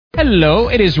Hello,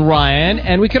 it is Ryan,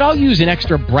 and we could all use an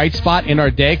extra bright spot in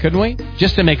our day, couldn't we?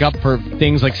 Just to make up for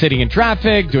things like sitting in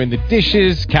traffic, doing the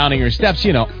dishes, counting your steps,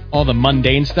 you know, all the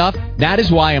mundane stuff. That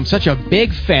is why I'm such a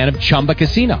big fan of Chumba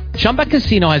Casino. Chumba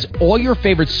Casino has all your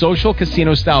favorite social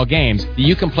casino-style games that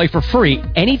you can play for free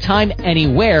anytime,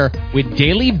 anywhere with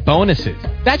daily bonuses.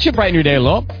 That should brighten your day a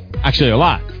little. Actually, a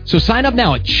lot. So sign up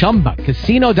now at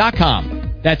ChumbaCasino.com.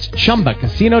 That's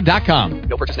ChumbaCasino.com.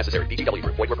 No purchase necessary. VGW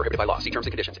Group. Void where prohibited by law. See terms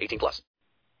and conditions. 18+.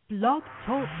 Blog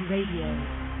Talk Radio.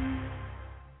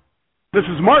 This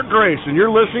is Mark Grace, and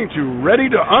you're listening to Ready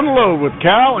to Unload with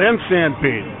Cal and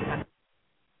Sandpete.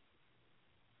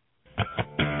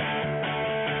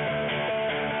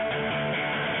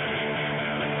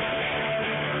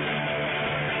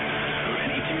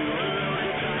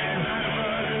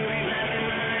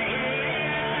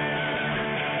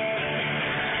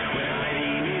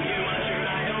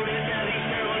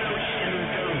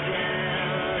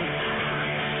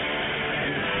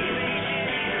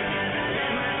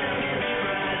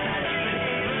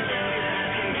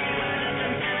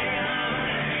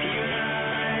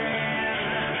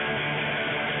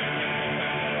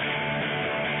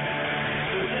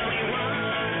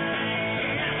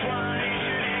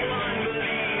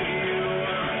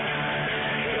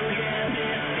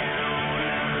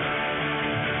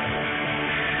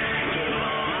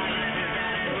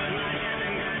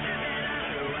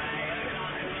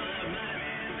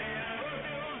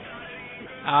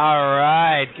 All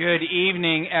right. Good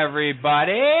evening,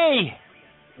 everybody.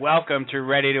 Welcome to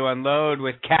Ready to Unload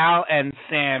with Cal and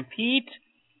Sam Pete,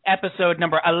 episode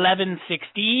number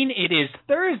 1116. It is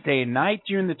Thursday night,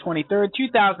 June the 23rd,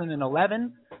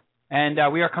 2011, and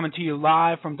we are coming to you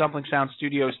live from Dumpling Sound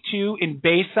Studios 2 in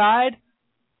Bayside.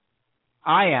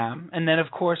 I am, and then,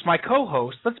 of course, my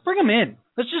co-host. Let's bring him in.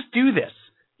 Let's just do this.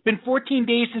 It's been 14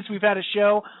 days since we've had a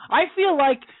show. I feel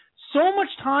like so much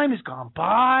time has gone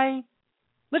by.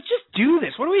 Let's just do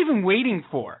this. What are we even waiting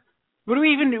for? What do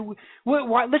we even do?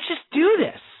 Let's just do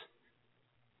this.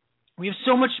 We have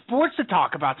so much sports to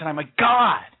talk about tonight. My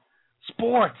God.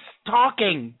 Sports.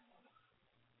 Talking.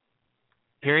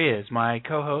 Here he is, my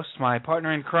co-host, my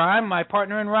partner in crime, my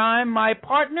partner in rhyme, my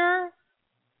partner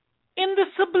in the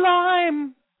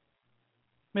sublime,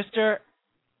 Mr.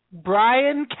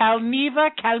 Brian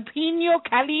Calneva Calpino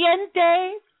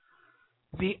Caliente.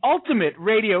 The ultimate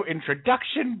radio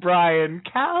introduction, Brian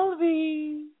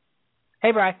Calvi.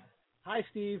 Hey, Brian. Hi,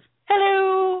 Steve.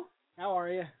 Hello. How are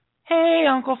you? Hey,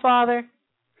 Uncle Father.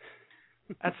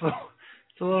 It's a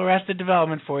little Arrested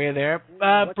Development for you there.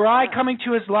 Bri coming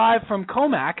to us live from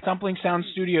Comac, Dumpling Sound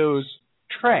Studios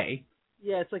Trey.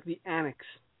 Yeah, it's like the annex.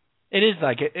 It is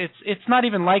like it. It's not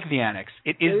even like the annex.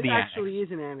 It is the annex. It actually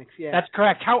is an annex, yeah. That's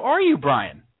correct. How are you,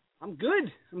 Brian? I'm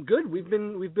good. We've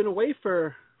been away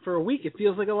for a week. It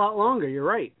feels like a lot longer. You're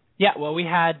right. Yeah, well, we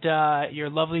had your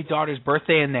lovely daughter's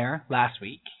birthday in there last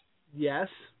week. Yes.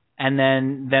 And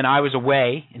then I was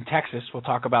away in Texas. We'll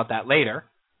talk about that later.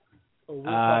 We'll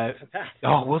talk about that.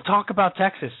 Oh, we'll talk about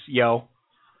Texas, yo.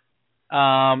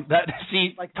 Talk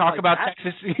about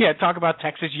Texas. Yeah, talk about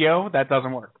Texas, yo. That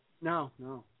doesn't work. No.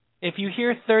 If you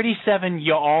hear 37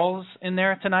 y'alls in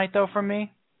there tonight, though, from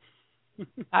me,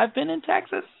 I've been in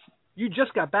Texas. You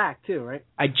just got back, too, right?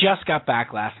 I just got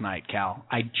back last night, Cal.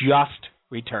 I just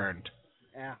returned.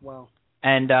 Yeah, well.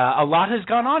 And a lot has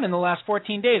gone on in the last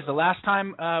 14 days. The last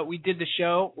time we did the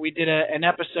show, we did an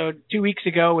episode 2 weeks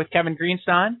ago with Kevin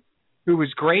Greenstein, who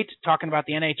was great, talking about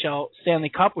the NHL Stanley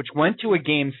Cup, which went to a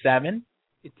Game 7.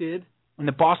 It did. And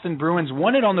the Boston Bruins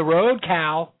won it on the road,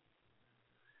 Cal.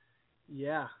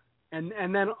 Yeah. And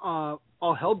then all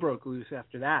hell broke loose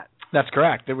after that. That's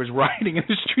correct. There was rioting in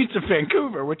the streets of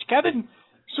Vancouver, which Kevin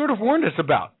sort of warned us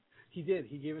about. He did.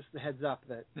 He gave us the heads up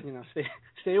that,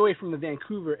 stay away from the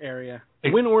Vancouver area,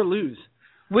 win or lose.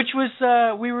 Which was,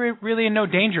 we were really in no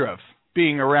danger of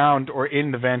being around or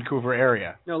in the Vancouver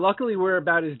area. No, luckily we're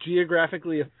about as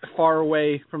geographically far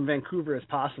away from Vancouver as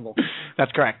possible.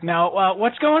 That's correct. Now,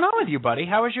 what's going on with you, buddy?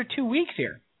 How was your 2 weeks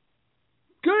here?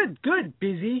 Good.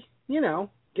 Busy,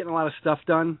 getting a lot of stuff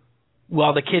done.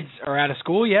 Well, the kids are out of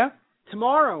school, yeah?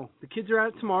 Tomorrow. The kids are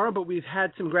out tomorrow, but we've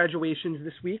had some graduations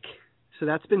this week, so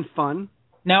that's been fun.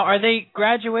 Now, are they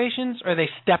graduations or are they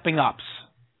stepping ups?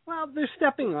 Well, they're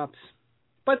stepping ups.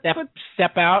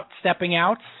 Stepping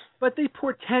outs? But they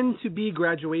portend to be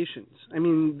graduations. I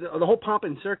mean, the whole pomp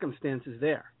and circumstance is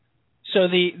there. So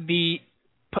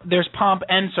there's pomp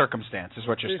and circumstance is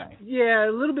what you're saying. Yeah,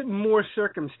 a little bit more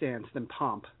circumstance than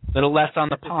pomp. A little less on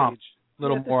the pomp. A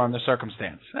little more on the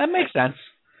circumstance. That makes sense.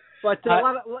 But a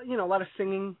lot of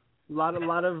singing, a lot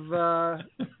of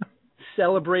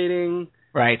celebrating,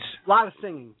 Right. A lot of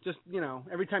singing. Just,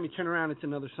 every time you turn around, it's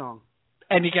another song.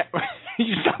 And you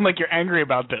sound like you're angry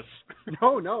about this.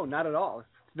 No, not at all.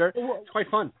 It's quite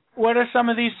fun. What are some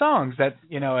of these songs that,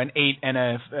 an 8 and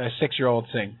a 6-year-old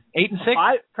sing? 8 and 6?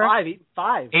 5. 8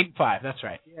 and 5, that's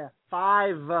right. Yeah,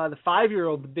 5. The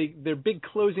 5-year-old, their big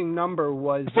closing number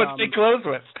was... What did they close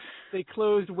with? They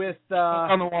closed with...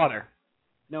 On the Water.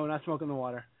 No, not Smoke on the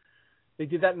Water. They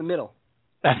did that in the middle.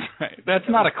 That's right. That's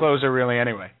not a closer, really,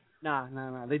 anyway. No.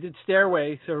 They did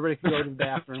Stairway, so everybody could go to the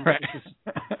bathroom. Right.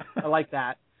 I like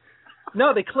that.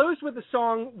 No, they closed with a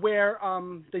song where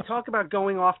they talk about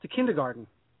going off to kindergarten.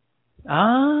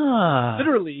 Ah.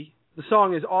 Literally, the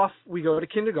song is Off We Go to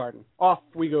Kindergarten. Off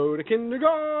we go to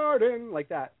kindergarten, like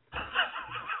that.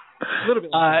 A little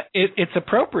bit like that. It's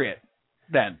appropriate,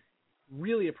 then.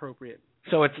 Really appropriate.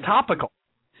 So it's topical.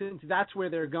 Since that's where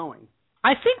they're going.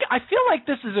 I feel like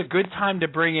this is a good time to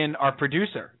bring in our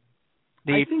producer.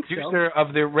 The producer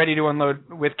of the Ready to Unload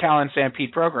with Cal and Sam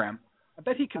Pete program. I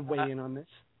bet he could weigh in on this.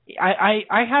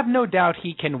 I have no doubt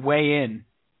he can weigh in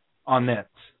on this.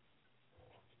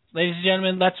 Ladies and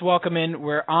gentlemen, let's welcome in.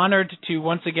 We're honored to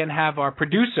once again have our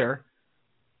producer,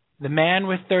 the man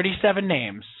with 37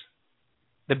 names,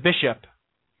 the Bishop,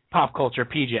 Pop Culture,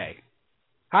 PJ.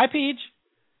 Hi, Peach.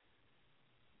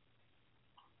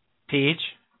 Peach?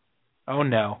 Oh,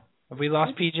 no. Have we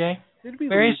lost PJ?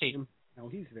 Where is he? No,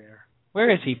 he's there. Where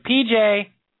is he? PJ!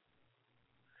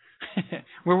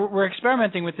 We're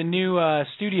experimenting with the new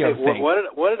studio thing.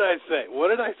 What did I say? What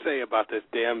did I say about this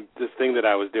thing that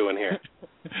I was doing here?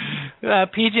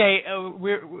 PJ,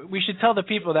 we should tell the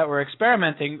people that we're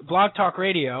experimenting.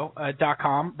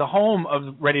 BlogTalkRadio.com, the home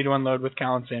of Ready to Unload with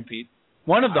Cal and Sam Pete.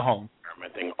 One of the home.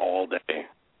 Experimenting all day.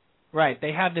 Right.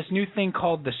 They have this new thing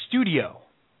called the studio.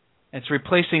 It's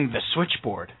replacing the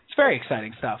switchboard. It's very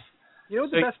exciting stuff. You know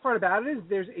what the best part about it is?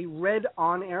 There's a red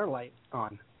on-air light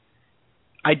on.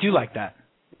 I do like that.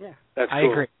 Yeah. That's cool. I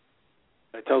agree.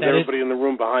 It tells everybody in the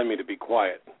room behind me to be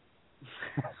quiet.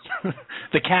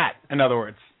 The cat, in other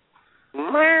words.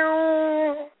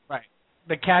 Meow. Right.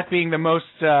 The cat being the most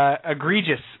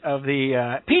egregious of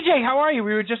the... PJ, how are you?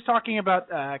 We were just talking about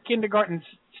kindergarten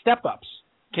step-ups.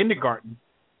 Kindergarten.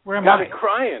 Where am I? Got me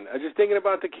crying. I was just thinking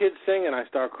about the kids singing. I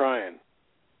start crying.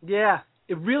 Yeah.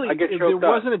 It really... I get there choked up.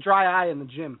 wasn't a dry eye in the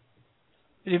gym.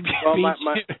 Well,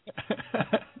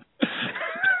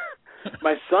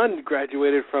 my son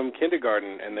graduated from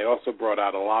kindergarten, and they also brought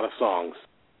out a lot of songs.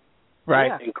 Right.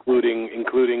 Yeah.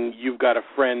 Including You've Got a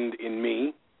Friend in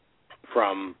Me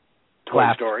from Toy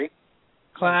Story.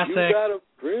 Classic. You got a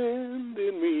friend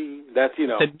in me. That's,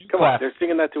 come class. on, they're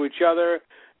singing that to each other,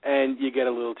 and you get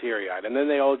a little teary-eyed. And then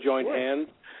they all joined hands,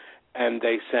 and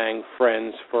they sang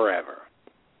Friends Forever.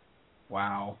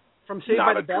 Wow. From Saved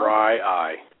Not by the Bell? Not a dry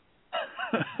eye.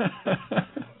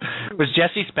 Was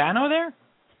Jessie Spano there?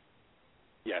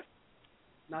 Yes.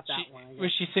 Not that one.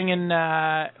 Was she singing,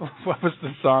 what was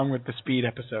the song with the Speed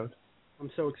episode?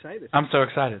 I'm so excited. I'm so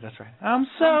excited, that's right. I'm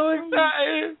so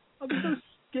excited. I'm so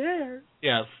scared.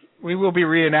 Yes. We will be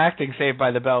reenacting Saved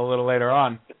by the Bell a little later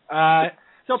on.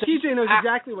 So PJ knows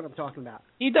exactly what I'm talking about.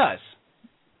 He does.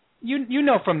 You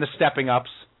know from the stepping ups.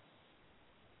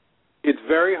 It's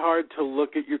very hard to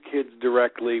look at your kids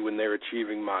directly when they're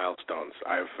achieving milestones,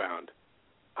 I have found.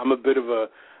 I'm a bit of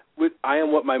I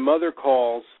am what my mother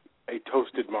calls a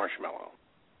toasted marshmallow,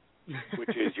 which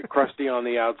is you're crusty on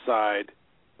the outside,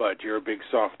 but you're a big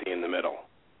softy in the middle.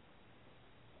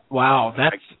 Wow,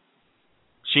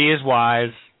 she is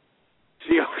wise.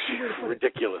 She's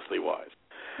ridiculously wise.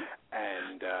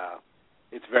 And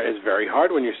it's very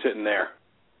hard when you're sitting there.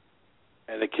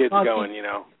 And the kid's going,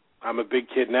 I'm a big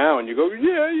kid now, and you go,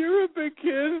 yeah, you're a big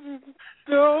kid.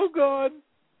 Oh God,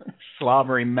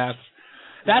 slobbery mess.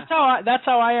 That's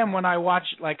how I am when I watch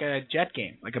like a Jet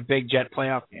game, like a big Jet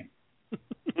playoff game.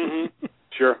 Mm-hmm.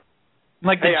 Sure.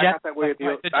 Like the Jet.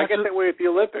 I get that way at the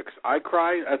Olympics. I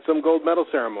cry at some gold medal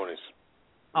ceremonies.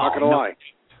 Not gonna lie.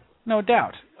 No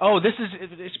doubt. Oh, this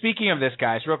is speaking of this,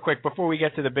 guys. Real quick before we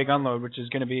get to the big unload, which is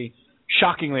going to be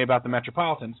shockingly about the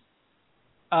Metropolitans.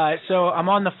 So I'm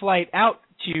on the flight out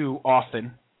to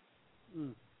Austin,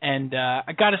 and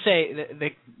I got to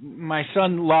say, my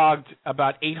son logged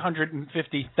about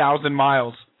 850,000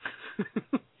 miles.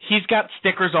 He's got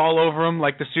stickers all over him,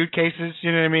 like the suitcases,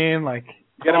 you know what I mean? Like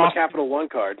get him a Capital One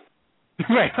card.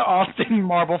 Right, Austin,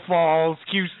 Marble Falls,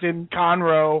 Houston,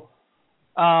 Conroe.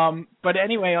 But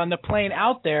anyway, on the plane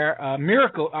out there,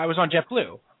 Miracle, I was on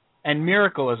JetBlue, and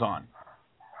Miracle is on.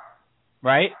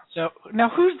 Right? So,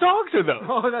 now whose dogs are those?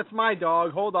 Oh, that's my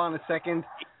dog. Hold on a second.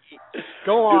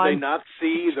 Go on. Do they not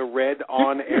see the red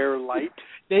on-air light?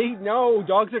 No,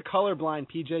 dogs are colorblind,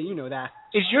 PJ. You know that.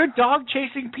 Is your dog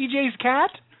chasing PJ's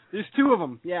cat? There's two of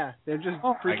them. Yeah, they're just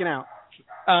freaking out.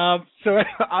 So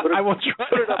I will try.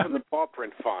 Put it up in the paw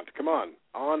print font. Come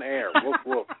on air. Woof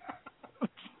woof.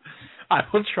 I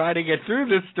will try to get through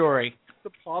this story.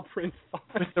 The paw print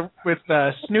font. With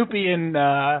Snoopy and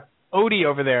Odie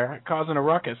over there causing a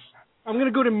ruckus. I'm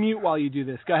gonna go to mute while you do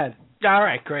this. Go ahead. All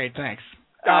right, great, thanks.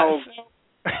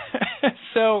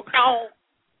 So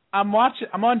I'm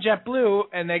on JetBlue,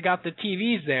 and they got the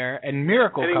TVs there, and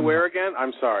Miracle comes. Where again?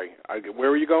 I'm sorry. Where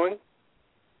were you going?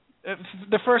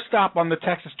 The first stop on the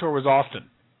Texas tour was Austin.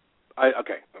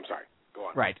 Okay, I'm sorry. Go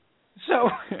on. Right. So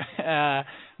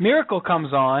Miracle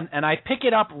comes on, and I pick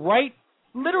it up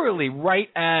literally right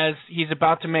as he's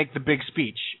about to make the big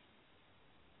speech.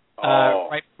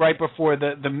 Right before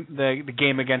the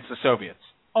game against the Soviets.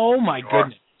 Oh my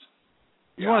goodness!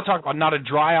 You want to talk about not a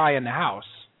dry eye in the house?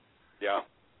 Yeah.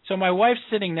 So my wife's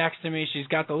sitting next to me. She's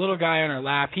got the little guy on her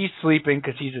lap. He's sleeping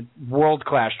because he's a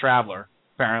world-class traveler,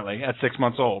 apparently, at 6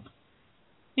 months old.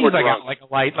 He's like out like a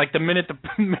light. Like the minute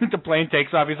the plane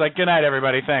takes off, he's like, "Good night,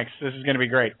 everybody. Thanks. This is going to be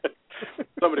great."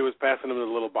 Somebody was passing him the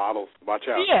little bottles. Watch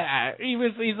out. Yeah,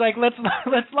 he's like, "Let's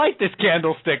light this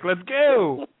candlestick. Let's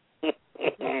go."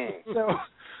 So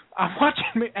I'm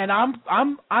watching, and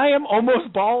I am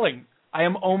almost bawling. I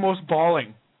am almost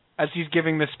bawling as he's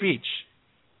giving the speech.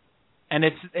 And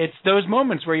it's those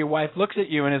moments where your wife looks at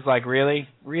you and is like, "Really?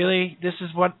 Really? This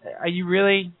is what are you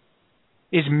really?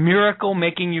 Is Miracle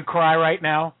making you cry right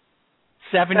now?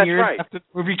 7 years after the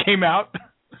movie came out?"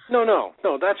 No,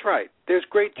 that's right. There's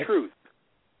great truth.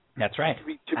 That's right.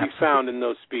 To be found in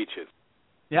those speeches.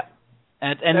 Yeah.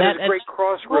 And that is a great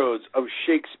crossroads of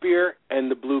Shakespeare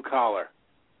and the blue collar.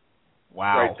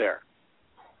 Wow. Right there.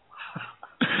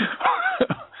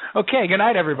 Okay, good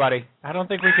night, everybody. I don't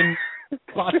think we can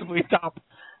possibly stop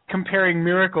comparing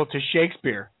Miracle to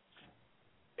Shakespeare.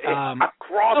 It's a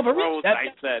crossroads,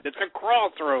 I said. It's a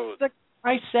crossroads.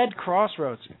 I said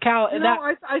crossroads. Cal,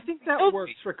 I think that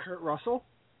works for Kurt Russell.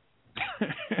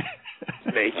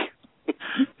 Snake.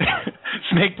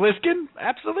 Snake Plissken?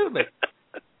 Absolutely.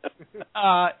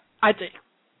 I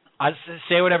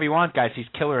say whatever you want, guys. He's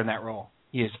killer in that role.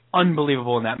 He is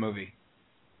unbelievable in that movie.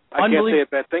 I can't say a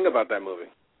bad thing about that movie.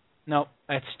 No,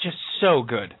 it's just so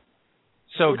good.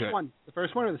 So Which good. One? The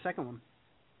first one or the second one?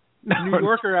 No, New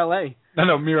York or L.A.?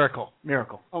 No, Miracle.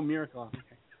 Oh, Miracle.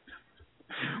 Okay.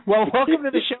 Well, welcome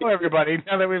to the show, everybody.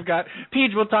 Now that we've got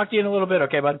Peach, we'll talk to you in a little bit,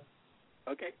 okay, bud?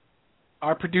 Okay.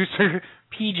 Our producer,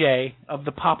 PJ, of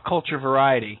the pop culture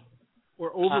variety.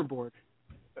 Or Overboard.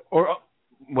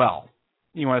 Well,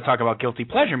 you want to talk about guilty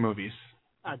pleasure movies.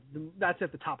 That's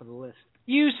at the top of the list.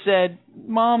 You said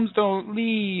moms don't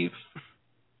leave.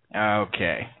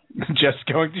 Okay. Just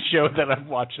going to show that I've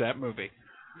watched that movie.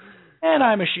 And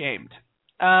I'm ashamed.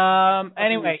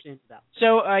 Anyway,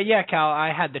 so, Cal,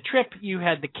 I had the trip. You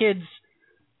had the kids.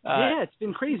 Yeah, it's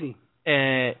been crazy.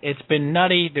 It's been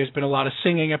nutty. There's been a lot of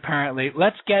singing, apparently.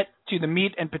 Let's get to the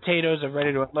meat and potatoes of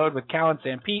Ready to Unload with Cal and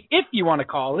Sam Pete. If you want to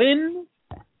call in,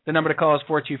 the number to call is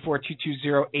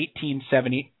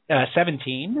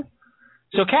 424-220-1817.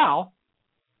 So, Cal,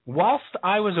 whilst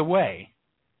I was away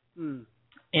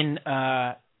in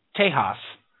Tejas,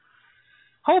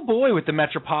 oh boy, with the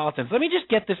Metropolitans. Let me just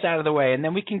get this out of the way, and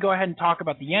then we can go ahead and talk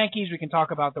about the Yankees. We can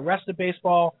talk about the rest of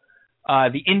baseball.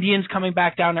 The Indians coming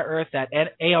back down to earth. That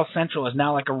AL Central is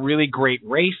now like a really great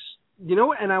race. You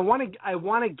know, and I want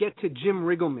to get to Jim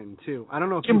Riggleman too. I don't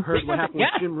know if you heard what happened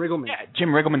with Jim Riggleman. Yeah, Jim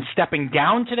Riggleman stepping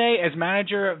down today as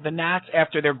manager of the Nats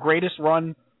after their greatest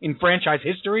run in franchise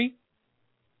history.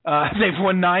 They've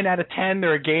won 9 out of 10.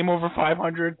 They're a game over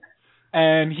 500,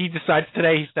 and he decides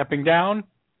today he's stepping down.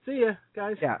 See ya,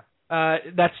 guys. Yeah,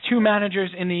 that's 2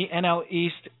 managers in the NL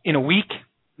East in a week.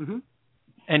 Mm-hmm.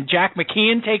 And Jack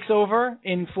McKeon takes over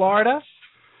in Florida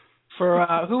for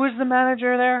who is the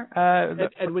manager there?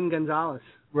 Edwin Gonzalez.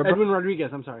 Edwin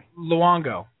Rodriguez. I'm sorry.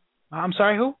 Luongo. I'm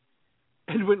sorry, who?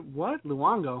 Edwin what?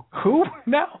 Luongo. Who?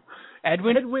 No.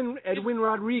 Edwin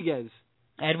Rodriguez.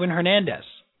 Edwin Hernandez.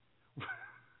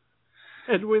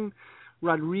 Edwin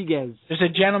Rodriguez. There's a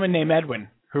gentleman named Edwin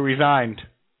who resigned.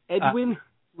 Edwin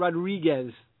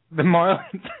Rodriguez. The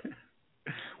Marlins.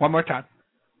 One more time.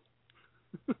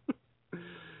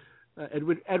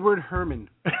 Edward Herman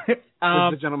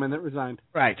was the gentleman that resigned.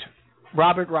 Right.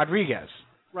 Robert Rodriguez,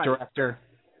 right. Director,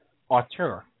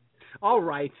 auteur. All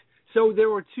right. So there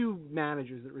were 2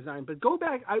 managers that resigned, but go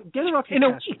back. Get it off your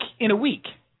chest. In a week.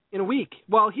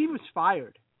 Well, he was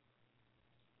fired.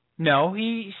 No,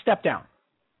 he stepped down.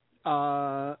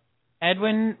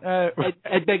 Edwin...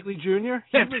 Ed Begley Jr.?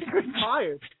 He was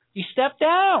fired. He stepped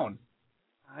down.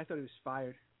 I thought he was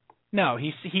fired. No,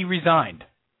 he resigned.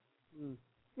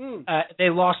 They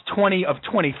lost 20 of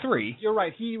 23. You're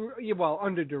right. Well,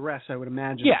 under duress, I would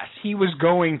imagine. Yes, he was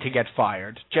going to get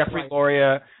fired. Jeffrey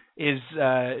Loria is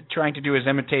trying to do his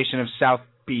imitation of South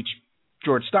Beach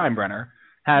George Steinbrenner.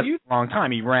 Has a long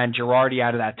time. He ran Girardi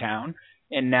out of that town,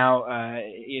 and now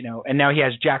now he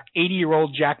has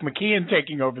 80-year-old Jack McKeon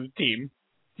taking over the team.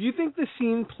 Do you think the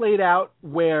scene played out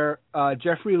where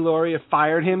Jeffrey Loria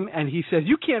fired him and he says,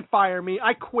 "You can't fire me,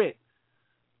 I quit,"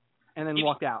 and then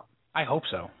walked out? I hope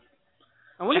so.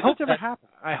 I wonder if that's ever happened.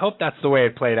 I hope that's the way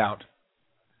it played out.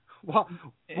 While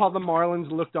the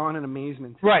Marlins looked on in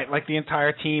amazement. Right, like the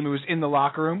entire team who was in the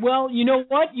locker room. Well, you know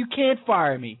what? You can't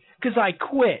fire me because I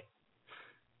quit.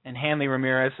 And Hanley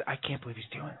Ramirez, I can't believe he's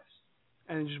doing this.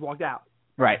 And he just walked out.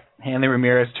 Right. Hanley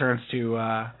Ramirez turns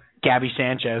to Gabby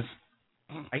Sanchez.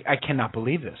 I cannot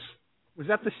believe this. Was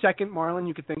that the second Marlin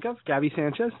you could think of, Gabby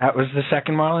Sanchez? That was the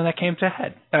second Marlin that came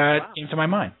to my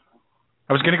mind.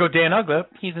 I was going to go Dan Uggla.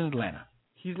 He's in Atlanta.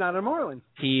 He's not a Marlin.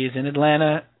 He is in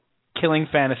Atlanta killing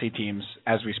fantasy teams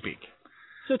as we speak.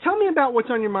 So tell me about what's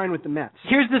on your mind with the Mets.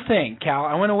 Here's the thing, Cal.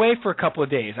 I went away for a couple of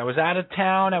days. I was out of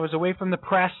town. I was away from the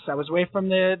press. I was away from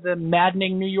the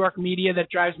maddening New York media that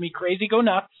drives me crazy. Go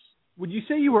nuts. Would you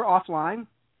say you were offline?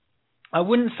 I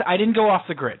didn't go off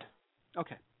the grid.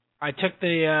 Okay. I took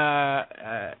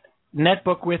the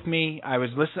netbook with me. I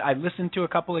listened to a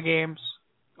couple of games.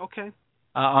 Okay.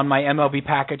 On my MLB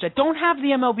package. I don't have the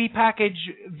MLB package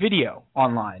video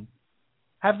online.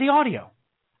 I have the audio.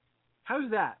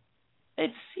 How's that?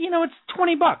 It's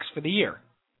 $20 for the year.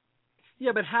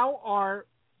 Yeah, but how are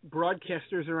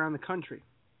broadcasters around the country?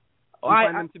 Do you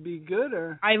find them to be good,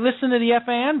 or? I listen to the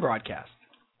FAN broadcast.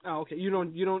 Oh, okay. You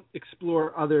don't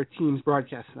explore other teams'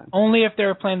 broadcasts then? Only if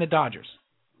they're playing the Dodgers.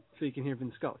 So you can hear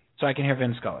Vin Scully. So I can hear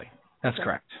Vin Scully. That's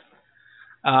correct.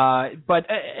 But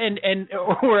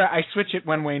or I switch it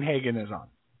when Wayne Hagen is on.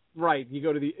 Right. You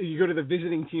go to the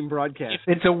visiting team broadcast.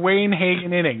 If it's a Wayne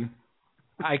Hagen inning,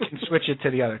 I can switch it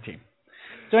to the other team.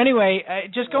 So anyway,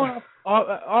 just going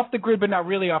off the grid, but not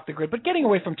really off the grid, but getting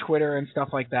away from Twitter and stuff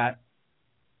like that.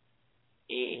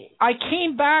 I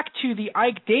came back to the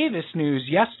Ike Davis news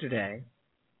yesterday.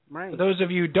 Right. For those of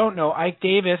you who don't know, Ike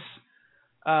Davis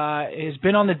has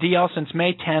been on the DL since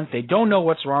May 10th. They don't know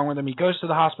what's wrong with him. He goes to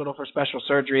the hospital for special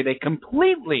surgery. They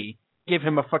completely give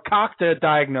him a fakakta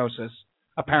diagnosis,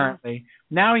 apparently.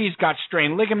 Now he's got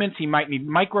strained ligaments. He might need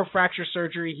microfracture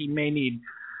surgery. He may need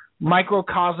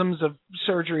microcosms of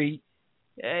surgery.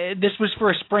 This was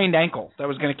for a sprained ankle that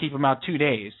was going to keep him out 2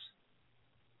 days.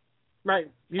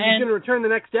 Right. He was going to return the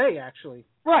next day, actually.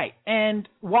 Right. And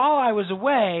while I was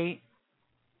away,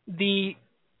 the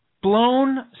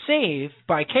blown save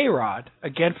by K-Rod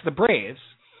against the Braves,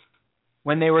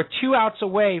 when they were 2 outs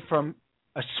away from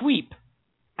a sweep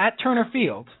at Turner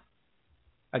Field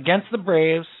against the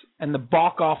Braves and the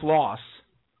balk-off loss,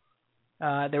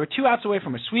 they were 2 outs away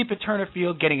from a sweep at Turner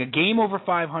Field, getting a game over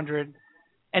 500,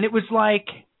 and it was like,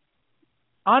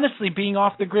 honestly, being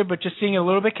off the grid, but just seeing it a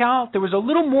little bit, Cal, there was a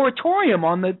little moratorium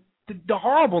on the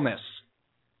horribleness.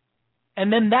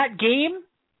 And then that game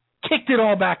kicked it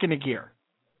all back into gear,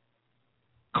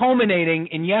 culminating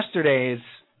in yesterday's,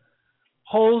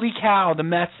 holy cow, the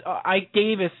Mets, Ike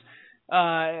Davis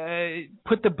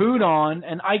put the boot on,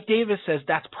 and Ike Davis says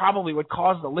that's probably what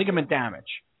caused the ligament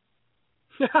damage.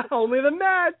 Only the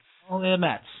Mets. Only the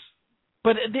Mets.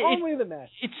 But only the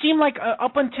Mets. It seemed like right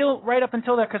up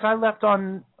until that, because I left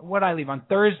on on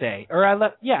Thursday, or I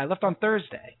left on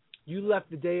Thursday. You left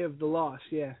the day of the loss,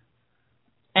 yeah.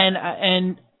 And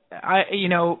I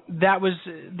that was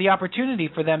the opportunity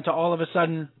for them to all of a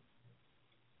sudden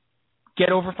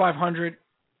get over 500.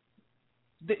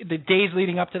 The days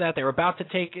leading up to that, they were about to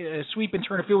take a sweep in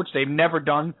Turner Field, which they've never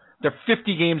done. They're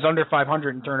 50 games under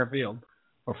 500 in Turner Field,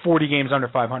 or 40 games under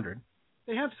 500.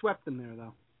 They have swept them there,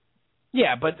 though.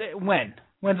 Yeah, but when?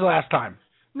 When's the last time?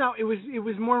 No, it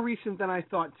was more recent than I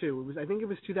thought too. I think it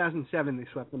was 2007 they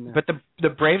swept them there. But the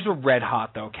Braves were red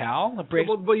hot though, Cal. The Braves.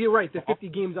 Well, you're right. They're 50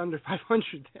 games under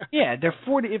 500 there. Yeah, they're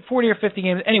 40 or 50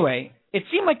 games. Anyway, it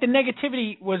seemed like the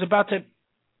negativity was about to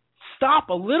stop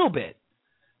a little bit,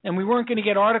 and we weren't going to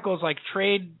get articles like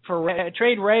trade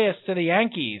Reyes to the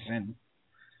Yankees and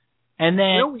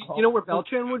then you know where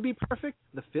Beltran would be perfect?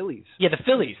 The Phillies. Yeah, the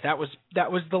Phillies. That was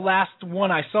the last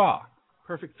one I saw.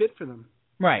 Perfect fit for them.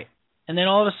 Right. And then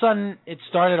all of a sudden, it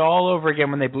started all over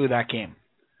again when they blew that game.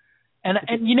 And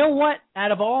you know what?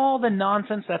 Out of all the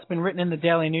nonsense that's been written in the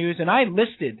Daily News, and I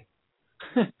listed,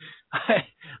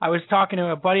 I was talking to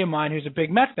a buddy of mine who's a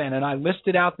big Met fan, and I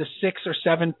listed out the 6 or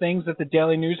 7 things that the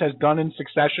Daily News has done in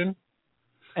succession,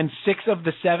 and 6 of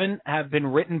the 7 have been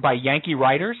written by Yankee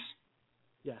writers.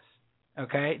 Yes.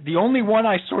 Okay? The only one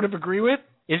I sort of agree with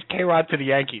is K-Rod to the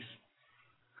Yankees.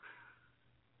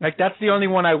 Like, that's the only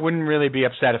one I wouldn't really be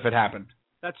upset if it happened.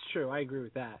 That's true. I agree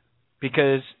with that.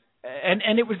 Because,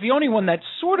 and it was the only one that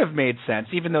sort of made sense,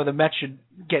 even though the Mets should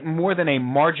get more than a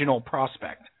marginal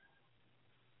prospect.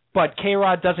 But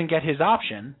K-Rod doesn't get his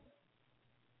option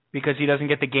because he doesn't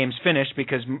get the games finished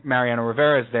because Mariano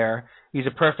Rivera's there. He's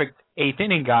a perfect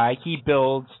eighth-inning guy. He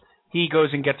builds. He goes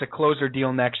and gets a closer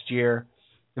deal next year.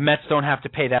 The Mets don't have to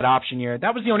pay that option year.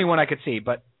 That was the only one I could see.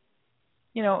 But,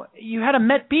 you know, you had a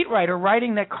Met beat writer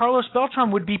writing that Carlos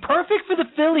Beltran would be perfect for the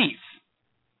Phillies.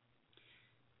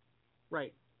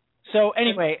 Right. So,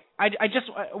 anyway, I just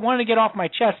wanted to get off my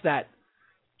chest that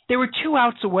they were 2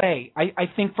 outs away, I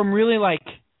think, from really, like,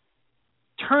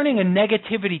 turning a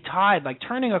negativity tide, like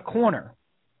turning a corner.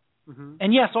 Mm-hmm.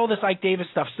 And, yes, all this Ike Davis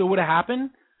stuff still would have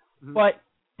happened, but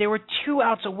they were 2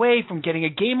 outs away from getting a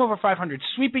game over 500,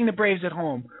 sweeping the Braves at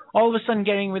home, all of a sudden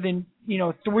getting within,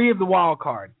 3 of the wild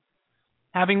card,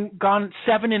 having gone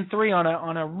 7-3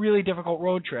 on a really difficult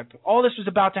road trip. All this was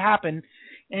about to happen,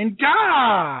 and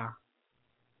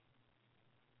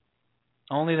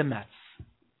only the Mets.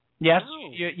 Yes,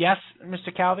 yes,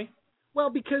 Mr. Calvi? Well,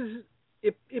 because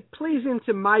it plays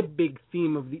into my big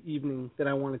theme of the evening that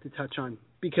I wanted to touch on.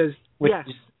 Because, Which yes.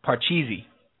 is Parcheesi.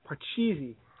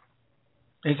 Parcheesi.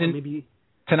 Isn't maybe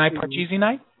tonight Parcheesi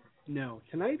night? No.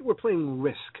 Tonight we're playing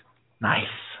Risk. Nice.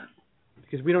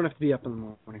 Because we don't have to be up in the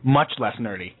morning. Much less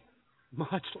nerdy.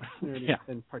 Much less nerdy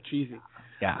than Parcheesi.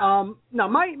 Yeah. Now,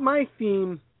 my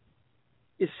theme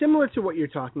is similar to what you're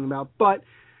talking about, but,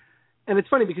 and it's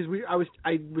funny because I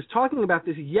was talking about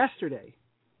this yesterday.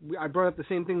 I brought up the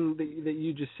same thing that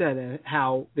you just said,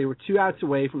 how they were 2 outs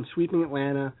away from sweeping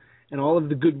Atlanta and all of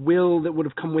the goodwill that would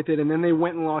have come with it, and then they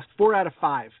went and lost 4 out of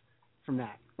 5 from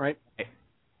that, right?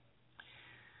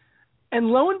 And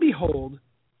lo and behold,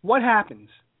 what happens?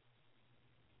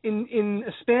 In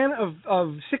a span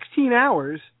of 16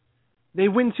 hours, they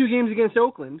win 2 games against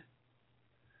Oakland.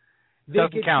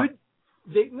 Doesn't count.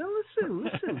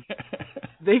 Listen.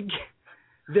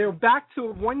 They're back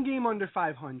to 1 game under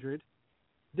 500.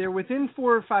 They're within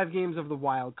 4 or 5 games of the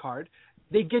wild card.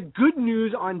 They get good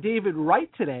news on David Wright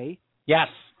today. Yes.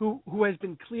 Who has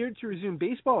been cleared to resume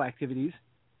baseball activities.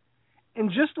 And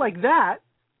just like that,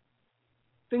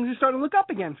 things are starting to look up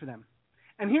again for them.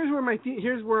 And here's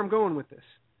where I'm going with this.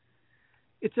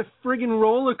 It's a friggin'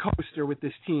 roller coaster with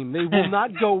this team. They will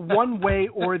not go one way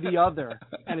or the other,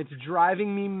 and it's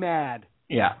driving me mad.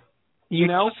 Yeah. You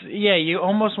know? Yeah, you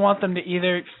almost want them to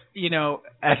either,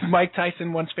 as Mike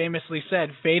Tyson once famously said,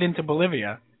 fade into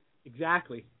Bolivia.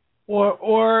 Exactly.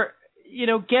 Or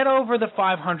get over the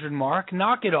 500 mark,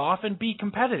 knock it off, and be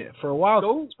competitive for a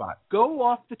wild spot. Go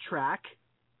off the track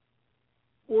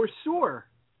or soar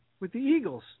with the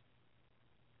Eagles.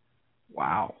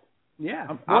 Wow. Yeah,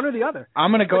 one or the other. I'm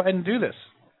going to go ahead and do this.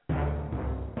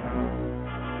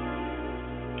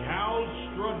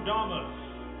 Calstradamus.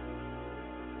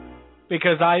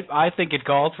 Because I think it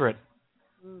called for it.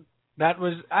 That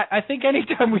was I think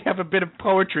anytime we have a bit of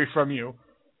poetry from you,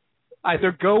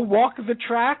 either go walk the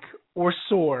track or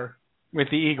soar with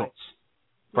the Eagles.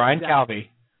 Brian Calvi.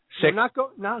 Not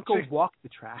go walk the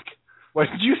track. What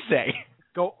did you say?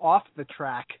 Go off the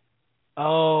track.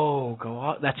 Oh, go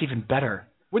off. That's even better.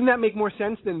 Wouldn't that make more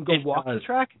sense than go walk the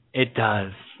track? It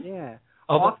does. Yeah.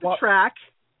 Off the track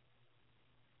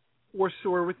or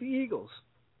soar with the Eagles.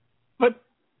 But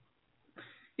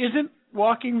isn't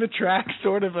walking the track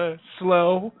sort of a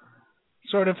slow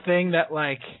sort of thing that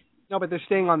like... No, but they're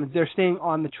staying on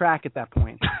the track at that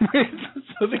point.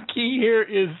 So the key here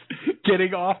is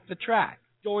getting off the track.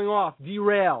 Going off,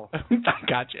 derail. I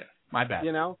gotcha. My bad.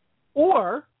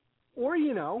 Or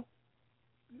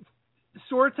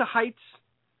soar to heights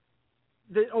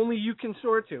that only you can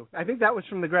soar to. I think that was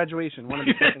from the graduation. One of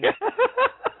the second.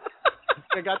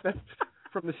 I got that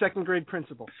from the second grade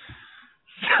principal.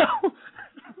 So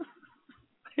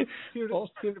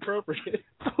seemed appropriate.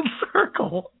 Full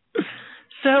circle.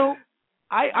 So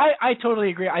I totally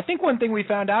agree. I think one thing we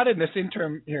found out in this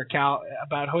interim here, Cal,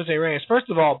 about Jose Reyes, first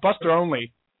of all, Buster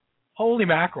Olney, holy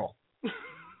mackerel.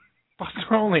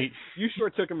 Buster Olney. You sure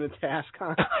took him to task,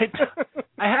 huh?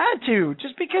 I had to,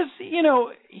 just because,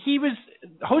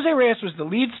 Jose Reyes was the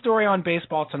lead story on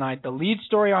Baseball Tonight, the lead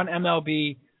story on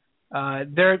MLB,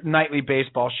 their nightly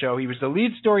baseball show. He was the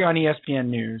lead story on ESPN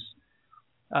News.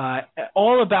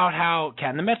 All about how,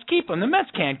 can the Mets keep him? The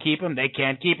Mets can't keep him. They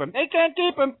can't keep him. They can't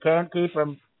keep him. Can't keep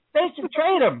him. They should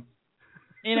trade him.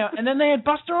 And then they had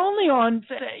Buster Olney on,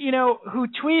 who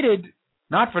tweeted,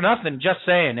 not for nothing, just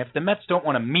saying, if the Mets don't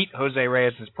want to meet Jose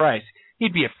Reyes' price,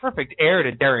 he'd be a perfect heir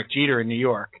to Derek Jeter in New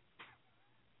York.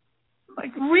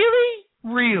 Like, really?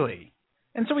 Really?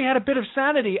 And so we had a bit of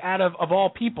sanity out of all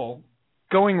people,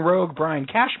 going rogue Brian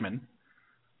Cashman,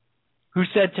 who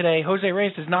said today, Jose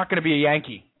Reyes is not going to be a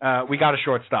Yankee. We got a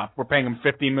shortstop. We're paying him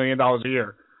 $15 million a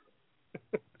year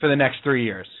for the next 3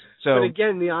 years. So, but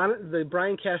again, the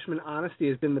Brian Cashman honesty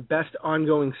has been the best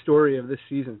ongoing story of this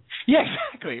season. Yeah,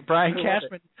 exactly. Brian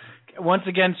Cashman, once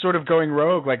again, sort of going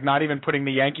rogue, like not even putting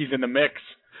the Yankees in the mix.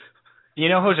 You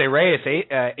know, Jose Reyes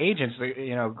agents,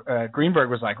 Greenberg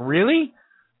was like, really?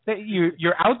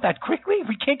 You're out that quickly?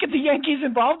 We can't get the Yankees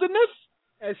involved in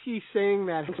this? As he's saying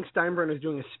that, Hank Steinbrenner is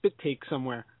doing a spit take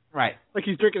somewhere. Right. Like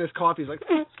he's drinking his coffee. He's like,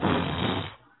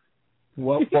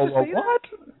 whoa, what?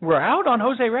 We're out on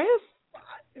Jose Reyes?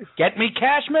 Get me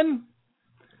Cashman?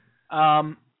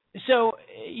 So,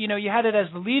 you had it as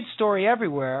the lead story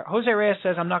everywhere. Jose Reyes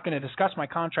says, I'm not going to discuss my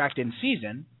contract in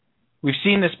season. We've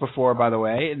seen this before, by the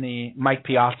way, in the Mike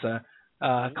Piazza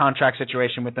contract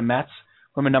situation with the Mets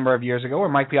from a number of years ago, where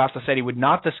Mike Piazza said he would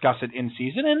not discuss it in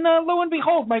season, and lo and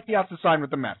behold, Mike Piazza signed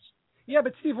with the Mets. Yeah,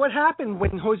 but Steve, what happened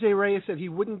when Jose Reyes said he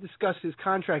wouldn't discuss his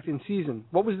contract in season?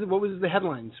 What was the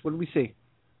headlines? What did we see?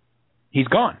 He's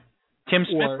gone. Tim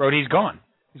Smith wrote he's gone.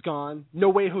 He's gone. No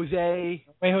way, Jose.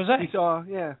 No way, Jose. We saw,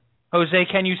 yeah. Jose,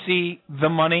 can you see the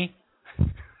money?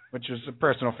 Which was a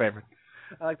personal favorite.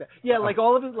 I like that. Yeah, like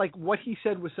all of it, like what he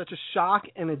said was such a shock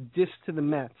and a diss to the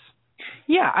Mets.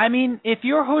 Yeah, I mean, if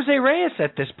you're Jose Reyes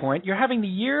at this point, you're having the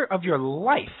year of your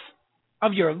life.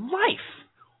 Of your life.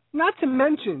 Not to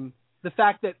mention the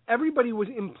fact that everybody was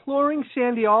imploring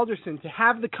Sandy Alderson to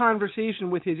have the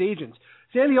conversation with his agents.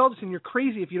 Sandy Alderson, you're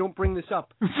crazy if you don't bring this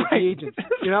up with the agents,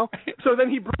 So then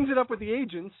he brings it up with the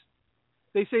agents.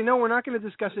 They say, no, we're not going to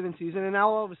discuss it in season. And now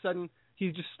all of a sudden,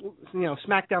 he's just,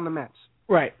 smacked down the Mets.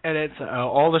 Right. And it's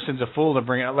Alderson's a fool to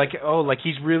bring it up. Like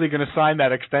he's really going to sign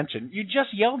that extension. You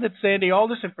just yelled at Sandy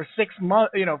Alderson for 6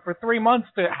 months, for 3 months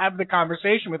to have the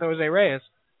conversation with Jose Reyes.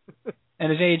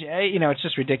 And his age, it's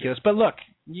just ridiculous. But look,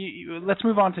 let's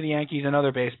move on to the Yankees and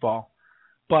other baseball.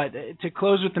 But to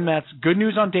close with the Mets, good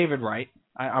news on David Wright.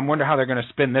 I wonder how they're going to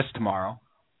spin this tomorrow.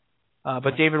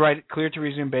 But David Wright cleared to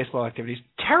resume baseball activities.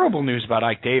 Terrible news about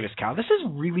Ike Davis, Cal. This is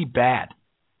really bad.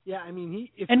 Yeah, I mean,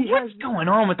 what's going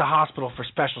on with the hospital for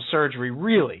special surgery?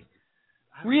 Really?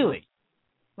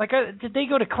 Like, did they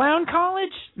go to clown college?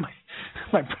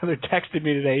 My brother texted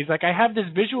me today. He's like, I have this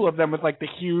visual of them with, like, the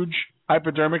huge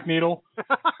hypodermic needle,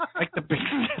 like the big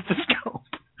stethoscope.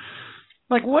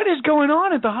 Like, what is going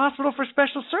on at the hospital for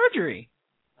special surgery?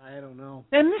 I don't know.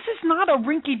 And this is not a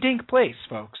rinky-dink place,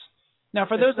 folks. Now,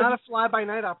 it's not a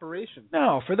fly-by-night operation.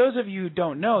 No, for those of you who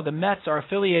don't know, the Mets are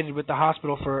affiliated with the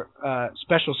Hospital for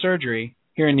Special Surgery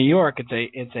here in New York.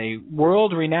 It's a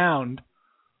world-renowned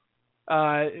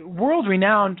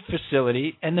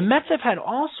facility, and the Mets have had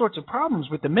all sorts of problems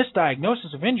with the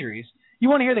misdiagnosis of injuries. You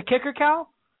want to hear the kicker, Cal?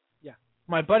 Yeah.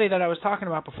 My buddy that I was talking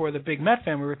about before, the big Met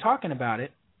fan, we were talking about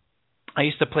it. I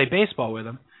used to play baseball with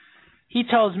him. He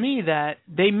tells me that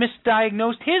they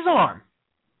misdiagnosed his arm.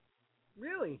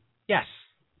 Really? Yes.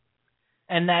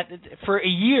 And that for a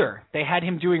year they had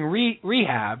him doing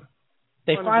rehab.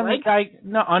 They on finally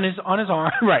on his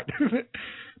arm, right.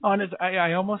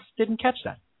 I almost didn't catch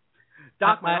that.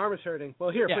 Doc, my arm is hurting. Well,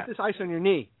 here, put this ice on your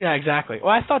knee. Yeah, exactly.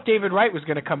 Well, I thought David Wright was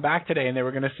going to come back today and they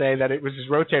were going to say that it was his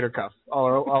rotator cuff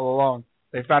all along.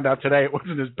 They found out today it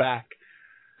wasn't his back.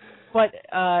 But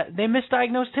they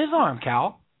misdiagnosed his arm,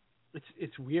 Cal.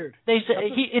 It's weird. They say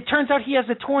it turns out he has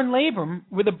a torn labrum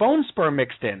with a bone spur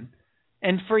mixed in,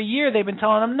 and for a year they've been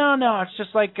telling him, no, it's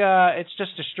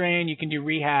just a strain. You can do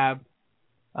rehab,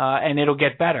 and it'll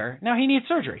get better. Now he needs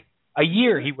surgery. A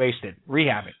year he wasted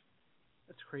rehabbing.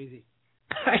 That's crazy.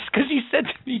 Because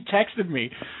he texted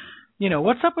me,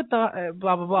 what's up with the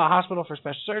blah blah blah hospital for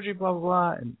special surgery blah blah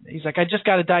blah, and he's like, I just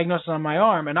got a diagnosis on my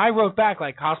arm, and I wrote back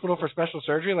like hospital for special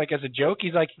surgery, like as a joke.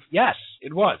 He's like, yes,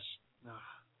 it was.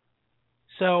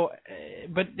 So,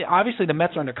 but obviously the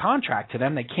Mets are under contract to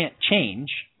them. They can't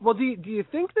change. Well, do you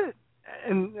think that,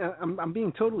 and I'm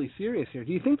being totally serious here,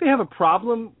 do you think they have a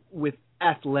problem with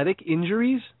athletic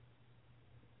injuries?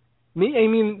 I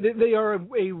mean, they are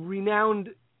a renowned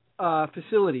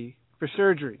facility for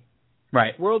surgery.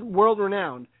 Right.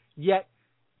 World-renowned, yet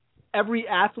every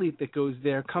athlete that goes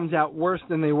there comes out worse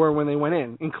than they were when they went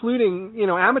in, including,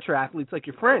 amateur athletes like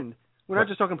your friend. We're not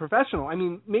just talking professional. I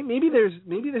mean, maybe there's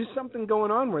something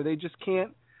going on where they just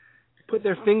can't put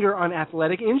their finger on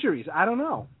athletic injuries. I don't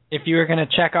know. If you were going to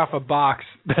check off a box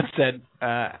that said,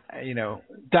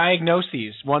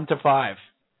 diagnoses 1 to 5,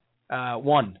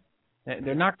 1.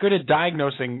 They're not good at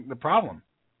diagnosing the problem.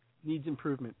 Needs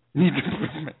improvement.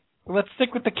 Well, let's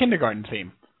stick with the kindergarten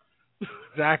theme.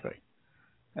 Exactly.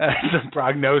 The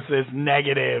prognosis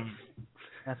negative.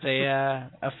 That's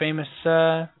a famous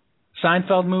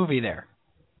Seinfeld movie there.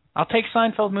 I'll take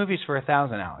Seinfeld movies for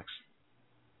 1,000, Alex.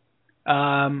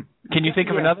 Can you think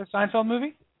of another Seinfeld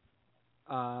movie?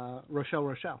 Rochelle.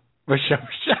 Rochelle.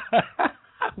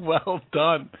 Well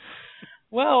done.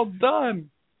 Well done.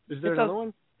 Is there another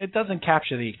one? It doesn't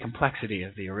capture the complexity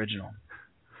of the original.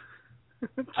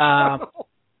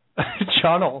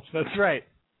 Channel. That's right.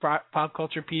 Pop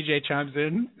Culture PJ chimes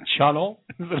in. Channel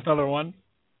is another one.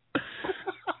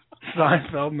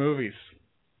 Seinfeld movies.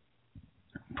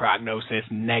 Prognosis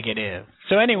negative.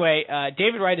 So anyway,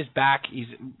 David Wright is back. He's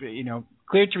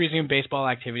cleared to resume baseball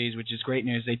activities, which is great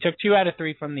news. They took 2 out of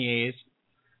 3 from the A's.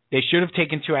 They should have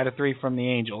taken 2 out of 3 from the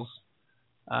Angels.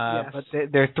 Yes. But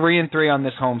they're 3-3 on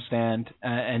this homestand,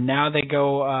 and now they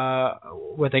go.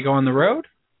 They go on the road?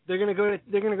 They're gonna go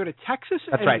to Texas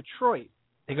That's and right. Detroit.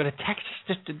 They go to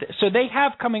Texas. So they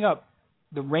have coming up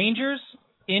the Rangers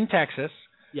in Texas.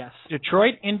 Yes.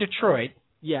 Detroit in Detroit.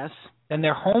 Yes. Then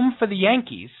they're home for the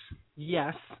Yankees.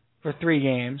 Yes. For 3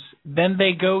 games. Then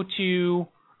they go to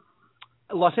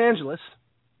Los Angeles.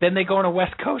 Then they go on a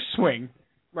West Coast swing.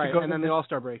 Right, and then the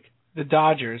All-Star break. The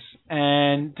Dodgers.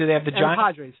 And do they have the Giants? And the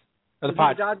Padres. Or the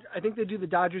Padres. I think they do the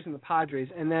Dodgers and the Padres,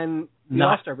 and then the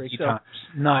Not All-Star break. Easy times.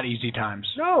 Not easy times.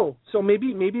 No. So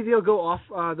maybe they'll go off.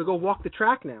 They'll go walk the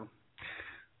track now.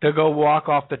 They'll go walk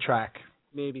off the track.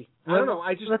 Maybe. I don't know.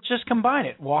 Let's just combine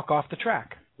it. Walk off the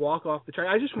track. Walk off the track.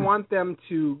 I just want them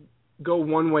to go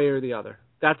one way or the other.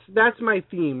 That's my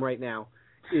theme right now.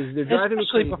 Is they're driving me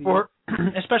crazy.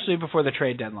 Especially before the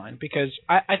trade deadline, because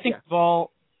I think they've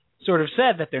all sort of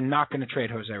said that they're not going to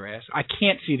trade Jose Reyes. I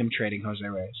can't see them trading Jose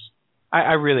Reyes.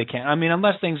 I really can't. I mean,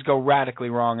 unless things go radically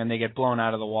wrong and they get blown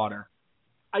out of the water.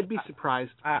 I'd be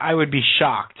surprised. I would be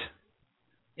shocked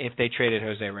if they traded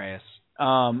Jose Reyes.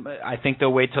 I think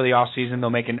they'll wait till the off season. They'll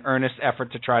make an earnest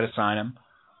effort to try to sign him.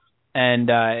 And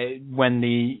when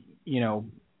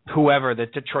whoever, the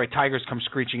Detroit Tigers come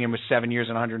screeching in with 7 years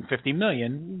and $150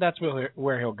 million, that's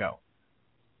where he'll go.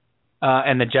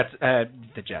 And the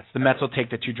Mets will take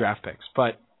the 2 draft picks.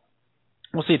 But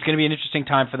we'll see. It's going to be an interesting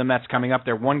time for the Mets coming up.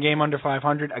 They're 1 game under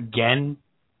 500 again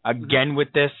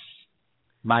with this.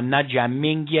 Manaja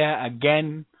Mingya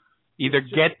again. Either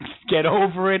get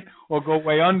over it or go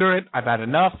way under it. I've had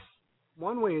enough.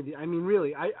 One way or the, I mean,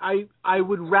 really, I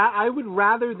would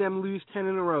rather them lose 10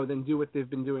 in a row than do what they've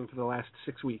been doing for the last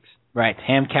 6 weeks. Right.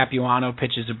 Ham Capuano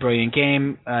pitches a brilliant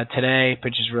game today.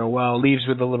 Pitches real well. Leaves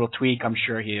with a little tweak. I'm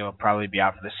sure he'll probably be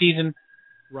out for the season.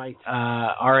 Right.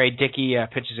 R.A. Dickey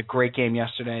pitches a great game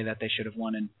yesterday that they should have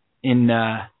won in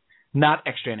not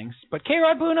extra innings. But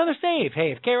K-Rod blew another save.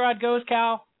 Hey, if K-Rod goes,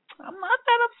 Cal, I'm not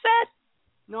that upset.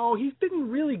 No, he's been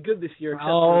really good this year, except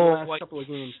for the last couple of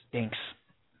games. Stinks.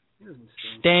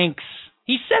 Stinks.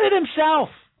 He said it himself.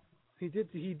 He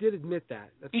did admit that.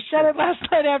 He said it last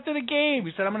night after the game.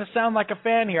 He said, I'm going to sound like a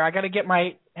fan here. I got to get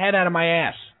my head out of my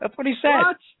ass. That's what he said.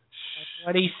 What? That's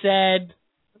what he said.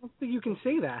 I don't think you can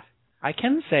say that. I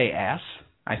can say ass,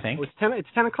 I think. Oh, it's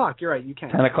 10 o'clock. You're right. You can.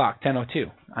 10 o'clock,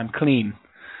 10:02. I'm clean.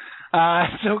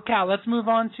 So, Cal, let's move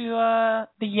on to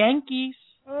the Yankees.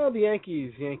 Oh, the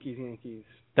Yankees.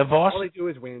 The varsity. All they do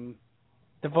is win.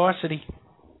 The varsity.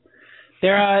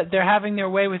 They're having their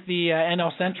way with the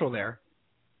NL Central there.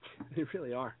 They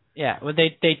really are. Yeah. Well,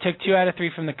 they took 2 out of 3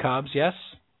 from the Cubs. Yes.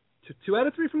 Took 2 out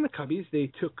of 3 from the Cubbies.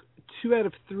 They took 2 out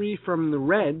of 3 from the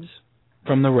Reds.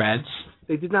 From the Reds.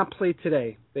 They did not play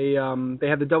today. They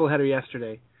had the doubleheader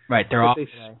yesterday. Right. They're off. They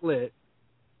today. Split.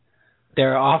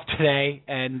 They're off today,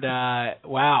 and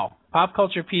wow, Pop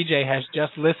Culture PJ has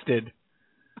just listed.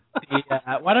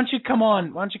 Why don't you come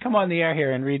on the air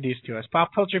here and read these to us?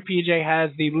 Pop Culture PJ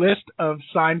has the list of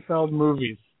Seinfeld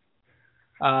movies.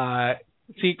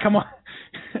 See, come on.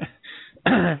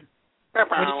 What do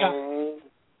you got?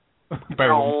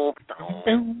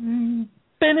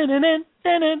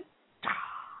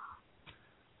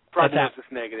 Prognosis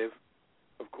negative,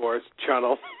 of course.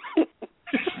 Channel.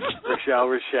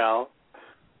 Rochelle.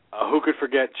 Who could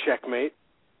forget Checkmate?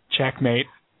 Checkmate.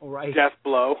 All right. Death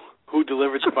Blow. Who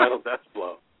delivered the final death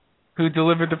blow? Who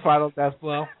delivered the final death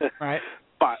blow? Right.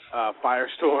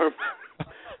 Firestorm.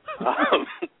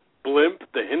 Blimp,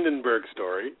 the Hindenburg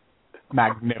story.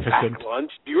 Magnificent. Sack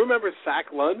Lunch. Do you remember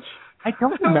Sack Lunch? I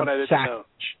don't remember Sack Lunch.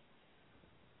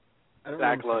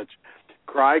 Sack Lunch.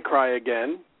 Cry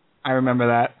Again. I remember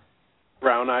that.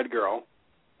 Brown-Eyed Girl.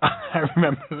 I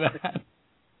remember that.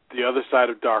 The Other Side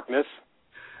of Darkness.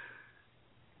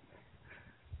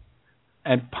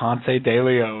 And Ponce de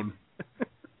Leon.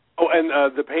 Oh, and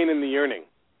The Pain in the Yearning.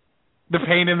 The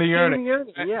Pain in the Yearning.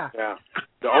 Yeah. Yeah.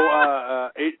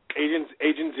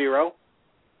 Agent Zero.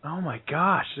 Oh, my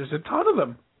gosh. There's a ton of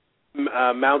them.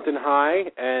 Mountain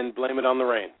High and Blame It on the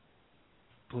Rain.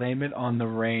 Blame It on the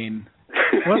Rain.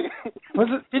 Was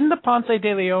it? Didn't the Ponce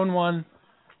de Leon one,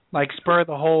 like, spur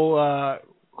the whole,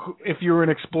 if you were an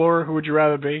explorer, who would you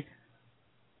rather be?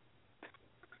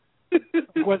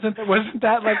 Wasn't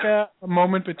that like a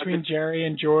moment between Jerry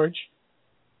and George?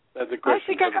 That's a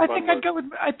question. I think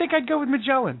I'd go with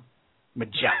Magellan.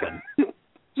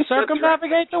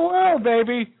 Circumnavigate the world,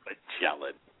 baby.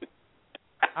 Magellan.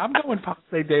 I'm going Ponce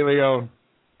de Leon.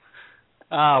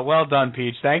 Well done,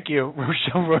 Peach. Thank you.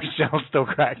 Rochelle still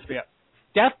cracks me up.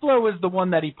 Deathblow was the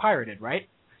one that he pirated, right?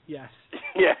 Yes.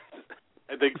 Yes,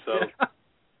 I think so.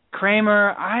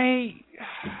 Kramer,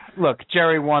 look,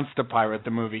 Jerry wants to pirate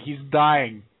the movie. He's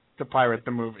dying to pirate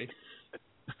the movie.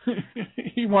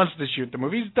 He wants to shoot the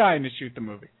movie. He's dying to shoot the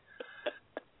movie.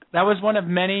 That was one of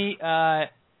many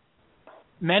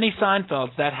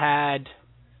Seinfelds that had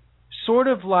sort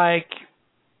of like,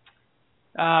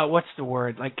 what's the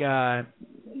word? Like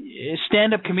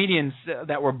stand-up comedians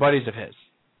that were buddies of his.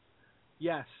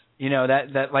 Yes. You know,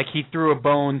 that like he threw a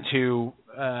bone to,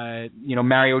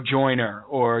 Mario Joyner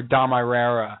or Dom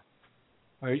Irrera.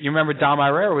 You remember Dom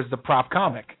Irrera was the prop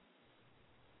comic.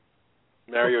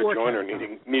 Mario Joyner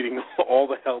needing all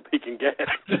the help he can get.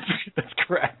 That's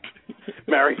correct.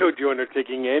 Mario Joyner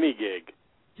taking any gig.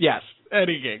 Yes,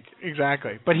 any gig,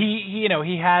 exactly. But he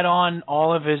had on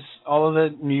all of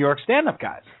the New York stand-up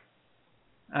guys.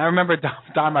 I remember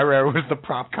Dom Irrera was the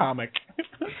prop comic.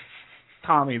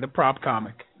 Tommy, the prop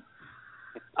comic.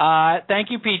 Thank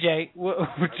you, PJ.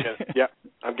 Yeah,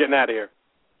 I'm getting out of here.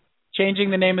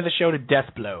 Changing the name of the show to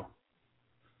Deathblow.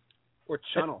 Or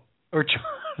Chunnel.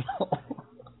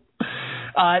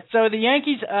 So the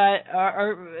Yankees,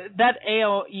 that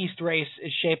AL East race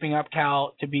is shaping up,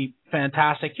 Cal, to be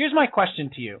fantastic. Here's my question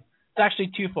to you. It's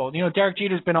actually twofold. You know, Derek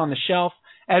Jeter's been on the shelf.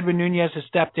 Edwin Nunez has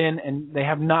stepped in, and they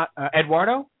have not.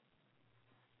 Eduardo?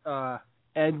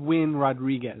 Edwin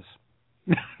Rodriguez.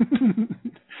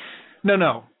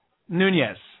 No.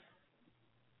 Nunez.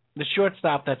 The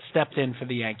shortstop that stepped in for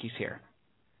the Yankees here.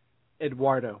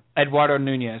 Eduardo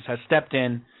Nunez has stepped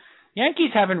in.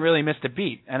 Yankees haven't really missed a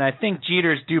beat, and I think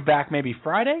Jeter's due back maybe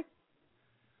Friday.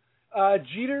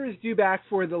 Jeter is due back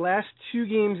for the last two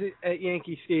games at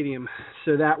Yankee Stadium,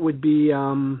 so that would be.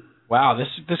 Wow,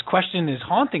 this question is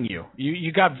haunting you.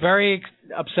 You got very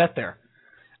upset there.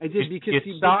 I did because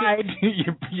you sighed.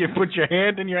 You put your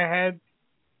hand in your head,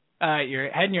 your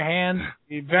head in your hand.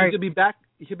 He'll be back.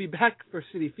 He'll be back for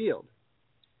Citi Field.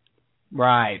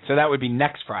 Right, so that would be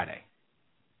next Friday.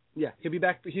 Yeah, he'll be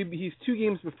back. He's two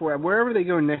games before. Wherever they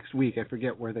go next week, I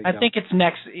forget where they go. I think it's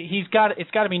next. It's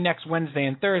got to be next Wednesday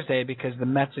and Thursday because the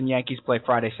Mets and Yankees play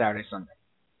Friday, Saturday, Sunday.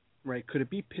 Right. Could it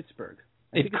be Pittsburgh?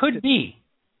 It could be.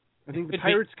 I think the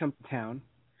Pirates come to town.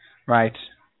 Right.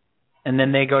 And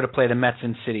then they go to play the Mets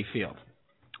in Citi Field.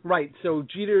 Right. So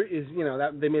Jeter is,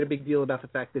 they made a big deal about the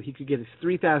fact that he could get his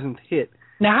 3,000th hit.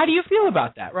 Now, how do you feel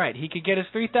about that? Right. He could get his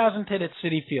 3,000th hit at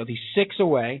Citi Field. He's 6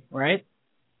 away, right?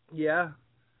 Yeah.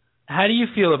 How do you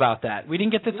feel about that? We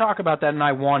didn't get to talk about that, and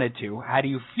I wanted to. How do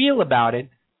you feel about it,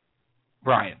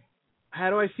 Brian? How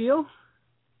do I feel?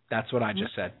 That's what I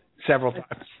just said several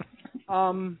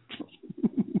times.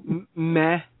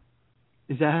 Meh.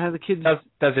 Is that how the kids...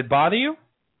 Does it bother you?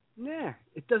 Nah,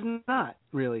 it does not,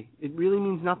 really. It really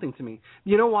means nothing to me.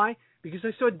 You know why? Because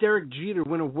I saw Derek Jeter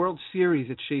win a World Series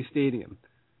at Shea Stadium.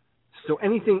 So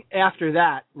anything after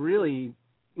that, really,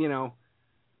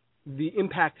 the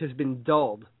impact has been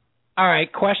dulled. All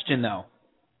right, question, though.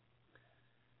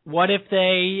 What if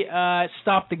they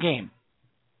stop the game?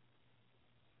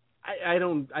 I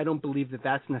don't believe that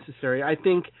that's necessary. I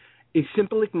think a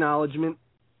simple acknowledgement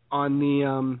on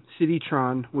the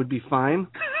Citytron would be fine.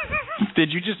 Did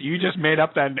you just made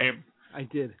up that name? I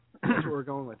did. That's what we're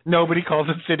going with. Nobody calls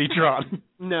it Citytron.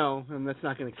 No, and that's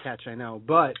not going to catch, I know,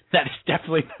 but... That is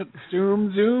definitely...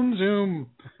 Zoom, zoom, zoom.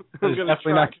 That is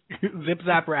definitely not... Zip,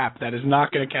 zap, rap. That is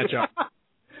not going to catch up.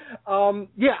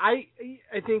 Yeah, I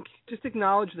think just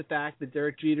acknowledge the fact that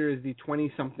Derek Jeter is the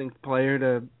 20-something player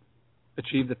to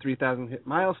achieve the 3,000 hit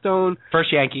milestone.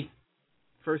 First Yankee.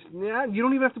 Yeah, you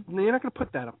don't even have to. You're not going to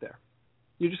put that up there.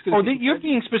 You're just going. You're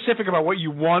being specific about what you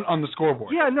want on the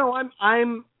scoreboard. Yeah, no,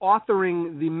 I'm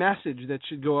authoring the message that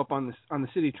should go up on the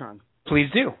Citytron. Please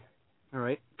do. All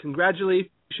right,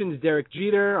 congratulations, Derek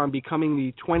Jeter, on becoming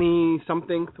the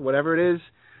 20-something, whatever it is,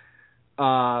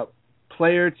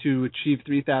 player to achieve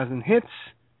 3,000 hits.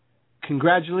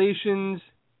 Congratulations,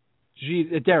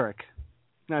 Derek,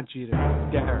 not Jeter,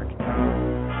 Derek.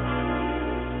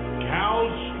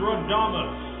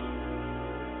 Stradamus.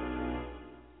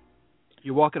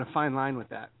 You're walking a fine line with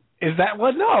that. Is that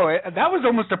what? No, that was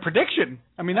almost a prediction.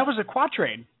 I mean, that was a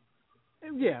quatrain.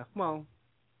 Yeah, well.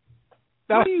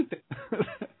 What do you think?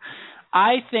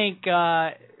 I think,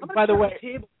 by the way,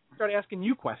 start asking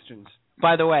you questions.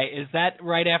 By the way, is that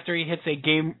right after he hits a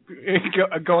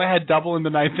go-ahead double in the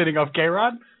ninth inning of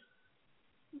K-Rod?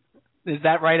 Is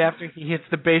that right after he hits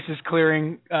the bases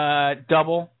clearing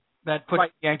double that puts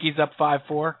the Yankees up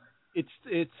 5-4? It's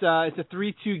a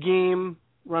 3-2 game.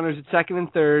 Runners at second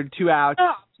and third, 2 outs.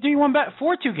 No, do you want bet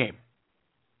 4-2 game?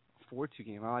 4-2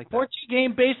 game. I like that. 4-2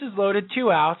 game, bases loaded,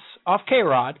 2 outs off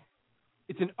K-Rod.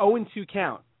 It's an 0-2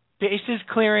 count. Bases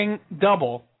clearing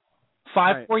double,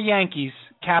 5-4 Yankees.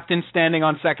 Captain standing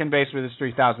on second base with his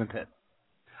 3,000th hit.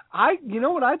 You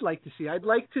know what I'd like to see? I'd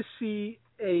like to see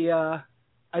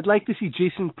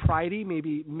Jason Pridey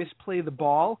maybe misplay the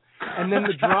ball, and then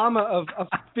the drama of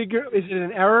figure, is it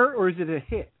an error or is it a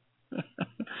hit?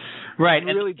 Right.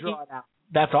 And really draw it out.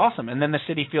 That's awesome. And then the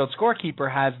Citi Field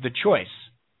scorekeeper has the choice.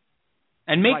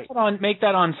 And make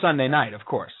that on Sunday night, of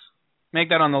course. Make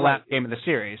that on the last game of the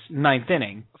series, ninth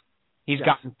inning. He's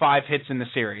gotten 5 hits in the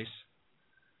series.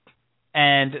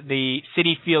 And the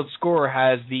Citi Field scorer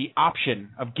has the option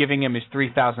of giving him his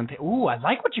 3,000th hit. Ooh, I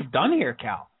like what you've done here,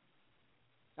 Cal.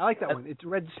 I like that one. It's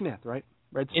Red Smith, right?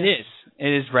 Red Smith. It is.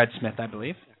 It is Red Smith, I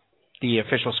believe, the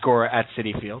official scorer at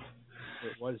Citi Field.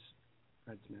 It was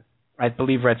Red Smith. I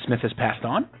believe Red Smith has passed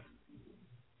on.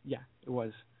 Yeah, it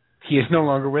was. He is no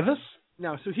longer with us.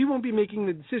 No, so he won't be making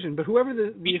the decision. But whoever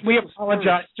we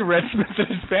apologize to Red Smith and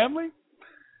his family.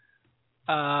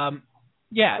 That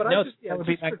would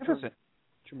be magnificent.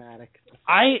 Dramatic.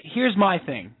 Here's my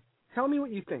thing. Tell me what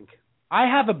you think. I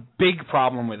have a big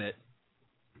problem with it.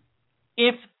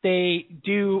 If they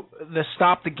do the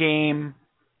stop the game,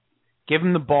 give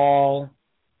him the ball,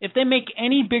 if they make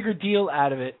any bigger deal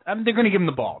out of it, they're going to give him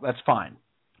the ball. That's fine.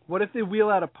 What if they wheel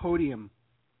out a podium?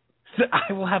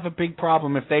 I will have a big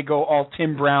problem if they go all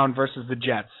Tim Brown versus the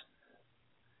Jets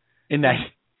in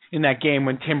that game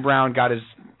when Tim Brown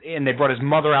and they brought his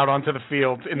mother out onto the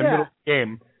field in the middle of the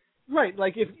game. Right,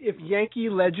 like if Yankee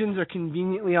legends are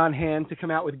conveniently on hand to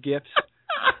come out with gifts.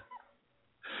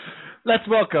 Let's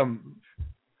welcome.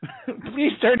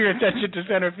 Please turn your attention to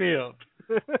center field.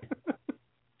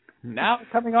 Now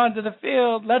coming onto the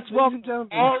field, let's welcome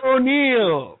Al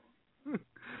O'Neill.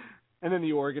 And then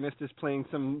the organist is playing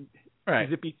some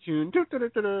zippy tune.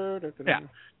 Yeah,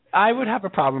 I would have a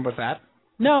problem with that.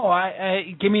 No,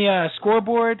 give me a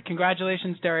scoreboard.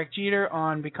 Congratulations, Derek Jeter,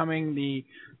 on becoming the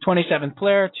 27th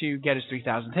player to get his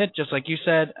 3,000th hit, just like you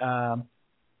said.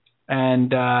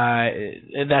 And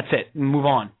that's it. Move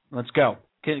on. Let's go.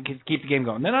 Keep the game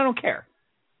going. Then I don't care.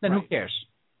 Then who cares?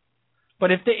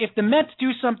 But if the Mets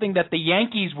do something that the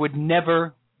Yankees would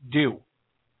never do,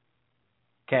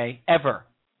 okay, ever,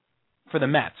 for the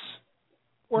Mets.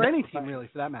 Or any team, really,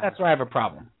 for that matter. That's where I have a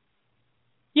problem.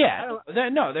 Yeah,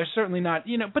 they're certainly not,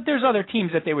 but there's other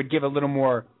teams that they would give a little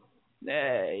more,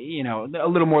 a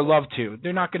little more love to.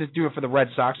 They're not going to do it for the Red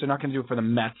Sox. They're not going to do it for the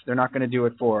Mets. They're not going to do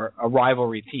it for a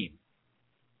rivalry team.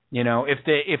 If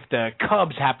the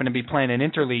Cubs happen to be playing an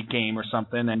interleague game or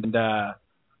something, and I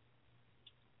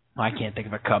can't think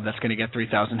of a Cub that's going to get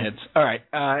 3,000 hits. All right,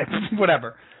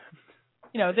 whatever.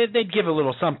 They'd give a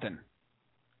little something.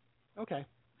 Okay.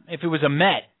 If it was a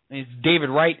Met, it's David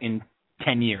Wright in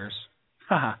 10 years.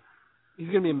 He's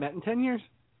going to be a Met in 10 years?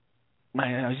 He's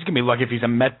going to be lucky if he's a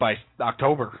Met by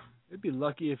October. He'd be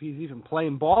lucky if he's even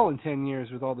playing ball in 10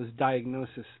 years with all this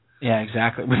diagnosis. Yeah,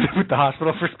 exactly. With the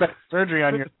hospital for special surgery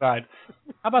on your side.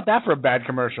 How about that for a bad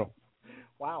commercial?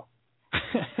 Wow.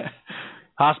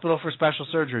 Hospital for special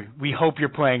surgery. We hope you're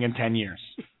playing in 10 years.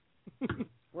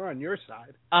 We're on your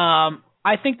side.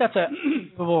 I think that's a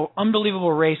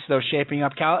unbelievable race, though, shaping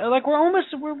up. Cal, like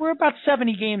we're about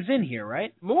 70 games in here,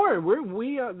 right? More.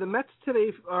 The Mets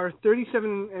today are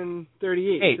 37 and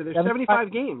 38, so there's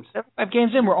 75 games. 75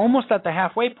 games in. We're almost at the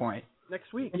halfway point.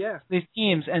 Next week, yeah. These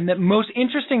teams, and the most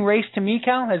interesting race to me,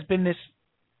 Cal, has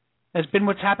been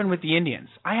what's happened with the Indians.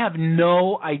 I have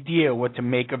no idea what to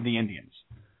make of the Indians.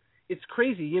 It's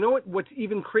crazy. You know what's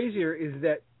even crazier is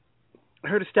that I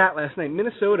heard a stat last night.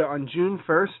 Minnesota on June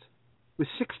 1st was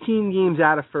 16 games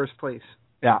out of first place.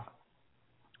 Yeah.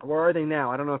 Where are they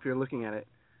now? I don't know if you're looking at it.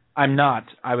 I'm not.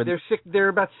 They're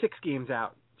about 6 games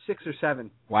out, 6 or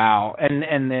 7. Wow.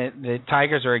 And the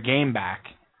Tigers are a game back.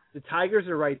 The Tigers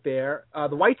are right there.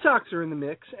 The White Sox are in the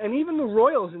mix, and even the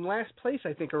Royals in last place,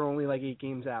 I think, are only like 8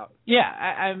 games out.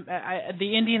 Yeah,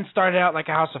 the Indians started out like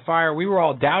a house of fire. We were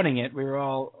all doubting it. We were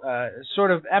all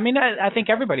sort of. I mean, I think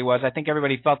everybody was. I think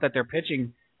everybody felt that their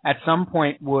pitching at some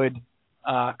point would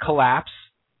collapse,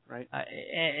 Right.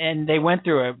 And they went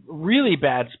through a really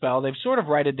bad spell. They've sort of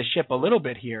righted the ship a little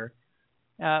bit here.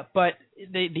 But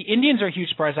the Indians are a huge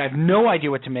surprise. I have no idea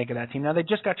what to make of that team. Now, they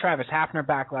just got Travis Hafner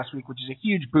back last week, which is a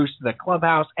huge boost to the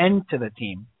clubhouse and to the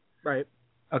team. Right.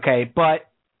 Okay, but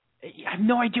I have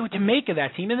no idea what to make of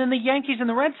that team. And then the Yankees and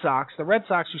the Red Sox who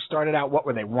started out, what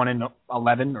were they, 1-11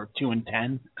 or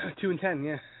 2-10? 2-10,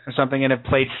 yeah. Or something, and have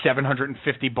played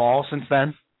 750 balls since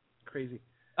then. Crazy.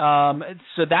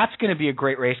 So that's going to be a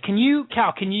great race.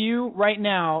 Cal, right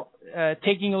now,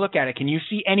 taking a look at it, can you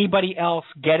see anybody else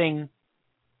getting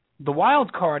the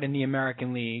wild card in the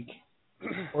American League?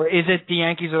 Or is it the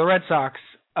Yankees or the Red Sox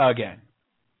again?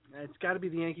 It's got to be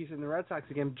the Yankees and the Red Sox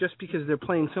again, just because they're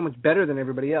playing so much better than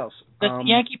everybody else. Does the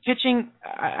Yankee pitching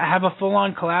have a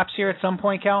full-on collapse here at some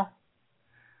point, Cal?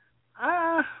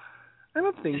 I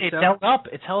don't think so. It's held up.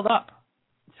 It's held up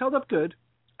good.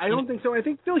 I don't think so. I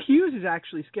think Phil Hughes is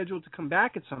actually scheduled to come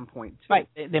back at some point, too. Right.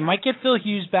 They might get Phil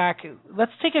Hughes back.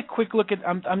 Let's take a quick look at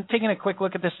I'm taking a quick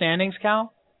look at the standings,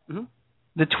 Cal. Mm-hmm.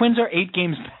 The Twins are 8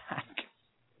 games back.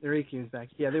 They're 8 games back.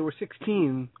 Yeah, they were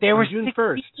 16. They were June 16,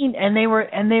 1st. and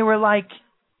they were like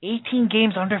 18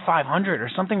 games under 500 or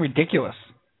something ridiculous.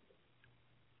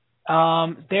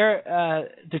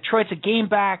 Detroit's a game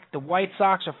back. The White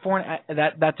Sox are 4.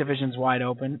 That division's wide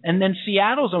open, and then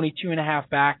Seattle's only 2.5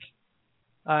 back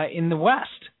in the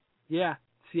West. Yeah,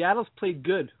 Seattle's played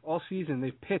good all season.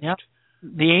 They've pitched. Yep.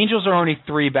 The Angels are only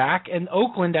 3 back, and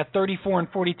Oakland at 34 and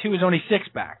 42 is only 6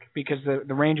 back because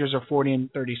the Rangers are 40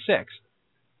 and 36.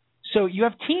 So you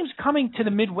have teams coming to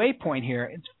the midway point here.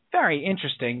 It's very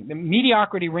interesting. The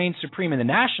mediocrity reigns supreme in the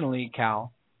National League,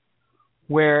 Cal,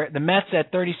 where the Mets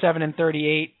at 37 and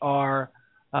 38 are,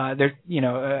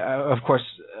 of course,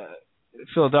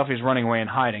 Philadelphia's running away and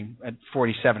hiding at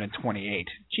 47 and 28.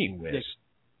 Gee whiz.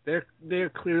 They're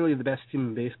clearly the best team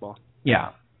in baseball.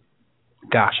 Yeah.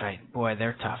 Gosh,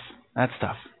 they're tough. That's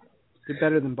tough. They're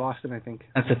better than Boston, I think.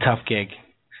 That's a tough gig.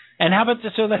 And how about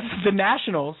that's the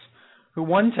Nationals, who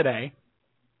won today,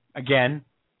 again,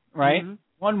 right? Mm-hmm.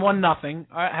 Won 1-0.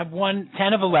 Have won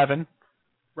 10 of 11.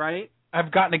 Right.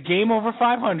 Have gotten a game over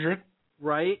 500.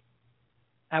 Right.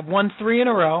 Have won 3 in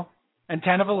a row and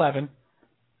 10 of 11.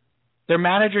 Their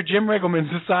manager, Jim Riggleman,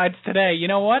 decides today, you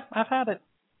know what? I've had it.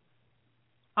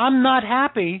 I'm not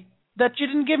happy that you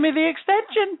didn't give me the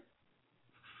extension.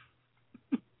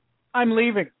 I'm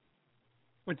leaving.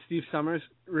 What, Steve Summers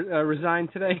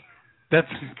resigned today?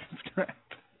 That's correct.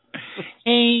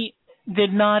 He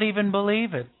did not even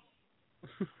believe it.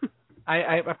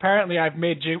 Apparently I've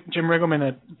made Jim Riggleman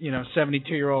a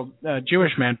 72-year-old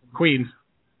Jewish man from Queens.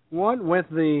 What with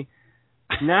the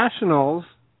Nationals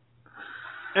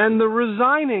and the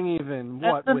resigning even?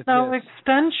 What with no this?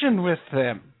 extension with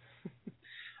them.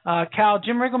 Cal,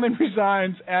 Jim Riggleman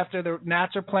resigns after the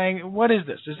Nats are playing. What is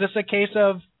this? Is this a case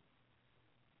of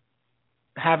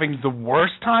having the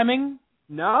worst timing?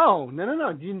 No. Do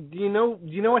you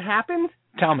know what happened?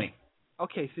 Tell me.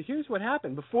 Okay, so here's what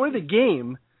happened. Before the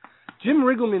game, Jim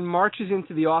Riggleman marches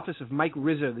into the office of Mike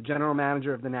Rizzo, the general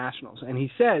manager of the Nationals, and he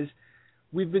says,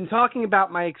 "We've been talking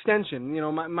about my extension. You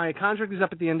know, my contract is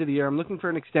up at the end of the year. I'm looking for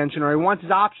an extension, or I want his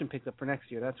option picked up for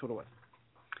next year." That's what it was.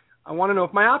 I want to know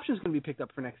if my option is going to be picked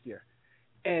up for next year.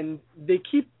 And they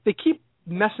keep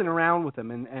messing around with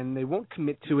him, and they won't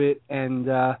commit to it. And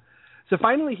so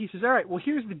finally he says, "All right, well,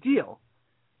 here's the deal.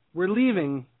 We're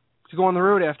leaving to go on the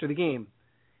road after the game.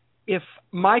 If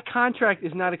my contract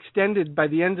is not extended by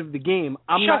the end of the game,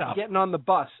 I'm not getting on the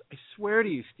bus." I swear to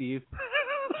you, Steve.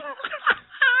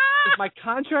 If my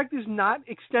contract is not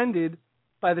extended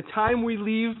by the time we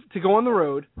leave to go on the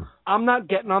road, I'm not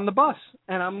getting on the bus,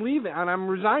 and I'm leaving, and I'm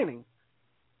resigning.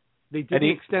 They didn't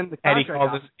extend the contract.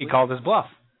 And he called his bluff.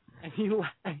 And he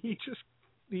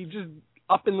just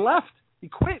up and left. He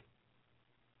quit.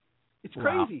 It's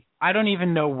crazy. Wow. I don't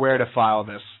even know where to file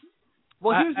this.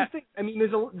 Well, here's the thing. I mean,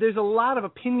 there's a lot of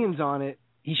opinions on it.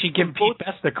 He should give Pete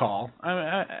Best a call.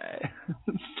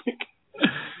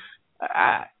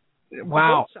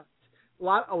 Wow.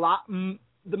 A lot.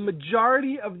 The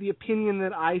majority of the opinion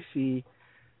that I see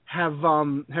have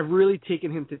really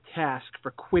taken him to task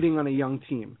for quitting on a young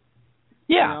team.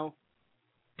 Yeah. You know?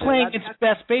 Playing its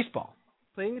best baseball.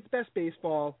 Playing its best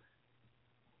baseball.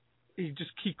 He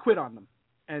quit on them.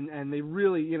 And they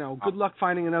really, good luck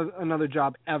finding another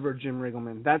job ever, Jim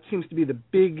Riggleman. That seems to be the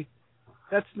big.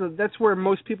 That's where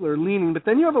most people are leaning. But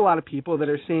then you have a lot of people that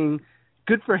are saying,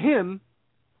 good for him.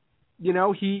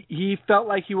 He felt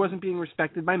like he wasn't being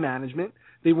respected by management.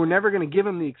 They were never going to give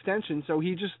him the extension, so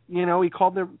he just, he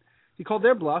called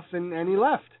their bluff and he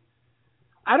left.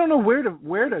 I don't know where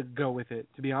to go with it.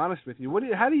 To be honest with you,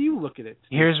 how do you look at it?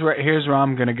 Here's where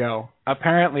I'm gonna go.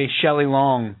 Apparently, Shelley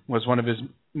Long was one of his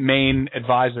main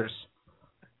advisors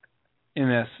in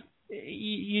this.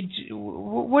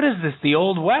 What is this? The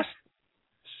Old West?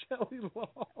 Shelley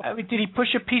Long. I mean, did he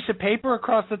push a piece of paper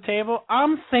across the table?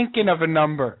 I'm thinking of a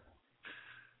number.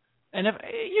 And if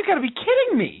you got to be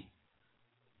kidding me.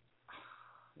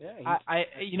 Yeah.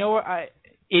 You know what?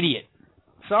 Idiot.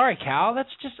 Sorry, Cal. That's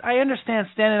just, I understand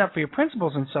standing up for your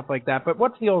principles and stuff like that, but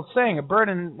what's the old saying? A bird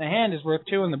in the hand is worth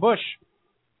two in the bush.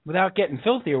 Without getting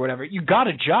filthy or whatever. You got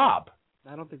a job.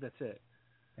 I don't think that's it.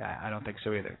 Yeah, I don't think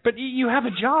so either. But you have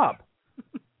a job.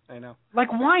 I know.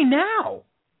 Like, why now?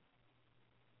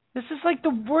 This is like the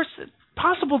worst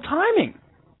possible timing.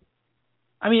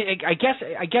 I mean, I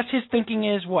guess his thinking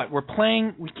is what? We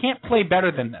can't play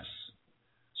better than this.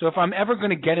 So if I'm ever going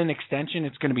to get an extension,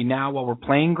 it's going to be now while we're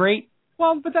playing great.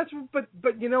 Well,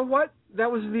 but you know what?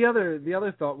 That was the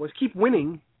other thought was keep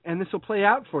winning, and this will play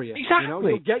out for you. Exactly. You know,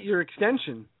 you'll get your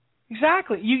extension.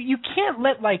 Exactly. You can't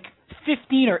let like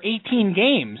 15 or 18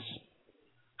 games,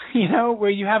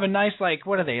 where you have a nice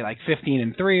what are they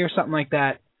 15-3 or something like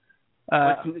that.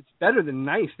 It's better than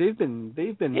nice. They've been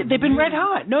red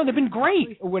hot. No, they've been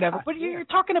great or whatever. But you're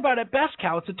talking about at best,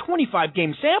 Cal, it's a 25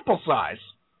 game sample size.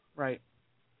 Right.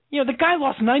 The guy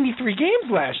lost 93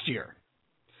 games last year.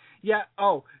 Yeah.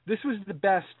 Oh, this was the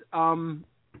best.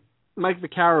 Mike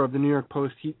Vaccaro of the New York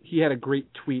Post. He had a great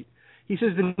tweet. He says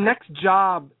the next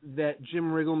job that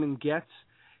Jim Riggleman gets,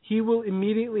 he will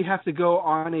immediately have to go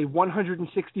on a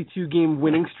 162 game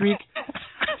winning streak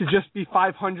to just be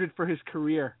 500 for his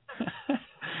career.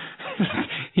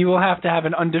 He will have to have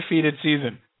an undefeated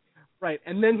season. Right,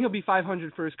 and then he'll be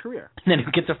 500 for his career. And then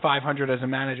he'll get to 500 as a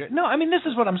manager. No, I mean, this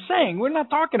is what I'm saying. We're not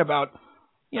talking about,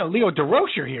 Leo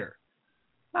DeRocher here.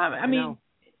 I mean,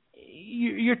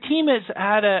 your team has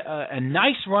had a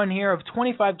nice run here of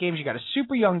 25 games. You got a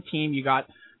super young team. You got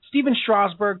Steven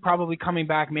Strasburg probably coming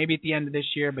back maybe at the end of this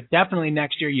year, but definitely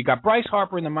next year. You got Bryce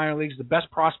Harper in the minor leagues, the best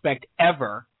prospect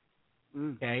ever.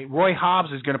 Okay, Roy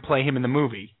Hobbs is going to play him in the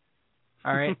movie.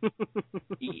 All right,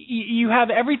 you have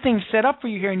everything set up for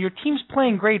you here, and your team's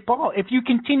playing great ball. If you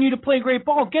continue to play great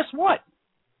ball, guess what?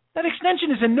 That extension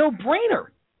is a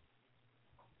no-brainer.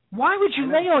 Why would you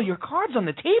lay all your cards on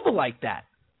the table like that?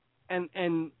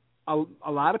 And a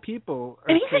lot of people are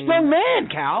and he's saying, a young man,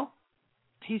 Cal.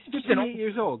 He's 58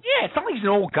 years old. Yeah, it's not like he's an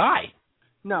old guy.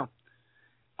 No.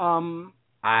 A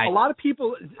lot of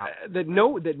people that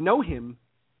know him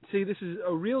say this is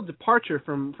a real departure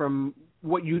from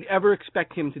what you'd ever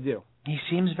expect him to do. He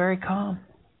seems very calm.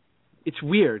 It's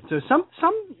weird. So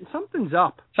something's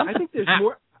up. I think there's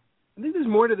more. I think there's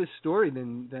more to this story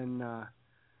than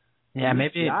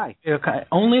maybe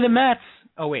only the Mets.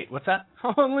 Oh wait, what's that?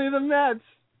 Only the Mets.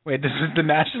 Wait, this is the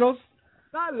Nationals?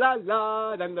 La la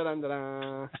la, dun dun dun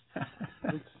dun.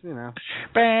 It's,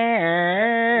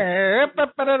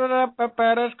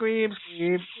 Scream.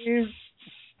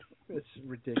 It's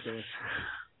ridiculous.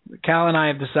 Cal and I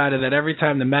have decided that every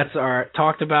time the Mets are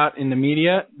talked about in the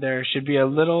media, there should be a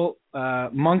little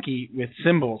monkey with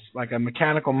cymbals, like a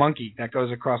mechanical monkey that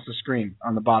goes across the screen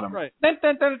on the bottom. Right.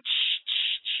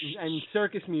 And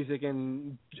circus music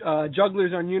and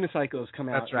jugglers on unicycles come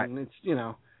out. That's right. And it's,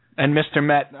 And Mr.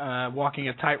 Met walking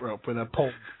a tightrope with a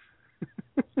pole.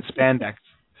 Spandex.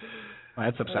 Well,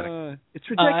 that's upsetting. It's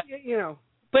ridiculous,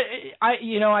 But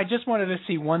I just wanted to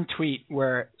see one tweet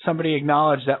where somebody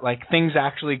acknowledged that things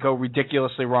actually go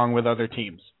ridiculously wrong with other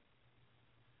teams.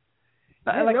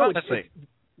 Honestly,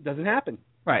 it doesn't happen.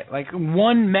 Right,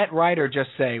 one Met writer just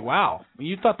say, "Wow,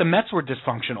 you thought the Mets were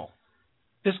dysfunctional."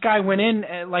 This guy went in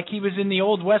like he was in the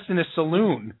Old West in a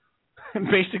saloon, and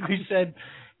basically said,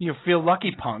 "Feel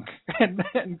lucky, punk,"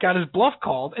 and got his bluff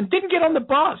called and didn't get on the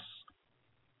bus.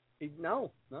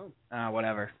 No.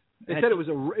 Whatever. They said it was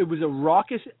a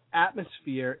raucous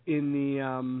atmosphere in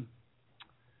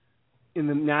the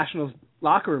Nationals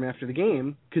locker room after the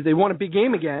game because they won a big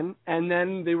game again, and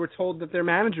then they were told that their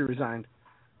manager resigned.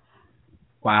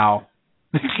 Wow.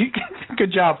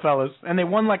 Good job, fellas. And they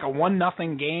won a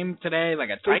 1-0 game today, a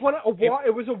tight.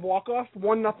 It was a walk-off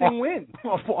 1-0 win.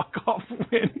 A walk-off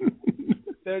win.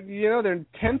 They're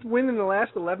 10th win in the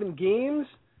last 11 games.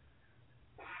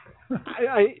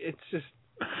 It's just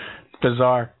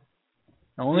bizarre.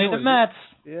 Only the Mets.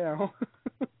 Yeah.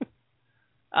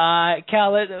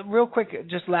 Cal, real quick,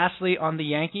 just lastly on the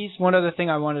Yankees, one other thing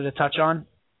I wanted to touch on,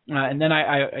 and then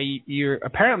you're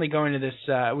apparently going to this.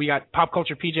 We got Pop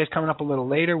Culture PJs coming up a little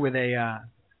later with a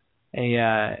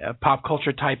pop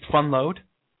culture type fun load,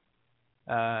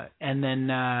 and then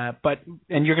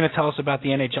and you're going to tell us about the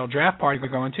NHL draft party we're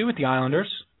going to with the Islanders.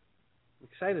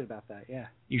 excited about that. Yeah.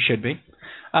 You should be.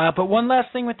 But one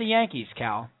last thing with the Yankees,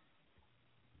 Cal.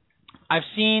 I've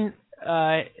seen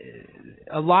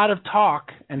a lot of talk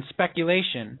and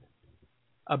speculation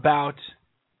about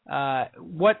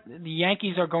what the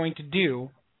Yankees are going to do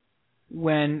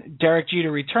when Derek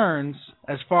Jeter returns,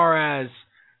 as far as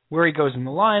where he goes in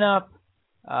the lineup.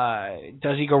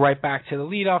 Does he go right back to the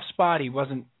leadoff spot? He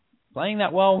wasn't playing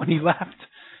that well when he left,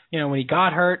 when he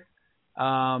got hurt.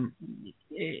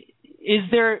 Is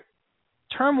there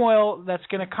turmoil that's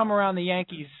going to come around the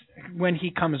Yankees when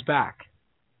he comes back?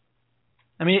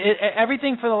 I mean,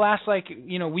 everything for the last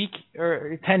week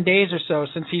or 10 days or so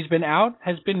since he's been out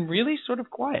has been really sort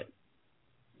of quiet.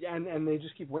 Yeah, and they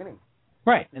just keep winning.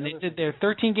 Right, and they're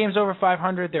 13 games over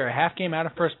 500. They're a half game out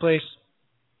of first place.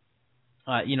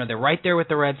 They're right there with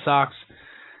the Red Sox.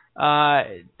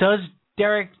 Does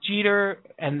Derek Jeter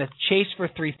and the chase for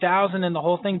 3,000 and the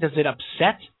whole thing, does it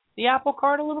upset the apple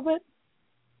cart a little bit?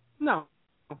 No,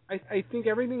 I think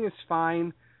everything is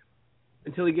fine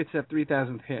until he gets that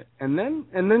 3,000th hit, and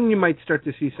then you might start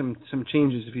to see some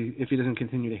changes if he doesn't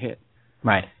continue to hit.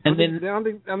 Right, and I don't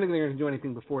think they're going to do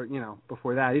anything before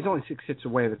that. He's only 6 hits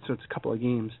away, so it's a couple of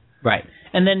games. Right,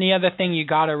 and then the other thing you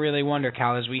got to really wonder,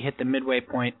 Cal, as we hit the midway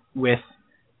point with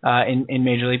in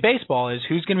Major League Baseball, is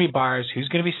who's going to be buyers, who's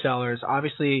going to be sellers.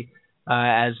 Obviously,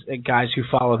 as guys who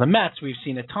follow the Mets, we've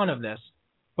seen a ton of this.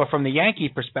 But from the Yankee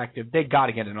perspective, they got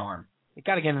to get an arm.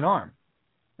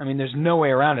 I mean, there's no way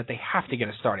around it. They have to get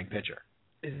a starting pitcher.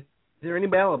 Is there any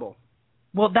available?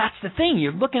 Well, that's the thing.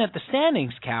 You're looking at the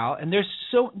standings, Cal, and this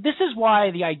is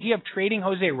why the idea of trading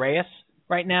Jose Reyes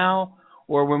right now,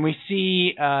 or when we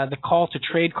see the call to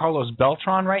trade Carlos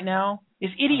Beltran right now, is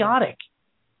idiotic.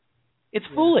 It's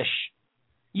foolish.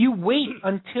 You wait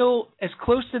until as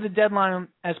close to the deadline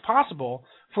as possible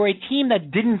for a team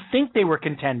that didn't think they were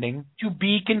contending to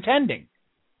be contending,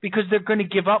 because they're going to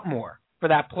give up more for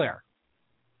that player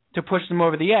to push them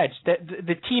over the edge.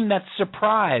 The team that's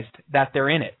surprised that they're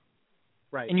in it.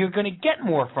 Right. And you're going to get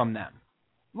more from them,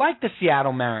 like the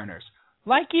Seattle Mariners,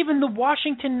 like even the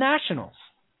Washington Nationals.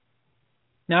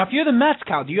 Now, if you're the Mets,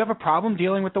 Cal, do you have a problem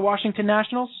dealing with the Washington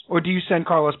Nationals, or do you send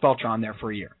Carlos Beltran there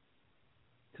for a year?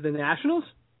 To the Nationals?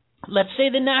 Let's say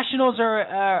the Nationals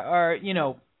are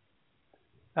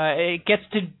it gets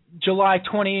to July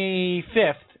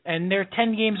 25th, and they're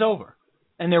 10 games over,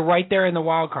 and they're right there in the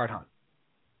wild card hunt.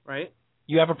 Right.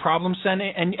 You have a problem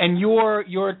sending, and you're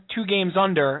 2 games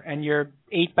under, and you're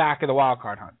 8 back of the wild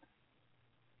card hunt.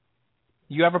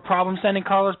 You have a problem sending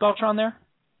Carlos Beltran there?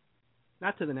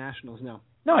 Not to the Nationals, no.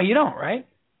 No, you don't, right?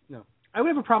 No. I would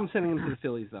have a problem sending him to the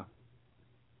Phillies, though.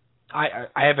 I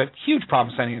have a huge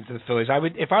problem sending him to the Phillies.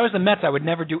 If I was the Mets, I would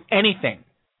never do anything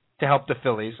to help the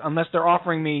Phillies unless they're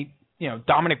offering me,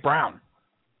 Dominic Brown.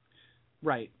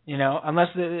 Right. Unless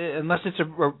it's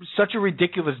such a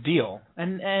ridiculous deal,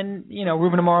 and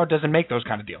Ruben Amaro doesn't make those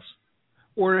kind of deals.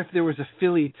 Or if there was a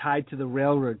Philly tied to the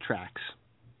railroad tracks.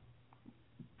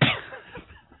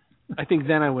 I think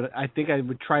I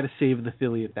would try to save the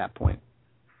Philly at that point.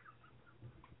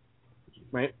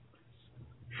 Right?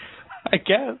 I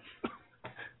guess.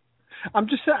 I'm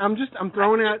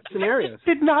throwing out scenarios.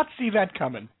 I did not see that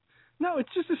coming. No, it's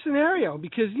just a scenario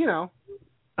because,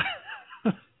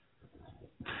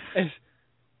 as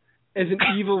an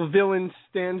evil villain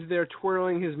stands there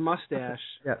twirling his mustache.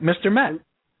 Yeah, Mr. Met.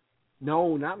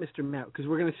 No, not Mr. Met, because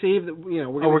we're going to save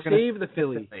save the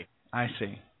Philly. I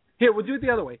see. Here, we'll do it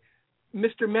the other way.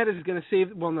 Mr. Met is going to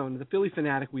save. Well, no, the Philly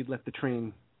fanatic. We'd let the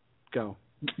train go.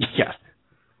 Yes.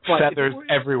 But feathers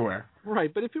everywhere.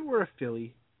 Right, but if it were a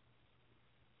Philly,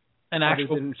 an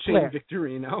actual Shane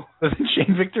Victorino.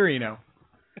 Shane Victorino.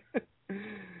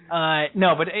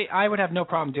 No, but I would have no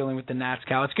problem dealing with the Nats,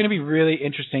 Cal. It's going to be really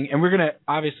interesting, and we're going to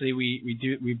obviously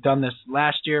we've done this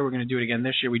last year. We're going to do it again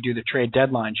this year. We do the trade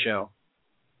deadline show,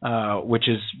 which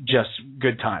is just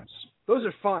good times. Those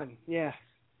are fun, yeah.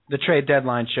 The trade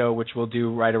deadline show, which we'll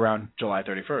do right around July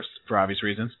 31st for obvious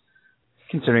reasons,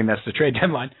 considering that's the trade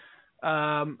deadline.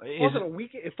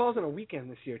 It falls on a weekend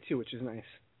this year too, which is nice.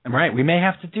 Right. We may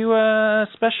have to do a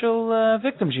special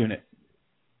victims unit.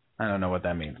 I don't know what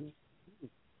that means.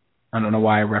 I don't know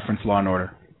why I referenced Law and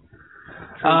Order.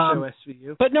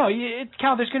 SVU. But no,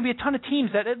 Cal, there's going to be a ton of teams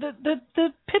that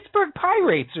the Pittsburgh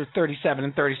Pirates are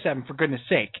 37-37 for goodness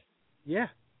sake. Yeah.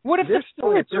 What if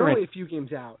they're only a few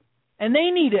games out? And they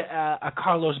need a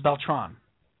Carlos Beltran.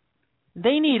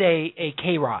 They need a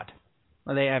K-Rod.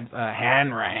 Well, they have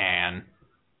Hanrahan.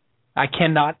 I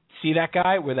cannot see that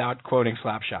guy without quoting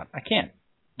Slapshot. I can't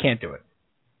do it.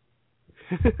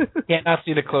 Can't not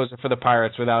see the closer for the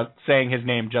Pirates without saying his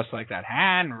name just like that.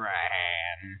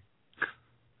 Hanrahan.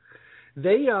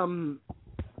 They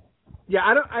Yeah,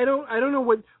 I don't know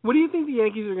what do you think the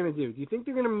Yankees are going to do? Do you think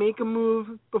they're going to make a move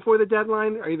before the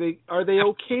deadline? Are they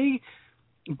okay?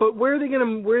 But where are they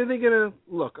going to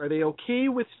look? Are they okay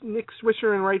with Nick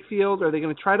Swisher in right field? Are they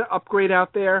going to try to upgrade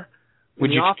out there?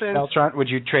 Would you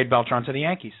trade Beltran to the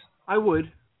Yankees? I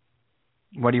would.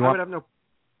 What do you want?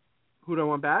 Who do I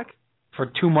want back?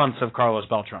 For 2 months of Carlos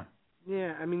Beltran.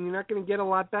 Yeah, I mean, you're not going to get a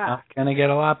lot back. Not going to get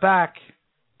a lot back.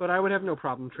 But I would have no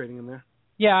problem trading him there.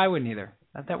 Yeah, I wouldn't either.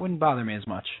 That wouldn't bother me as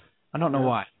much. I don't know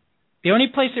why. The only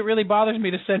place it really bothers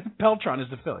me to send Beltran is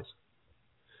the Phillies.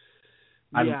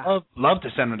 I'd love to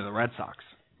send him to the Red Sox.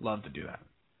 Love to do that.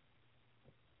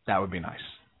 That would be nice.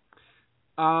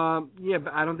 Yeah,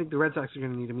 but I don't think the Red Sox are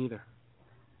going to need him either.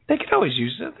 They could always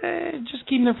use it. Just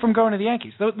keep them from going to the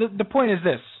Yankees. The point is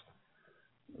this.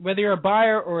 Whether you're a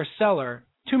buyer or a seller,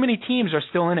 too many teams are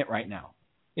still in it right now.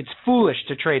 It's foolish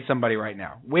to trade somebody right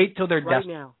now. Wait till they're desperate.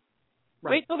 Now.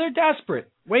 Right. Wait till they're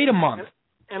desperate. Wait a month.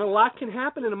 And a lot can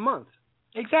happen in a month.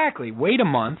 Exactly. Wait a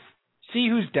month. See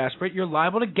who's desperate. You're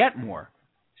liable to get more.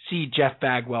 See Jeff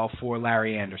Bagwell for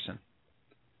Larry Anderson.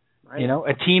 Right. You know,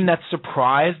 a team that's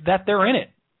surprised that they're in it.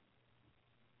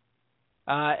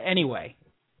 Anyway,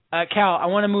 Cal, I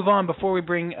want to move on before we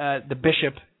bring the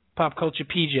Bishop, Pop Culture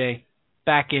PJ,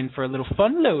 back in for a little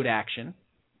fun load action.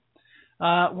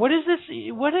 What is this?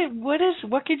 What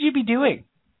could you be doing?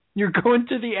 You're going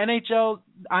to the NHL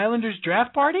Islanders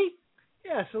draft party?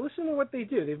 Yeah, so listen to what they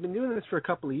do. They've been doing this for a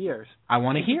couple of years. I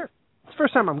want to hear. It's the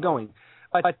first time I'm going.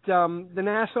 But the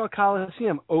Nassau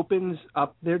Coliseum opens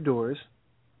up their doors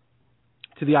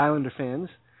to the Islander fans,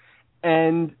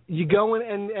 and you go in,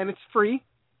 and it's free.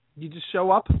 You just show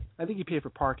up. I think you pay for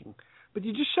parking, but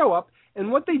you just show up.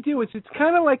 And what they do is it's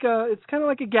kind of like a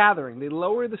gathering. They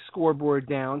lower the scoreboard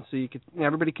down so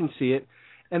everybody can see it,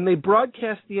 and they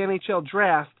broadcast the NHL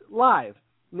draft live.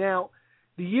 Now,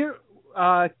 2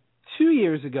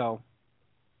 years ago,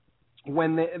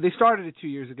 when they started it 2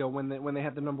 years ago when they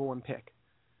had the number one pick,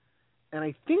 and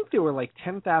I think there were like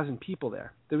 10,000 people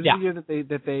there. There was a year that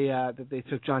they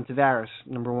took John Tavares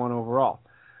number one overall.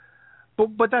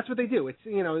 But that's what they do. It's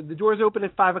the doors open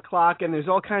at 5:00 and there's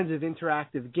all kinds of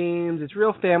interactive games. It's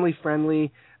real family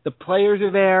friendly. The players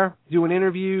are there doing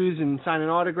interviews and signing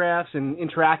autographs and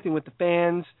interacting with the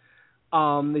fans.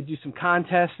 They do some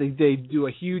contests. They do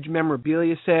a huge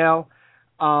memorabilia sale.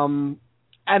 And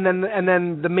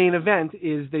then the main event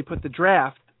is they put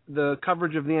the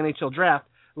coverage of the NHL draft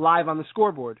live on the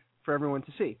scoreboard for everyone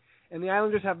to see. And the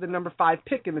Islanders have the number 5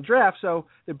 pick in the draft, so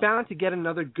they're bound to get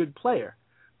another good player.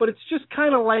 But it's just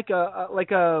kind of like a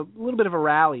little bit of a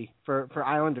rally for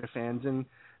Islander fans, and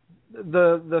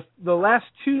the last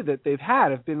two that they've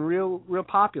had have been real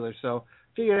popular. So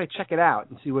I figured I'd check it out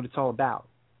and see what it's all about.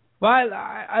 Well,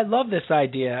 I love this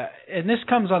idea, and this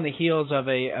comes on the heels of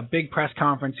a big press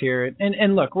conference here.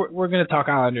 And look, we're going to talk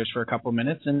Islanders for a couple of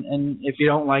minutes, and if you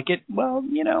don't like it, well,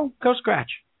 go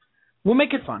scratch. We'll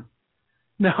make it fun.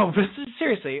 No, but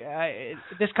seriously,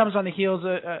 this comes on the heels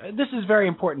of this is very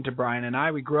important to Brian and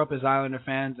I. We grew up as Islander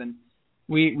fans, and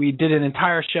we did an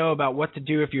entire show about what to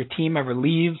do if your team ever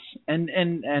leaves.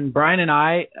 And Brian and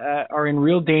I are in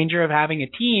real danger of having a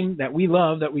team that we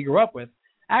love, that we grew up with,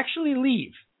 actually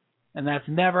leave. And that's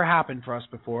never happened for us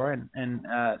before, and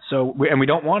we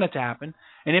don't want it to happen.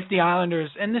 And if the Islanders,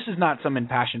 and this is not some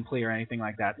impassioned plea or anything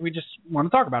like that, we just want to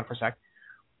talk about it for a sec,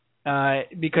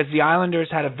 because the Islanders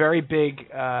have a very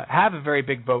big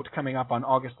vote coming up on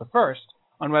August the 1st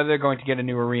on whether they're going to get a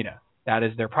new arena. That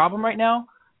is their problem right now.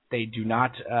 They do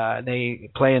not. They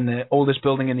play in the oldest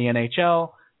building in the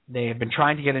NHL. They have been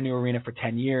trying to get a new arena for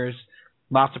 10 years.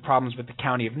 Lots of problems with the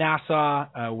county of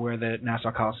Nassau, where the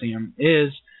Nassau Coliseum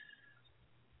is.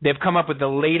 They've come up with the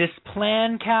latest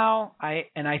plan, Cal. I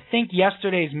think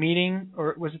yesterday's meeting,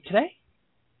 or was it today?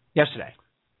 Yesterday.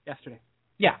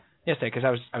 Yeah, yesterday, because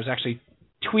I was actually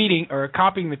tweeting or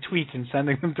copying the tweets and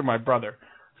sending them to my brother,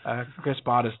 Chris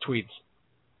Botta's tweets.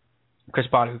 Chris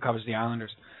Botta, who covers the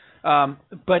Islanders.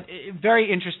 But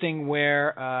very interesting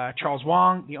where Charles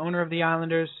Wong, the owner of the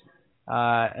Islanders,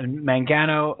 and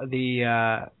Mangano,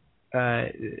 the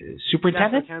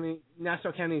superintendent?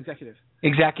 Nassau County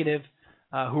executive,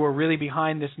 who are really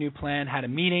behind this new plan, had a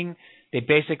meeting. They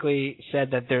basically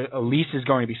said that a lease is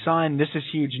going to be signed. This is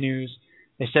huge news.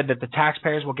 They said that the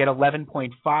taxpayers will get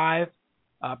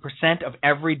 11.5% of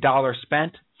every dollar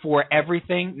spent for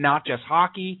everything, not just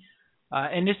hockey.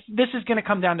 And this is going to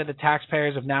come down to the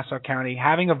taxpayers of Nassau County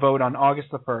having a vote on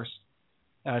August the 1st.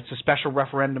 It's a special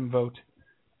referendum vote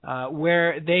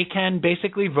where they can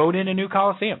basically vote in a new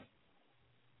Coliseum.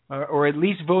 Or at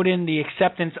least vote in the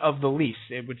acceptance of the lease.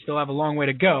 It would still have a long way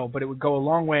to go, but it would go a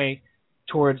long way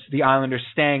towards the Islanders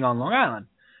staying on Long Island.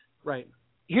 Right.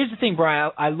 Here's the thing,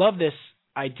 Brian. I love this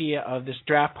idea of this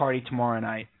draft party tomorrow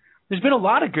night. There's been a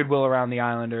lot of goodwill around the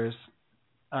Islanders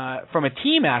from a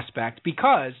team aspect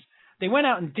because they went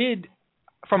out and did,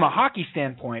 from a hockey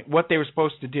standpoint, what they were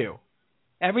supposed to do.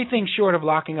 Everything short of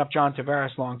locking up John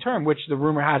Tavares long term, which the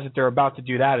rumor has it they're about to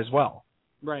do that as well.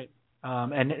 Right.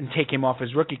 And take him off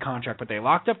his rookie contract. But they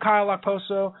locked up Kyle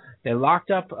Okposo. They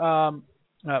locked up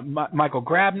Michael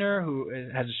Grabner, who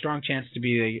has a strong chance to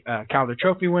be a Calder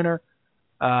Trophy winner.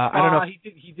 I don't know.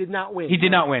 He did not win. He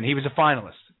did not win. He was a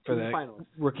finalist for the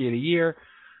Rookie of the Year.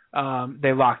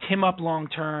 They locked him up long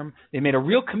term. They made a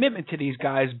real commitment to these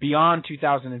guys beyond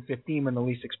 2015 when the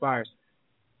lease expires.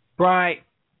 Bri,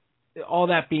 all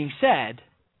that being said,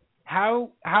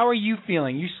 how are you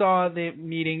feeling? You saw the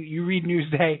meeting. You read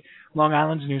Newsday, Long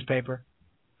Island's newspaper.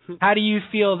 How do you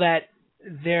feel that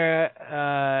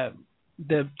the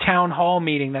town hall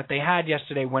meeting that they had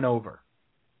yesterday went over?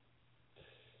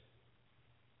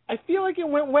 I feel like it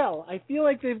went well. I feel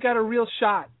like they've got a real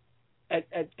shot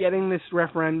at getting this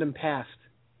referendum passed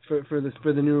for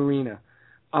the new arena.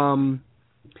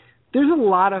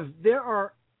 There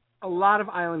are a lot of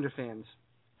Islander fans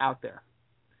out there,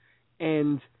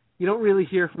 and you don't really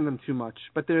hear from them too much,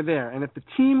 but they're there. And if the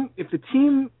team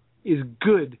is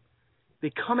good,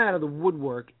 they come out of the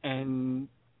woodwork and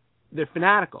they're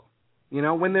fanatical. You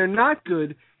know, when they're not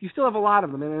good, you still have a lot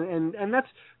of them, and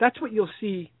that's what you'll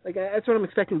see. Like, that's what I'm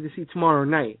expecting to see tomorrow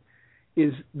night,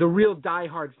 is the real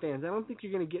diehard fans. I don't think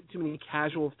you're going to get too many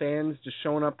casual fans just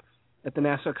showing up at the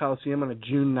Nassau Coliseum on a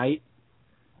June night,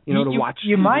 to watch.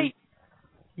 You might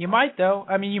though.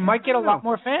 I mean, you might get a lot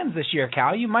more fans this year,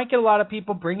 Cal. You might get a lot of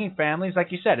people bringing families,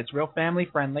 like you said. It's real family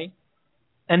friendly,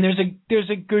 and there's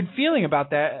a good feeling about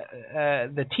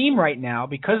the team right now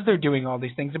because they're doing all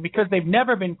these things and because they've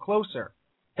never been closer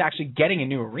to actually getting a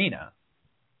new arena.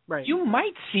 Right. You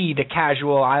might see the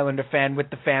casual Islander fan with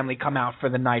the family come out for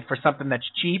the night for something that's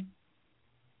cheap.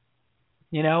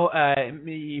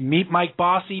 Meet Mike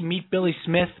Bossy, meet Billy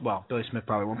Smith. Well, Billy Smith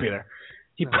probably won't be there.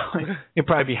 He'll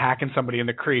probably be hacking somebody in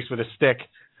the crease with a stick.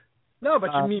 No, but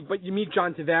you meet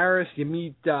John Tavares, you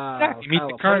meet exactly. You meet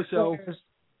the current players.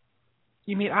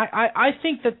 I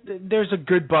think that there's a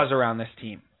good buzz around this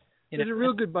team. There's a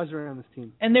real good buzz around this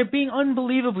team. And they're being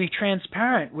unbelievably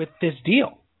transparent with this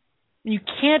deal. You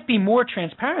can't be more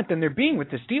transparent than they're being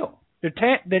with this deal.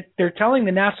 They're telling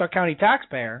the Nassau County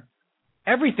taxpayer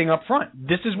everything up front.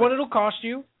 This is what it'll cost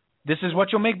you. This is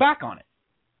what you'll make back on it.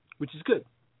 Which is good.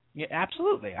 Yeah,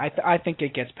 absolutely. I think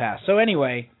it gets passed. So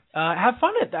anyway, have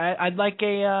fun at that. I'd like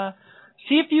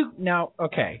see if you now.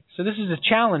 Okay, so this is a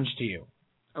challenge to you.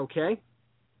 Okay.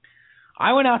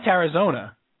 I went out to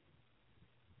Arizona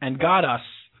and got us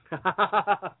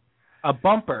a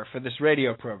bumper for this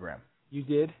radio program. You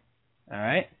did? All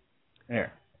right.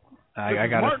 Here. I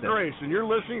got Mark Grace, and you're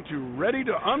listening to Ready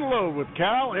to Unload with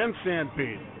Cal and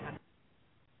Sanpete.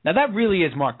 Now that really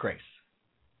is Mark Grace.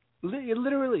 It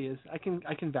literally is. I can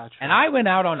vouch for it. And I went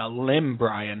out on a limb,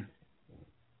 Brian.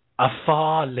 A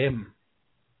far limb.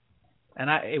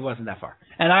 And it wasn't that far.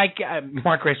 And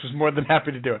Mark Grace was more than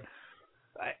happy to do it.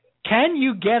 Can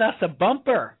you get us a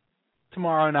bumper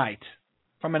tomorrow night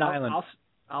from an island?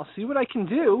 I'll see what I can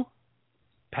do.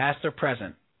 Past or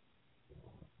present?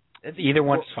 Either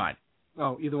one's fine.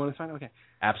 Oh, either one is fine? Okay.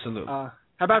 Absolutely. How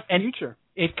about future?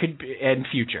 It could be, and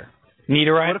future. Need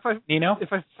a ride? Nino?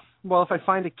 If I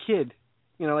find a kid,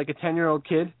 like a 10-year-old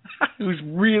kid who's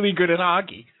really good at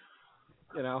hockey.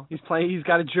 He's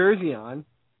got a jersey on.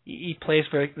 He plays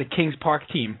for the Kings Park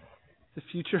team. The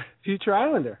future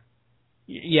Islander.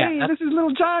 Yeah. Hey, this is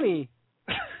little Johnny.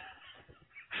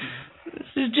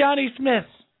 This is Johnny Smith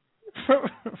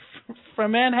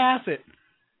from Manhasset.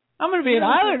 I'm going to be an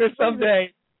Islander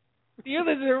someday. You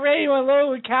listen to Radio Unload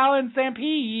with Cal and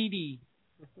Sanpete.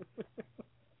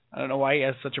 I don't know why he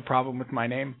has such a problem with my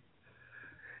name.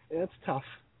 Yeah, it's tough.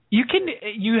 You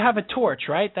have a torch,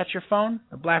 right? That's your phone?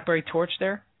 A BlackBerry torch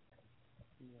there?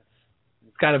 Yes.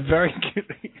 It's got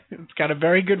a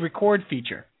very good record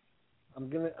feature. I'm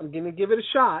gonna give it a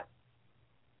shot.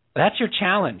 That's your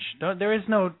challenge. There is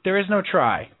no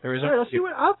try. There is. All right, I'll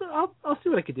see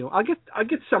what I can do. I'll get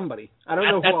somebody. I don't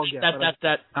know who I'll get.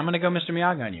 That. I'm gonna go Mr.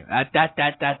 Miyagi on you. That.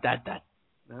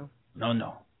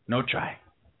 No try.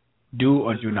 Do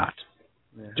or do not.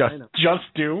 Yeah,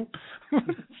 just do.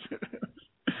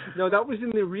 No, that was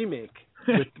in the remake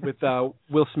with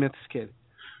Will Smith's kid.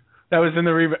 That was in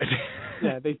the remake.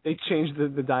 Yeah, they changed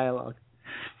the dialogue.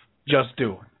 Just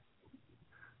do.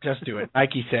 Just do it.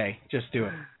 Nike say, just do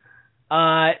it.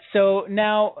 So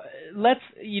now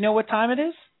you know what time it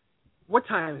is? What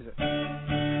time is it?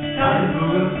 Time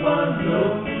for a fun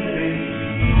load today.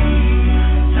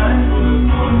 Time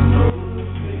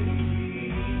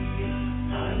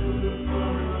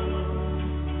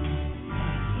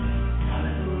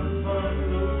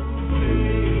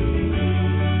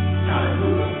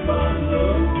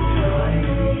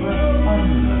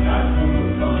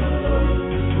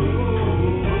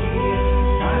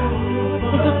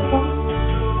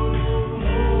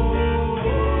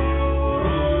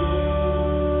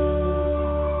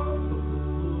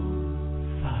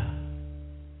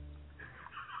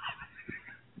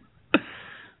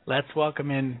Let's welcome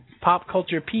in Pop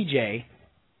Culture PJ.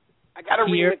 I got to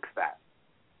remix that.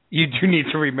 You do need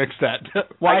to remix that.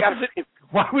 Why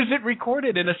was it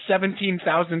recorded in a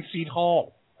 17,000-seat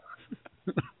hall?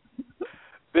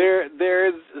 There's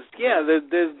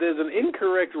an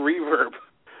incorrect reverb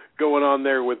going on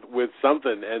there with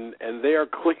something, and they are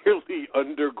clearly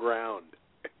underground.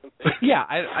 Yeah,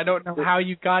 I don't know how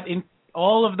you got in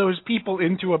all of those people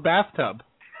into a bathtub,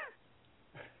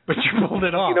 but you pulled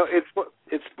it off.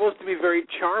 It's supposed to be very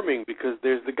charming because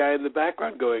there's the guy in the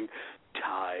background going,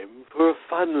 "Time for a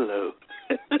fun load."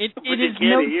 It is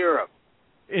can't hear him.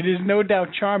 It is no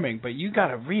doubt charming, but you got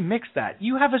to remix that.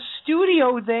 You have a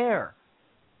studio there.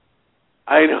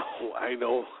 I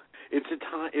know. It's a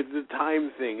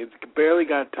time thing. It's barely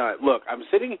got time. Look, I'm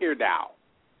sitting here now.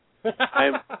 I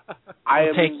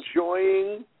am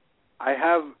enjoying. I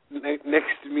have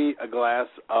next to me a glass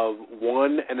of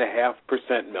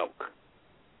 1.5% milk,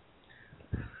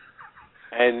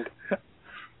 and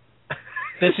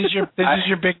this is your big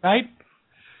night.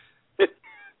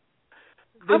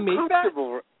 I'm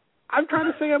comfortable. I'm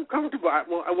trying to say I'm comfortable.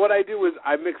 What I do is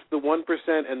I mix the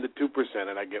 1% and the 2%,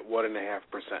 and I get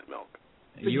 1.5% milk.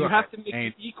 But you have to mix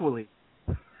it equally.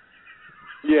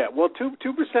 Yeah, well, 2%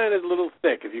 is a little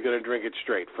thick if you're going to drink it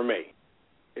straight. For me,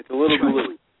 it's a little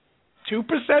gluey.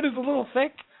 2% is a little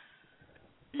thick.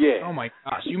 Yeah. Oh my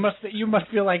gosh, you must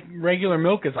feel like regular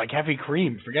milk is like heavy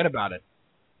cream. Forget about it.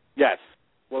 Yes.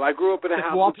 Well, I grew up in a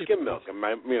house with skim milk, and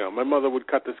my mother would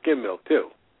cut the skim milk too.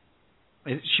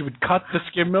 She would cut the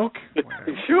skim milk?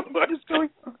 Sure. Was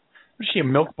she a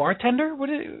milk bartender? What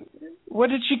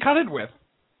did she cut it with?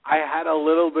 I had a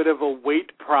little bit of a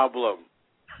weight problem.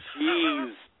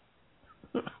 Jeez.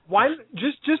 Why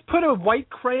just put a white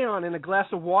crayon in a glass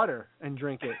of water and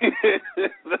drink it?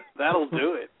 That'll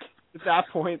do it. At that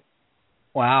point.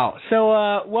 Wow.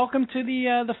 So welcome to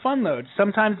the fun load.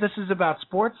 Sometimes this is about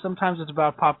sports. Sometimes it's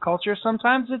about pop culture.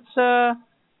 Sometimes it's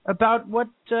about what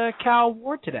Cal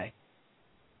wore today.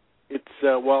 It's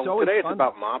today it's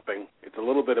about mopping. It's a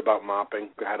little bit about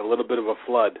mopping. I had a little bit of a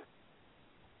flood.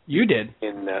 You did?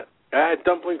 In at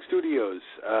Dumpling Studios,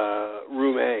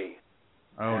 Room A.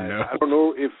 Oh no! I don't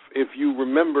know if you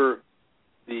remember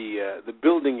the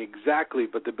building exactly,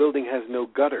 but the building has no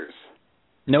gutters.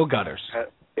 No gutters.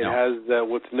 It has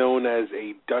what's known as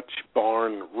a Dutch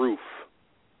barn roof.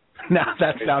 Now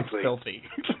that sounds filthy.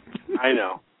 I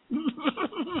know.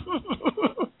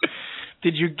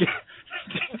 Did you get?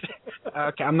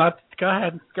 Okay, I'm not. Go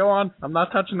ahead. Go on. I'm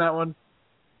not touching that one.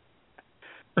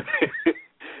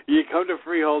 You come to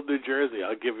Freehold, New Jersey,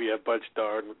 I'll give you a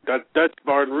Dutch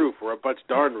barn roof or a Dutch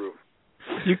darn roof.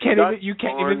 You can't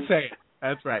even say it.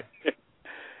 That's right.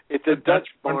 It's a Dutch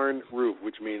barn roof,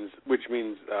 which means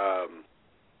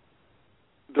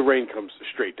the rain comes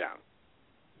straight down.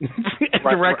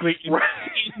 Directly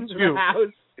into the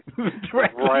house.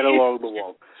 Right along the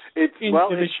wall. It's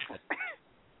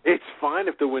fine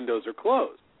if the windows are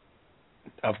closed.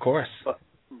 Of course.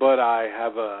 But I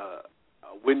have a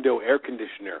window air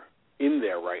conditioner in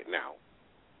there right now,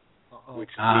 which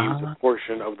leaves a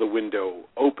portion of the window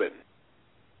open.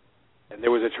 And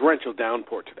there was a torrential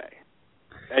downpour today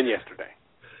and yesterday.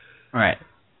 Right.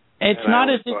 It's not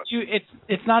as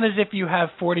if you have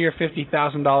 $40,000 or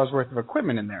 $50,000 worth of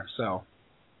equipment in there. So.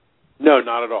 No,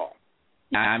 not at all.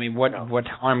 I mean, what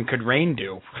harm could rain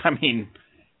do? I mean,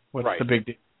 what's the big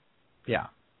deal? Yeah.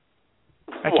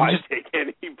 Why take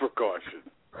any precautions?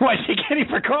 Why take any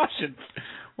precautions?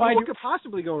 What could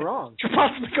possibly go wrong? What could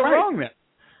possibly go wrong then?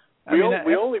 We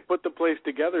only put the place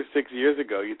together 6 years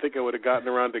ago. You think I would have gotten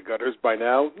around to gutters by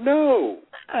now? No.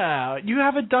 You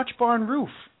have a Dutch barn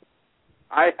roof.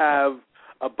 I have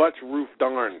a Dutch roof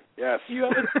darn. Yes. You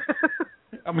have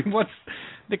I mean, what's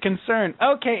the concern?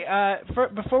 Okay.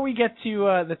 Before we get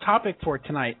to the topic for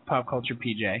tonight, Pop Culture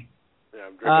PJ. Yeah,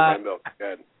 I'm drinking my milk. Go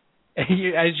ahead.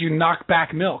 As you knock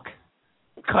back milk,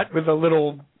 cut with a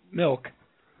little milk.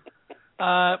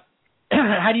 How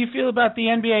do you feel about the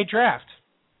NBA draft?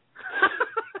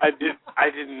 I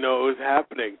didn't know it was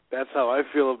happening. That's how I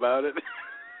feel about it.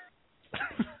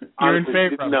 You're in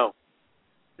favor of it? No.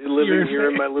 Living here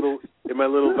in my little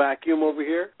vacuum over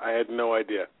here, I had no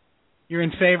idea. You're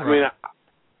in favor of it?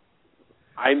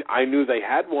 I knew they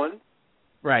had one.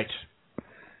 Right.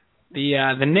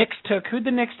 The Knicks who'd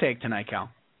the Knicks take tonight, Cal?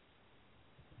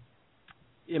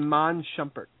 Iman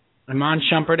Shumpert. Iman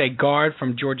Shumpert, a guard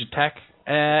from Georgia Tech.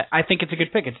 I think it's a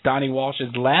good pick. It's Donnie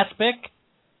Walsh's last pick,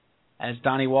 as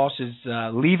Donnie Walsh is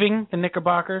leaving the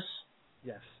Knickerbockers.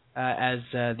 Yes. As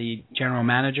the general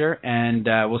manager, and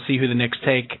we'll see who the Knicks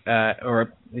take,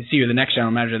 or see who the next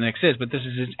general manager of the Knicks is. But this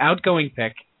is his outgoing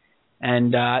pick,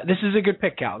 and this is a good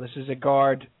pick, Cal. This is a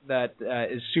guard that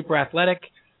is super athletic,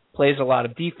 plays a lot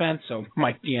of defense. So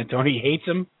Mike D'Antoni hates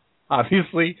him,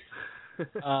 obviously.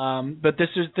 But this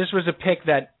was a pick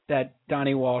that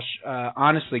Donnie Walsh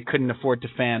honestly couldn't afford to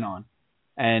fan on,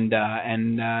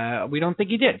 and we don't think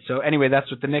he did. So anyway,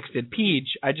 that's what the Knicks did.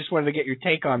 Peach, I just wanted to get your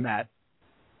take on that.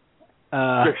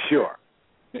 Sure.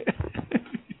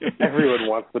 Everyone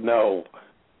wants to know.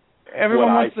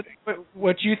 Everyone wants to know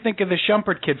what you think of the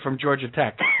Shumpert kid from Georgia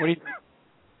Tech. What do you?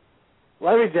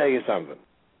 Let me tell you something.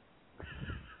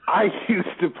 I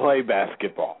used to play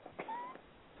basketball.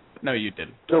 No, you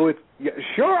didn't. So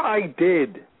sure I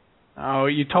did. Oh,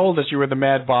 you told us you were the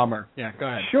Mad Bomber. Yeah, go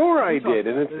ahead. Sure I did,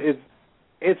 and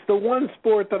it's the one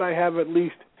sport that I have at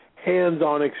least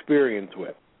hands-on experience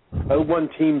with. One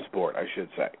team sport, I should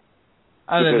say.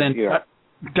 Other than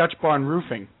Dutch Barn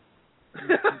roofing.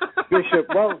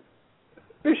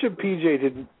 Bishop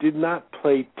PJ did not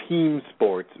play team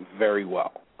sports very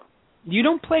well. You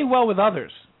don't play well with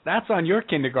others. That's on your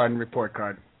kindergarten report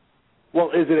card. Well,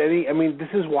 is it any? I mean, this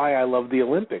is why I love the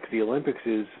Olympics. The Olympics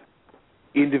is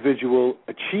individual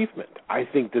achievement. I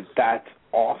think that's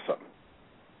awesome.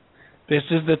 This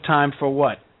is the time for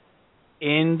what?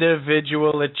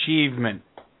 Individual achievement.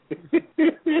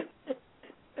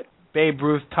 Babe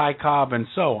Ruth, Ty Cobb, and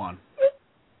so on.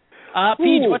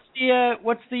 Pete,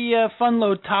 what's the fun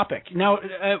load topic? Now,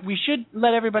 we should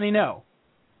let everybody know.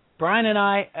 Brian and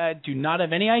I do not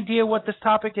have any idea what this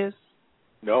topic is.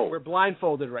 No, we're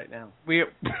blindfolded right now. We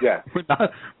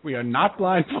are not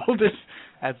blindfolded.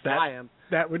 I am.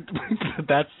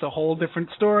 That's a whole different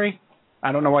story.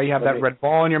 I don't know why you have that red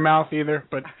ball in your mouth either,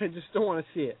 but I just don't want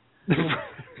to see it.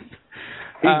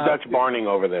 He's Dutch Barning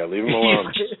over there. Leave him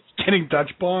alone. Getting Dutch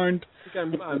Barned. I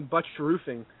think I'm Butch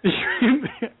roofing.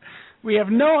 We have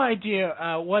no idea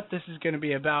what this is going to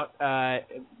be about, to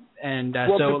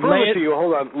prove it to you,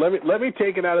 hold on. Let me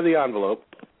take it out of the envelope.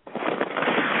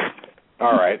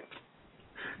 All right.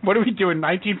 What are we doing?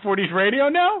 1940s radio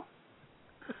now?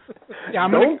 Yeah,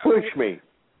 Don't push me.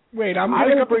 Wait, I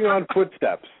will bring on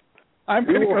footsteps.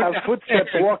 We will have footsteps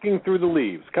walking through the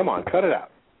leaves. Come on, cut it out.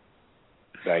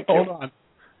 Thank you.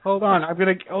 Hold on. I'm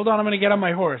gonna get on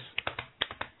my horse.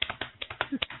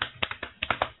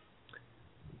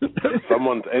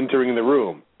 Someone's entering the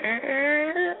room.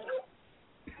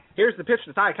 Here's the pitch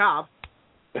to Ty Cobb.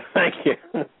 Thank you.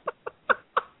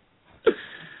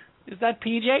 Is that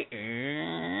PJ?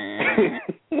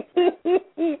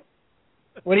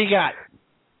 What do you got?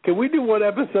 Can we do one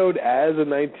episode as a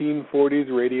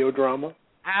 1940s radio drama?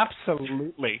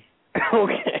 Absolutely.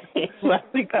 Okay. I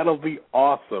think that'll be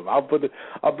awesome. I'll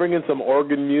bring in some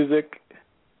organ music.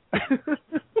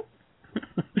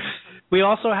 We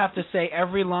also have to say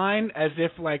every line as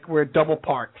if like we're double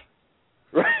parked.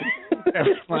 Right.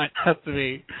 Every line has to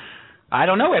be. I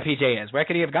don't know where PJ is. Where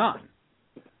could he have gone?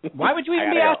 Why would you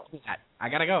even be asking that? I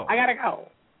gotta go.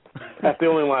 That's the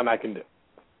only line I can do.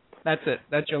 That's it.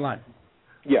 That's your line.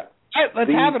 Yeah. All right,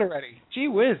 let's have it already. Gee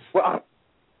whiz. Well,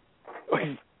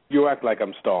 you act like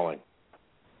I'm stalling.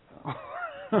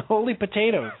 Holy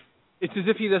potatoes. It's as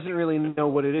if he doesn't really know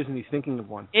what it is and he's thinking of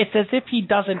one. It's as if he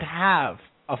doesn't have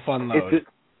a fun load.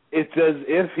 It's as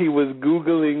if he was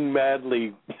Googling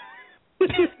madly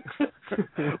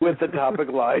with the topic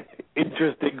line,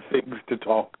 interesting things to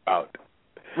talk about.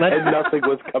 And nothing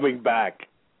was coming back.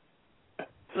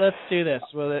 Let's do this.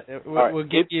 We'll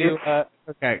give you...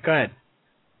 okay, go ahead.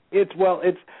 It's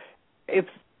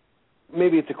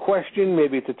maybe it's a question,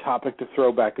 maybe it's a topic to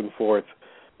throw back and forth.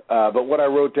 But what I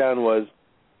wrote down was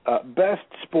best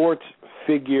sports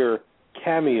figure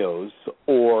cameos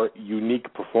or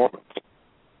unique performance,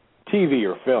 TV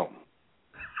or film.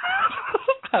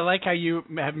 I like how you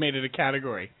have made it a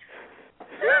category.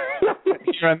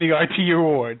 You're on the RTU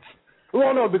awards.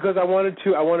 Well, no, because I wanted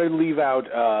to leave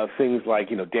out things like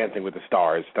Dancing with the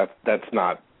Stars. That's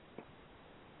not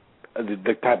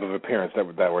the type of appearance that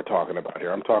we're talking about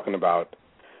here. I'm talking about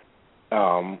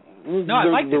the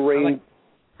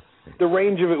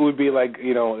range of it would be like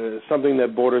something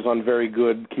that borders on very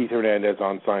good, Keith Hernandez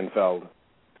on Seinfeld.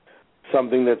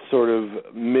 Something that's sort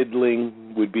of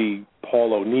middling would be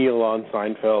Paul O'Neill on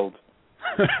Seinfeld,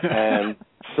 and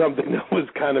something that was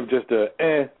kind of just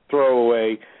a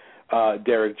throwaway.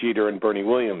 Derek Jeter and Bernie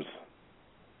Williams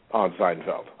on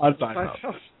Seinfeld.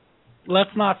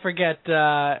 Let's not forget,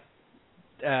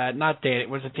 not Danny.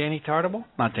 Was it Danny Tartable?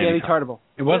 Not Danny Tartable.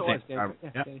 It was Danny Tartable.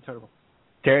 Yeah, Danny Tartable.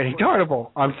 Danny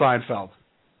Tartable on Seinfeld.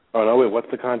 Oh, no, wait, what's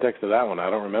the context of that one? I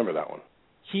don't remember that one.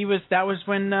 That was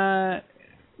when,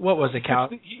 what was it, Cal?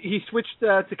 He switched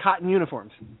to cotton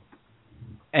uniforms.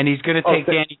 And he's going to take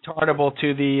Danny Tartable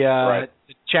to the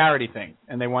charity thing,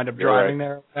 and they wind up driving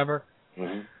there or whatever.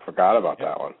 Mm-hmm. Forgot about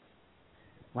that one.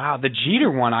 Wow, the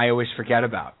Jeter one I always forget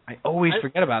about. I always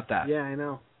forget about that. Yeah, I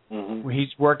know. Mm-hmm. Where he's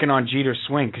working on Jeter's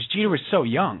swing, because Jeter was so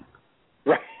young.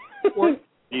 Right. Or,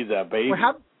 He's a baby. or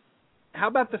how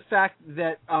about the fact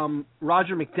that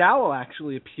Roger McDowell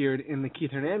actually appeared in the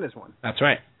Keith Hernandez one? That's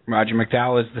right. Roger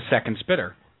McDowell is the second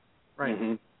spitter. Right.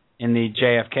 Mm-hmm. In the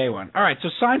JFK one. All right, so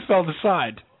Seinfeld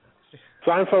aside.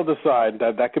 Seinfeld aside,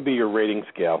 that could be your rating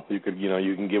scale. You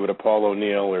can give it a Paul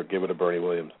O'Neill or give it a Bernie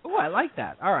Williams. Oh, I like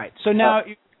that. All right, so now,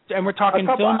 and we're talking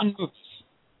film and movies.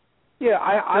 Yeah,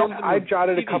 I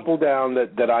jotted a couple down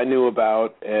that I knew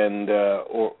about, and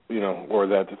or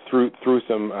that through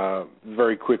some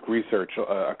very quick research,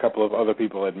 a couple of other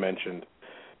people had mentioned,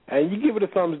 and you give it a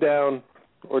thumbs down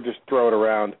or just throw it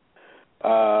around.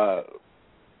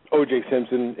 O.J.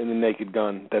 Simpson in The Naked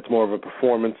Gun. That's more of a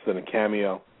performance than a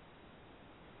cameo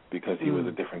because he was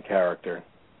a different character.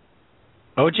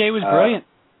 O.J. was brilliant,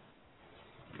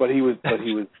 but he was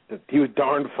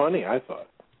darn funny, I thought.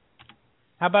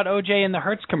 How about O.J. in the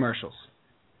Hertz commercials?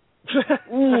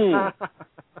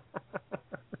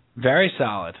 Very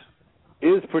solid.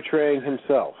 Is portraying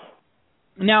himself.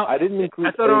 Now, I didn't include.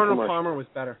 I thought Arnold Palmer was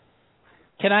better.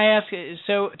 Can I ask?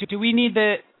 So, do we need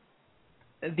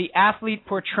the athlete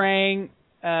portraying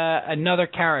another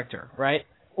character, right?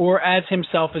 Or as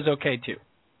himself is okay too?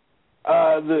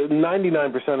 The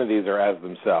 99% of these are as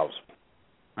themselves.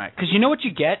 Right. Because you know what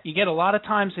you get? You get a lot of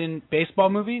times in baseball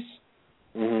movies,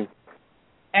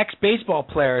 ex-baseball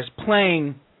players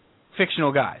playing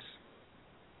fictional guys.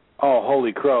 Oh,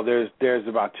 holy crow! There's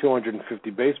about 250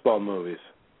 baseball movies.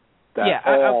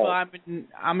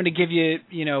 I'm going to give you,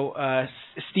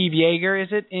 Steve Yeager, is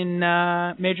it, in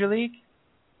Major League?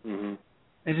 Mm-hmm.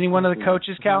 Isn't he one of the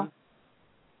coaches, Cal?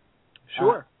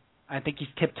 Sure. I think he's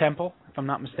Tip Temple, if I'm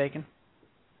not mistaken.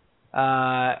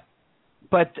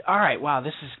 But, all right, wow,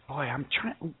 this is, boy, I'm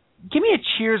trying, give me a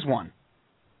Cheers one.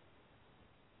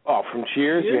 Oh, from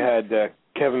Cheers, you had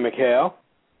Kevin McHale.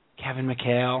 Kevin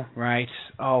McHale, right.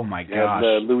 Oh, my You gosh.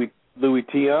 had Louis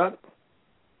Tiant.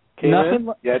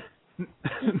 Nothing. You had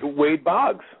Wade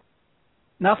Boggs.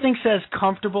 Nothing says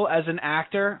comfortable as an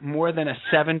actor more than a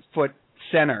 7-foot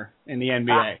center in the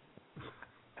NBA.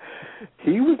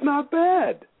 He was not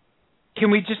bad. Do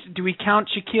we count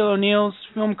Shaquille O'Neal's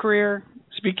film career?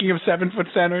 Speaking of 7-foot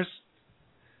centers,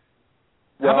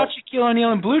 how about Shaquille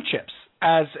O'Neal in Blue Chips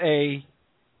as a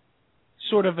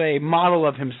sort of a model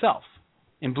of himself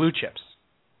in Blue Chips?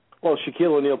 Well,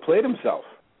 Shaquille O'Neal played himself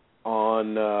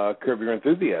on Curb Your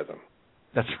Enthusiasm.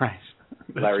 That's right.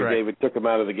 Larry David took him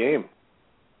out of the game.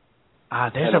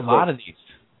 There's a lot of these.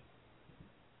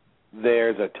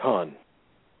 There's a ton.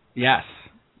 Yes,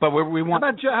 but we want.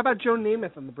 How about Joe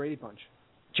Namath on the Brady Bunch?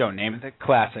 Joe Namath, a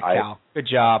classic, Cal. Good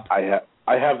job.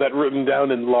 I have that written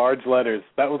down in large letters.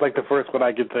 That was like the first one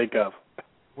I could think of.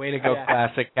 Way to go,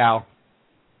 classic, Cal.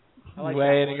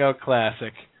 Way to go,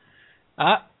 classic.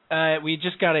 We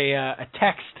just got a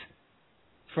text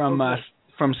from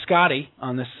Scotty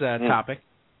on this topic.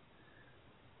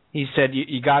 He said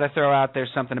you got to throw out there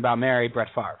something about Mary Brett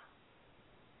Favre.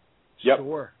 Yep.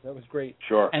 Sure, that was great.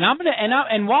 Sure.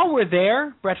 And while we're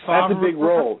there, Brett Favre. That's a big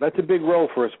role. That's a big role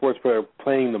for a sports player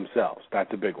playing themselves.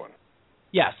 That's a big one.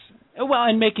 Yes. Well,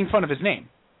 and making fun of his name.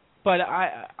 But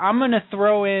I'm going to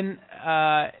throw in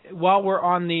while we're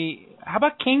on how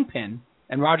about Kingpin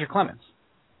and Roger Clemens?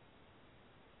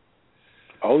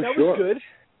 Oh, that sure. was good.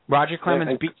 Roger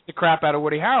Clemens beats the crap out of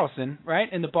Woody Harrelson,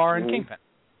 right, in the bar in Kingpin.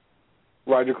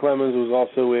 Roger Clemens was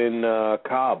also in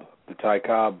Cobb, the Ty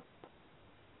Cobb.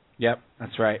 Yep,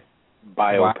 that's right.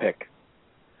 Biopic.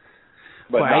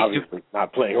 Wow. But obviously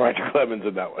not playing Roger Clemens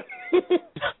in that one.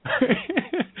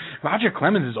 Roger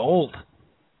Clemens is old.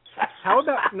 How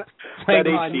about that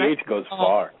HGH goes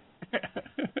far.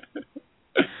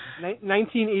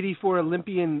 1984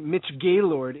 Olympian Mitch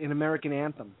Gaylord in American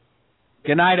Anthem.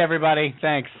 Good night, everybody.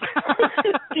 Thanks.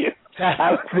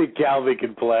 I don't think Calvin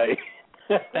can play.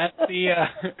 This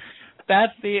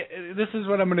is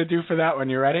what I'm going to do for that one.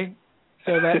 You ready?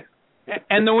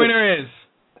 And the winner is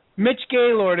Mitch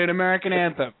Gaylord in American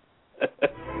Anthem.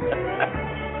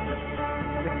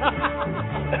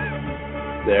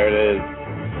 There it is.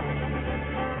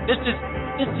 This is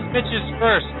Mitch's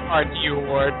first RTU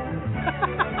award.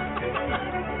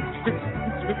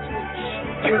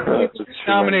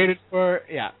 Nominated for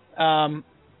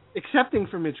Accepting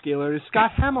for Mitch Gaylord is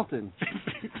Scott Hamilton.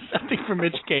 Accepting for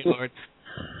Mitch Gaylord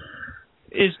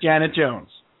is Janet Jones.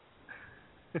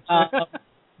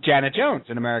 Janet Jones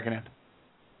in American Anthem.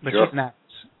 But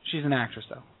she's an actress,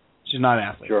 though. She's not an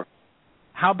athlete. Sure.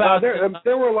 How about...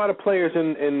 there were a lot of players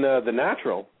in The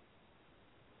Natural.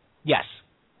 Yes.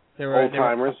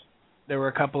 Old-timers. There were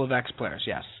a couple of ex-players,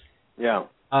 yes. Yeah.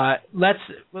 Let's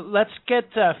get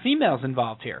females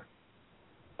involved here.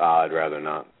 I'd rather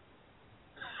not.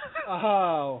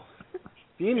 Oh,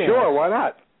 female. Sure, why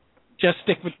not? Just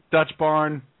stick with Dutch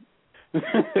Barn.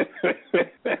 It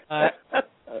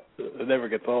never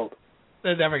gets old.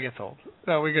 It never gets old.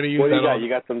 So we're going to use What do that. you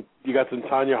got? You got some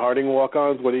Tanya Harding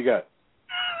walk-ons. What do you got?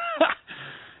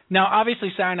 Now,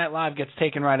 obviously, Saturday Night Live gets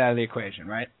taken right out of the equation,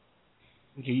 right?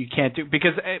 You can't do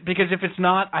because if it's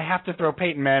not, I have to throw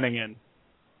Peyton Manning in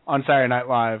on Saturday Night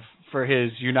Live for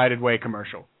his United Way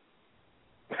commercial.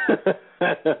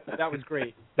 That was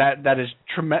great. That is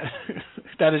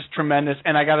that is tremendous,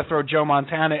 and I got to throw Joe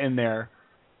Montana in there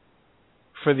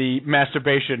for the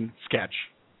masturbation sketch.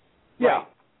 Yeah.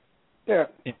 There've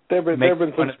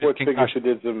been some sports figures who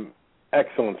did some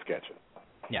excellent sketches.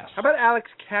 Yes. How about Alex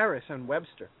Karras on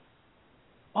Webster?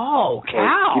 Oh,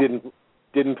 Cal! He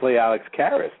didn't play Alex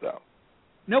Karras though.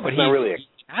 No, but he's not really an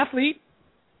athlete.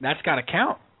 That's got to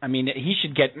count. I mean, he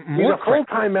should get more. He's a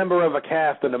full-time member of a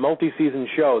cast in a multi-season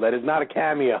show. That is not a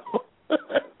cameo.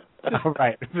 Oh,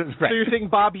 right. So you're saying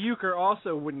Bob Uecker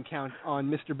also wouldn't count on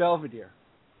Mr. Belvedere?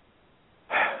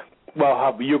 Well,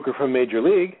 Bob Uecker from Major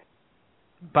League.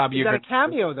 Bob He Uecker. got a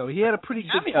cameo though. He had a pretty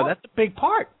good Cameo. That's a big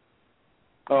part.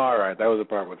 Oh, all right, that was a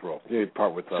part with Rolf. Yeah,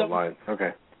 part with Lions.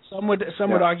 Okay. Some would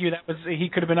argue that he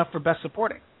could have been up for Best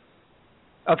Supporting.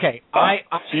 Okay,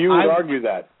 So you would argue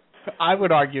that. I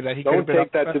would argue that he could have been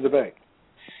Don't take up that to the bank.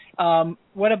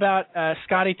 What about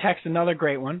Scotty Text? Another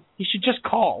great one. He should just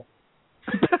call.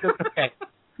 Okay.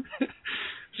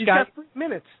 He's got 3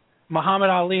 minutes. Muhammad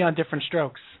Ali on Different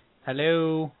Strokes.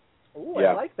 Hello. Oh,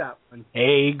 Yeah. I like that one.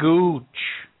 Hey, Gooch.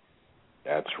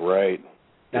 That's right.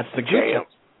 That's It's the the Gooch. champ.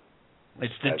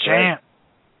 It's the That's champ.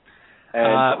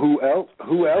 And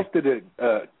who else did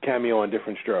a cameo on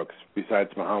Different Strokes besides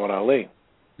Muhammad Ali?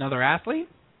 Another athlete?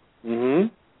 Mm-hmm.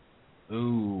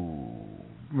 Ooh.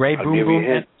 Ray I'll Boom give Boom. you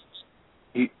a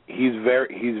hint. He's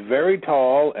very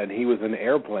tall, and he was an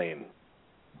airplane.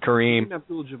 Kareem.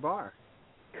 Abdul-Jabbar.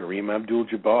 Kareem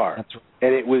Abdul-Jabbar. That's right.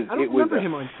 And it was I don't remember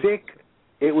him on a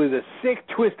sick,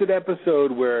 twisted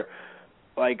episode where,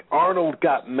 like, Arnold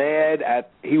got mad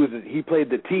at he played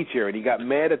the teacher, and he got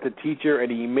mad at the teacher,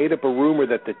 and he made up a rumor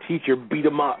that the teacher beat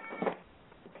him up.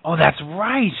 Oh, that's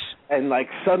right. And, like,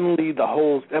 suddenly the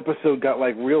whole episode got,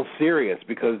 like, real serious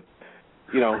because,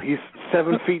 you know, he's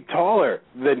 7 feet taller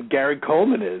than Gary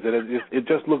Coleman is, and it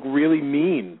just looked really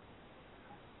mean.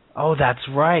 Oh, that's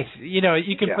right. You know,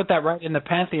 you can put that right in the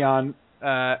pantheon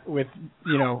with,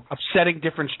 you know, upsetting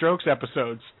Different Strokes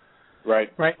episodes.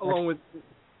 Right. Right. Along with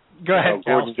Go ahead,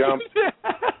 Gordon Cal. Jump.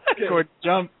 Gordon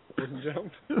Jump.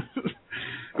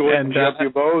 Gordon Jump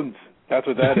your bones. That's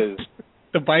what that is.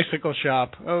 The Bicycle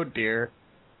Shop. Oh, dear.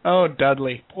 Oh,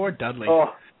 Dudley. Poor Dudley.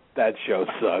 Oh, that show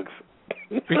sucks.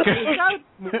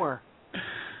 more.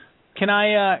 Can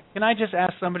I just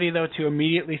ask somebody, though, to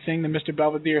immediately sing the Mr.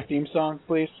 Belvedere theme song,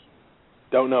 please?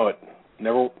 Don't know it.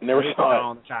 Never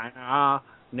saw it. China,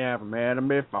 never met him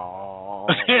before.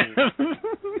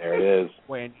 There it is.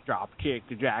 When you drop kick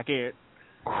the jacket,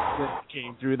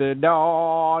 came through the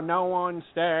door, no one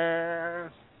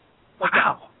stares.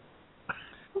 Wow.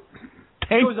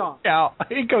 It goes on. Cal.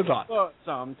 It goes on. But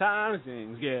sometimes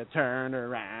things get turned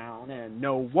around and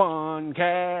no one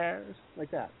cares.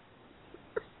 Like that.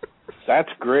 That's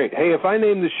great. Hey, if I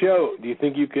name the show, do you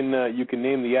think you can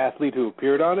name the athlete who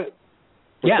appeared on it?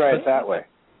 Let's try it that way.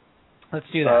 Let's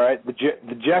do that. All right, the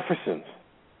Jeffersons.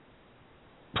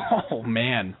 Oh,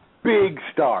 man. Big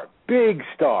star.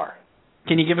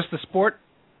 Can you give us the sport?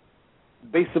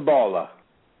 Baseballa.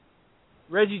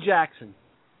 Reggie Jackson.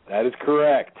 That is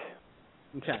correct.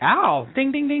 Okay. Ow.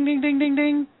 Ding, ding, ding, ding, ding, ding,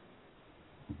 ding.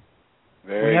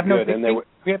 Very we have good. No ding, ding.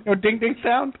 We have no ding, ding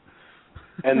sound?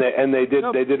 And they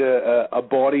did a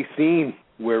bawdy scene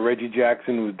where Reggie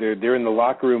Jackson was there. They're in the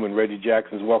locker room and Reggie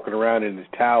Jackson's walking around in his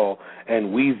towel,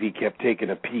 and Wheezy kept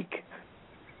taking a peek.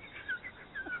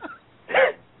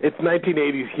 It's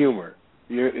 1980s humor.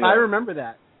 You know. I remember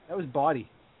that. That was bawdy.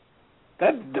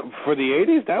 That for the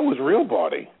 80s, that was real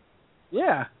bawdy.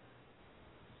 Yeah.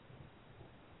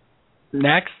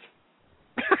 Next.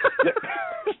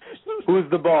 Who's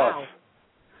the boss?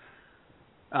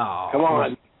 Oh, come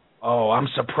on. Oh, I'm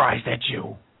surprised at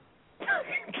you.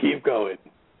 Keep going.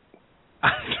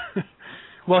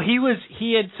 Well,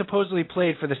 he had supposedly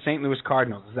played for the St. Louis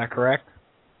Cardinals. Is that correct?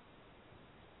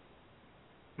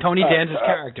 Tony Danza's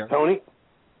character.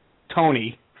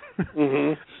 Tony.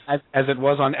 Mm-hmm. As it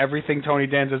was on everything Tony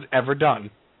Danza's ever done,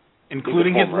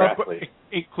 including his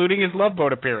Love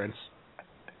Boat appearance,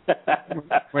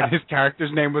 when his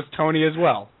character's name was Tony as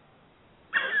well.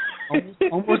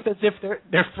 almost as if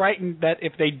they're frightened that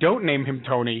if they don't name him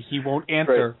Tony, he won't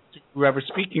answer to whoever's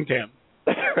speaking to him.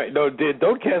 That's right. No,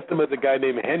 don't cast him as a guy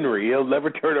named Henry. He'll never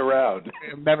turn around.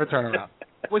 He'll never turn around.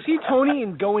 Was he Tony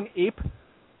in Going Ape?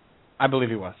 I believe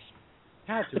he was.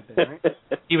 Had to have been, right?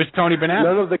 He was Tony Banana.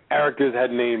 None of the characters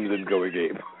had names in Going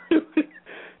Ape.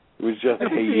 It was just I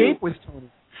think Hey the You. ape was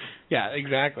Tony. Yeah,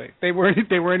 exactly. They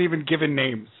weren't even given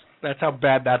names. That's how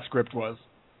bad that script was.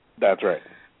 That's right.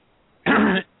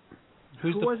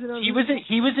 Who was it on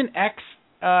he was an ex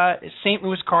St.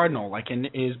 Louis Cardinal. Like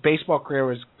his baseball career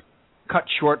was cut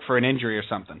short for an injury or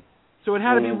something. So it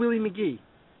had to be Willie McGee.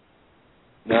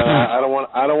 No, I don't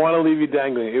want to leave you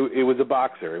dangling. It was a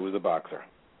boxer. It was a boxer.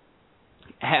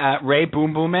 Ray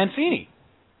Boom Boom Mancini.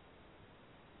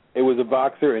 It was a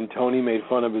boxer, and Tony made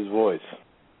fun of his voice.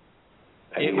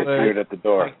 And he It was appeared at the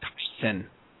door. Mike Tyson.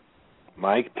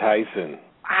 Mike Tyson.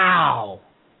 Wow.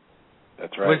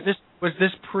 That's right. Was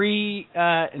this pre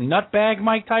nutbag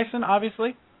Mike Tyson?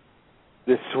 Obviously.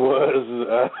 This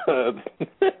was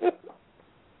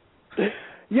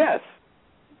yes.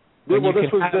 When Well, you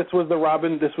this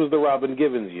was the Robin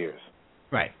Givens years.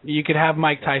 Right. You could have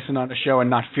Mike Tyson on a show and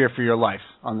not fear for your life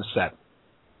on the set.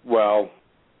 Well,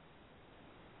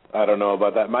 I don't know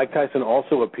about that. Mike Tyson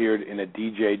also appeared in a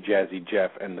DJ Jazzy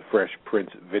Jeff and the Fresh Prince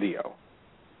video.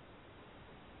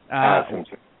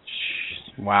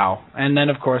 Wow. And then,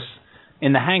 of course,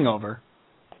 in The Hangover,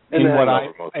 in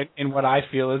what I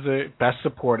feel is a best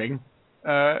supporting.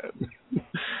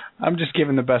 I'm just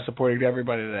giving the best supporting to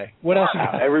everybody today. What else you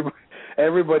got?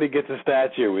 Everybody gets a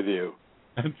statue with you.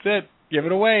 That's it. Give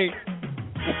it away.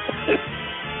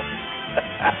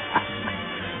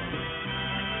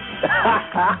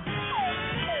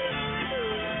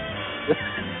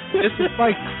 This is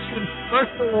Mike Tyson's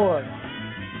first award.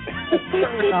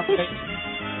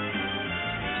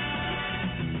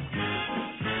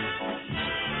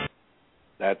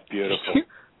 That's beautiful.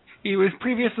 He was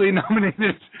previously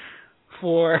nominated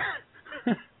for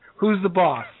Who's the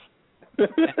Boss?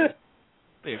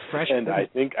 And I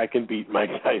think I can beat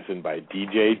Mike Tyson by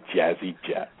DJ Jazzy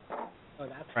Jeff. Oh,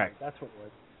 that's right. That's what it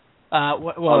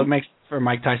was. Well, it makes for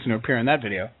Mike Tyson to appear in that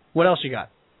video. What else you got?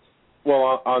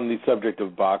 Well, on the subject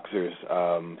of boxers,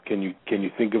 can you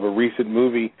think of a recent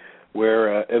movie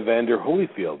where Evander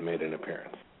Holyfield made an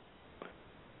appearance?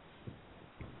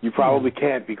 You probably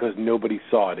can't because nobody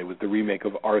saw it. It was the remake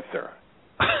of Arthur.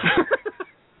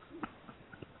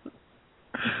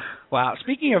 Wow.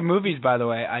 Speaking of movies, by the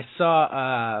way, I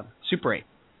saw Super 8.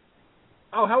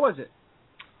 Oh, how was it?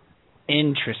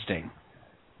 Interesting.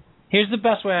 Here's the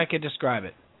best way I could describe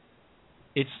it.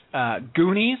 It's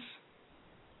Goonies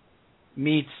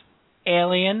meets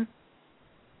Alien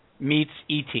meets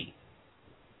E.T.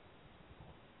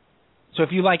 So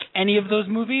if you like any of those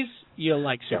movies, you'll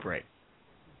like Super 8.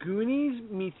 Goonies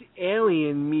meets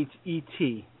Alien meets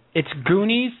E.T. It's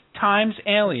Goonies times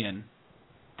Alien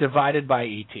divided by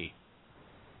E.T.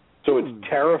 So it's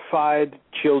terrified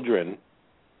children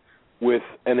with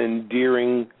an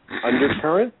endearing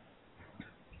undercurrent?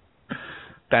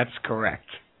 That's correct.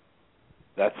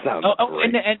 That sounds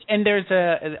great. And there's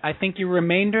I think your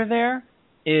remainder there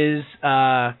is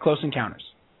Close Encounters.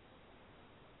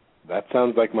 That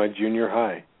sounds like my junior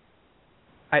high.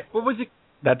 What was it?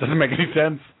 That doesn't make any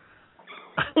sense.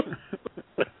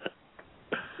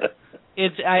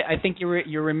 I think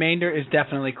your remainder is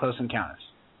definitely Close Encounters.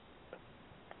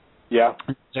 Yeah.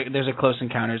 There's a Close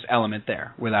Encounters element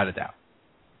there, without a doubt.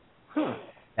 Huh.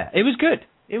 Yeah, it was good.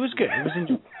 It was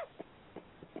enjoyable.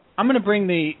 I'm going to bring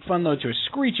the fun load to a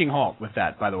screeching halt with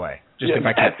that, by the way. If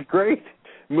I can. That's great.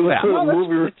 Movie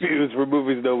reviews for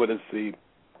movies no one has seen.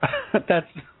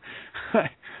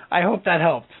 I hope that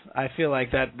helped. I feel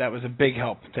like that was a big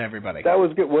help to everybody. That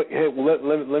was good.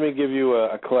 Let me give you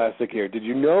a classic here. Did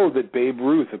you know that Babe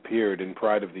Ruth appeared in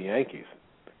Pride of the Yankees?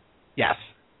 Yes.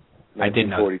 I did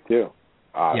know. 1942.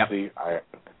 Yep. See,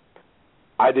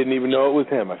 I didn't even know it was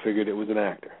him. I figured it was an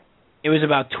actor. It was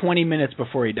about 20 minutes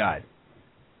before he died.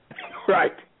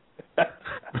 Right.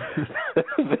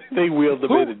 They wheeled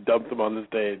him in and dumped him on the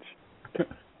stage.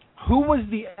 Who was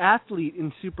the athlete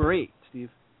in Super 8, Steve?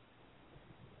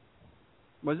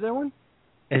 Was there one?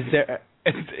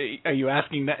 Are you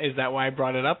asking that? Is that why I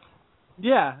brought it up?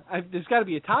 Yeah, there's got to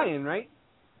be a tie-in, right?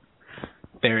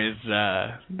 There's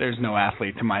no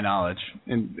athlete to my knowledge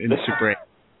in Super 8.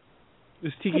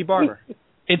 There's Tiki Barber.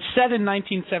 It's set in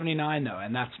 1979 though,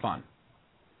 and that's fun.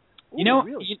 Ooh,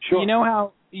 really? You know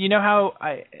how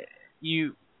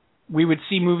we would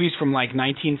see movies from like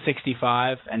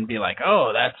 1965 and be like,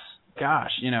 oh,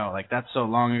 that's so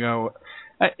long ago.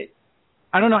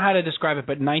 I don't know how to describe it,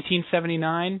 but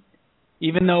 1979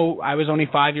 even though I was only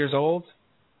 5 years old,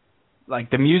 like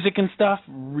the music and stuff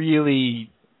really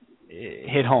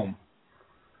hit home.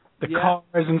 The cars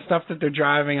and stuff that they're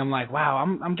driving, I'm like, wow,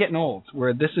 I'm getting old.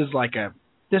 Where this is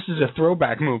a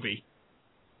throwback movie.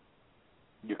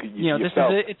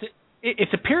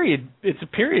 It's a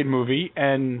period movie,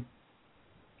 and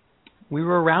we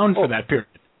were around for that period.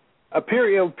 A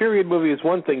period movie is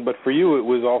one thing, but for you, it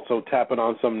was also tapping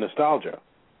on some nostalgia.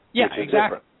 Yeah,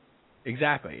 exactly.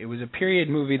 Exactly. It was a period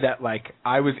movie that, like,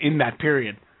 I was in that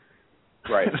period.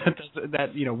 Right.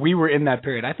 that we were in that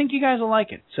period. I think you guys will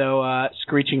like it. So,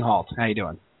 Screeching Halt. How you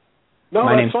doing? No,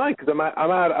 that's fine because I'm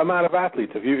out of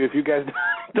athletes. If you guys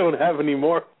don't have any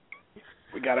more,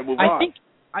 we got to move on.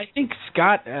 I think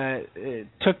Scott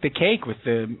took the cake with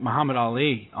the Muhammad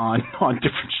Ali on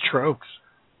Different Strokes.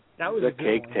 That was a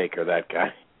cake taker, that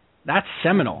guy. That's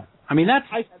seminal. I mean,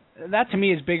 that to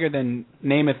me is bigger than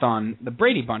Namath on the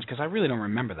Brady Bunch because I really don't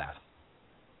remember that.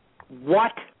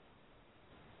 What?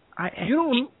 You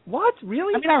don't? What?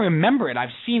 Really? I mean, I remember it. I've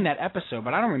seen that episode,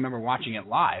 but I don't remember watching it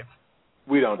live.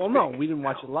 We don't. Well, no, we didn't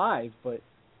watch it live, but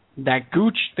the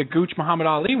Gooch Muhammad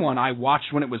Ali one, I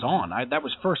watched when it was on. That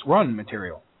was first run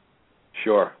material.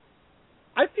 Sure.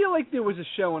 I feel like there was a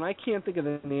show, and I can't think of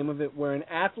the name of it, where an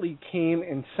athlete came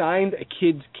and signed a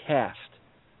kid's cast.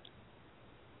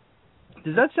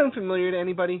 Does that sound familiar to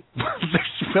anybody?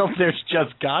 There's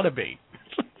just gotta be.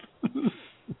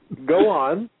 Go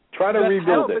on. Try to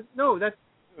rebuild it.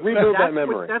 Rebuild that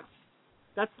memory.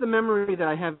 That's the memory that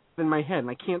I have in my head, and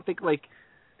I can't think, like,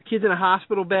 the kid's in a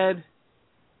hospital bed,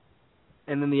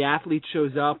 and then the athlete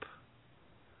shows up.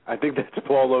 I think that's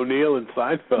Paul O'Neill in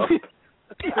Seinfeld.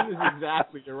 That is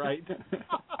exactly, you're right.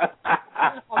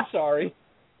 I'm sorry.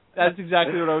 That's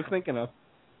exactly what I was thinking of.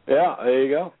 Yeah, there you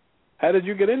go. How did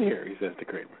you get in here, he says to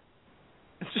Kramer.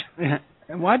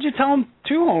 Why'd you tell him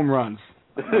 2 home runs?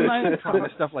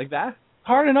 Stuff like that.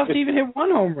 Hard enough to even hit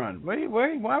 1 home run.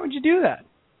 Why would you do that?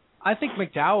 I think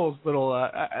McDowell's little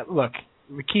look,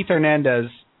 the Keith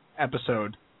Hernandez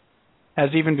episode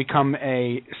has even become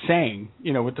a saying,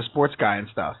 with the sports guy and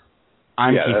stuff.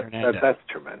 I'm Keith Hernandez. That's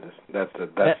tremendous. That's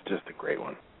just a great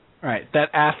one. Right. That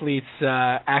athletes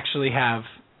actually have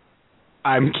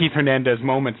I'm Keith Hernandez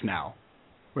moments now.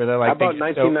 Where they're like, how about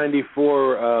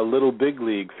 1994 Little Big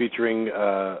League featuring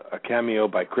a cameo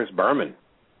by Chris Berman?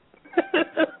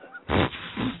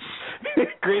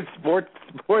 Great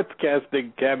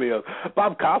sportscasting cameo.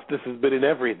 Bob Costas has been in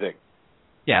everything.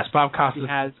 Yes, Bob Costas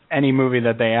has any movie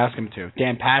that they ask him to.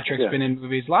 Dan Patrick's been in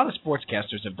movies. A lot of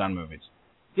sportscasters have done movies.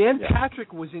 Dan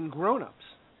Patrick was in Grown Ups.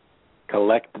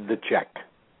 Collect the check.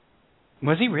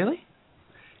 Was he really?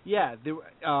 Yeah,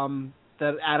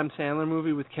 that Adam Sandler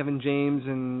movie with Kevin James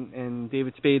and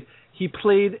David Spade. He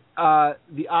played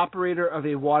the operator of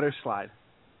a water slide.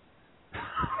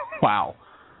 Wow.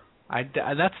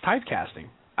 That's typecasting.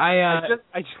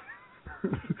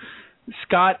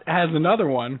 Scott has another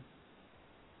one.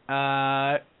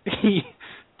 And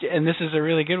this is a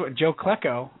really good one. Joe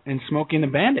Klecko in Smokey and the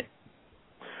Bandit.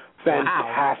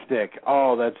 Fantastic.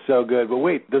 Wow. Oh, that's so good. But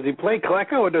wait, does he play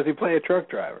Klecko or does he play a truck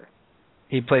driver?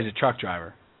 He plays a truck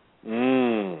driver.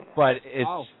 But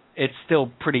it's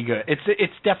still pretty good.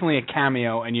 It's definitely a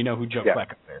cameo, and you know who Joe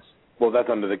Klecko is. Well, that's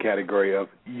under the category of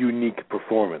unique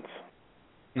performance.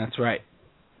 That's right.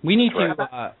 We need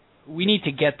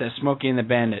to get the Smokey and the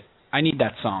Bandit. I need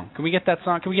that song. Can we get that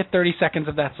song? Can we get 30 seconds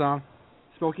of that song?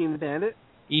 Smokey and the Bandit?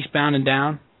 Eastbound and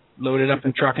Down, Loaded Up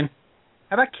and Truckin'.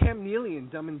 How about Cam Neely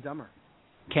and Dumb and Dumber?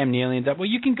 Cam Neely and Dumb. Well,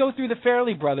 you can go through the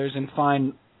Farrelly brothers and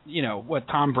find, what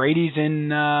Tom Brady's in.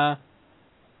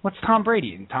 What's Tom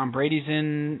Brady in? Tom Brady's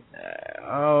in.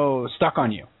 Stuck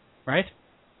on You, right?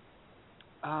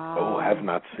 Have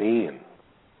not seen.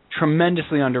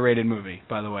 Tremendously underrated movie,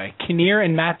 by the way. Kinnear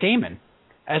and Matt Damon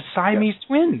as Siamese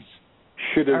twins.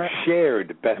 Should have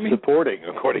shared Best Supporting,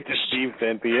 according to Steve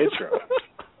San Pietro.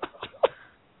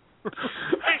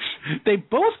 They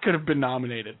both could have been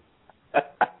nominated.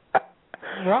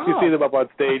 You see them up on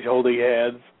stage holding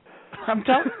hands. I'm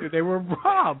telling you, they were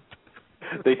robbed.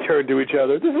 They turned to each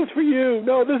other. This is for you.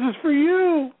 No, this is for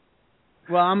you.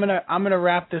 Well, I'm gonna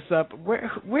wrap this up.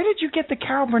 Where did you get the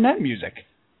Carol Burnett music?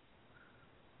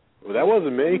 Well, that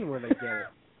wasn't me. Where they get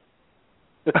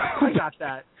it? I got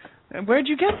that. And where'd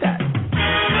you get that?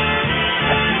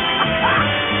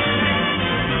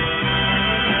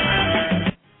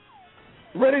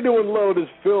 Ready to Unload is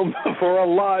filmed for a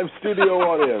live studio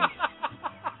audience.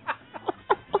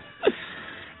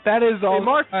 That is all. Hey,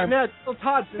 Mark Burnett, Phil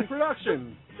Todd's in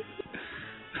production.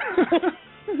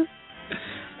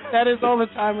 That is all the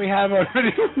time we have on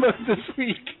Ready to Unload this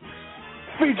week.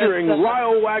 Featuring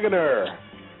Lyle Wagoner,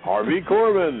 Harvey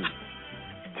Korman,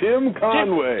 Tim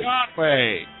Conway.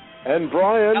 And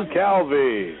Brian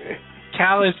Calvi.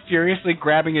 Cal is furiously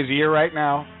grabbing his ear right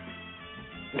now.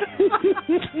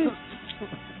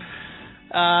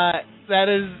 That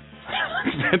is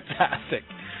fantastic.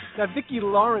 Now, Vicki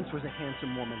Lawrence was a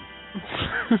handsome woman.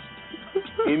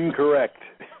 Incorrect.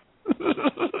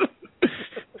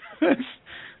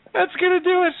 That's gonna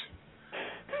do it.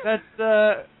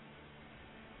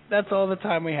 That's all the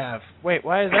time we have. Wait,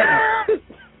 why is that?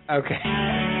 Okay.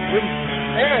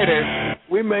 There it is.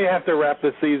 We may have to wrap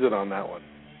the season on that one.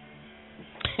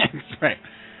 That's right.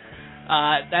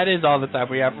 That is all the time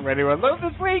we have for Ready to Unload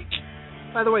this week.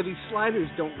 By the way, these sliders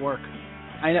don't work.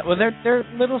 I know. Well, they're a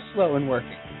little slow in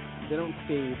working. They don't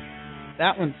fade.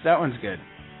 That one's good.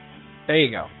 There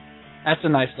you go. That's a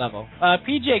nice level.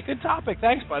 PJ, good topic.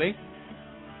 Thanks, buddy.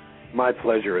 My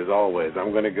pleasure, as always.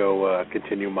 I'm going to go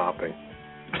continue mopping.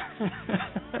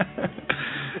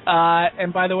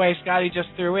 And by the way, Scotty just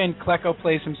threw in Klecko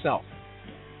plays himself.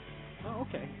 Oh,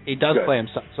 okay. He does play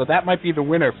himself. So that might be the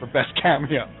winner for best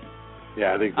cameo.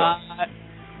 Yeah, I think so.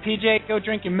 PJ, go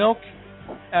drink your milk.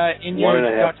 In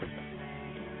 1.5.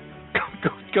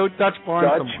 Go Dutch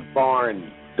Barn.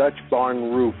 Dutch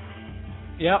Barn Roof.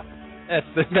 Yep,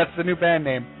 that's the new band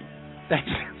name.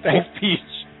 Thanks, Peach.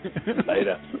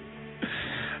 Later.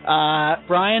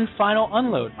 Brian, final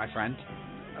unload, my friend.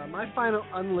 My final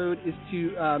unload is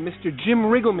to Mr. Jim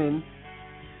Riggleman.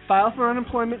 File for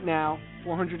unemployment now,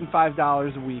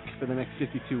 $405 a week for the next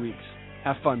 52 weeks.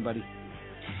 Have fun, buddy.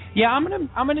 Yeah, I'm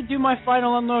gonna do my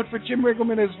final unload for Jim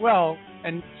Riggleman as well,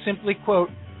 and simply quote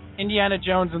Indiana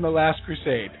Jones and the Last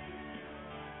Crusade.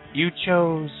 You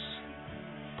chose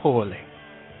poorly.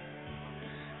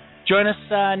 Join us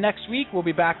next week. We'll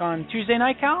be back on Tuesday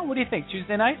night, Cal. What do you think?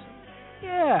 Tuesday night?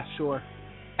 Yeah, sure.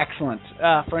 Excellent.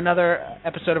 For another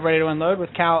episode of Ready to Unload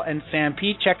with Cal and Sam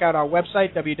Pete, check out our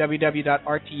website,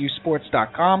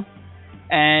 www.rtusports.com.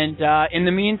 And in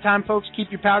the meantime, folks,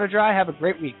 keep your powder dry. Have a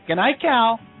great week. Good night,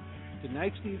 Cal. Good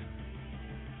night, Steve.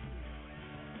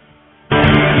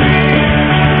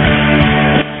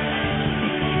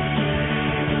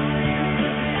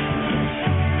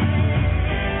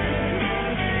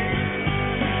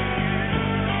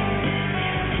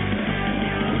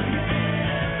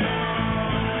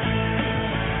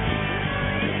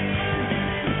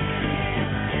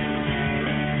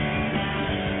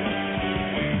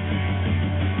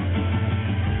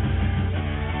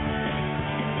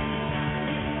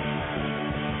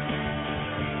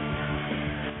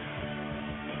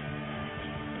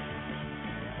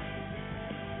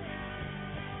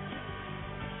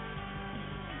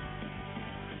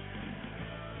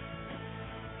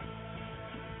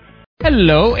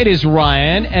 Hello, it is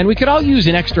Ryan, and we could all use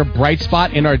an extra bright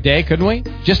spot in our day, couldn't we?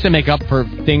 Just to make up for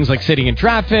things like sitting in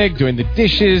traffic, doing the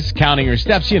dishes, counting your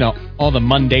steps, all the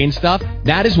mundane stuff.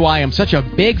 That is why I'm such a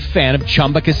big fan of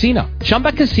Chumba Casino.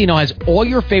 Chumba Casino has all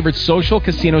your favorite social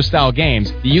casino-style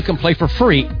games that you can play for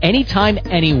free anytime,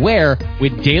 anywhere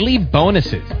with daily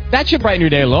bonuses. That should brighten your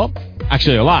day a little.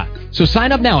 Actually, a lot. So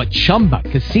sign up now at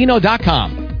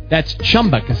ChumbaCasino.com. That's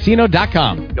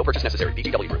ChumbaCasino.com. No purchase necessary.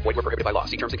 VGW Group. Void where prohibited by law.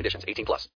 See terms and conditions. 18+.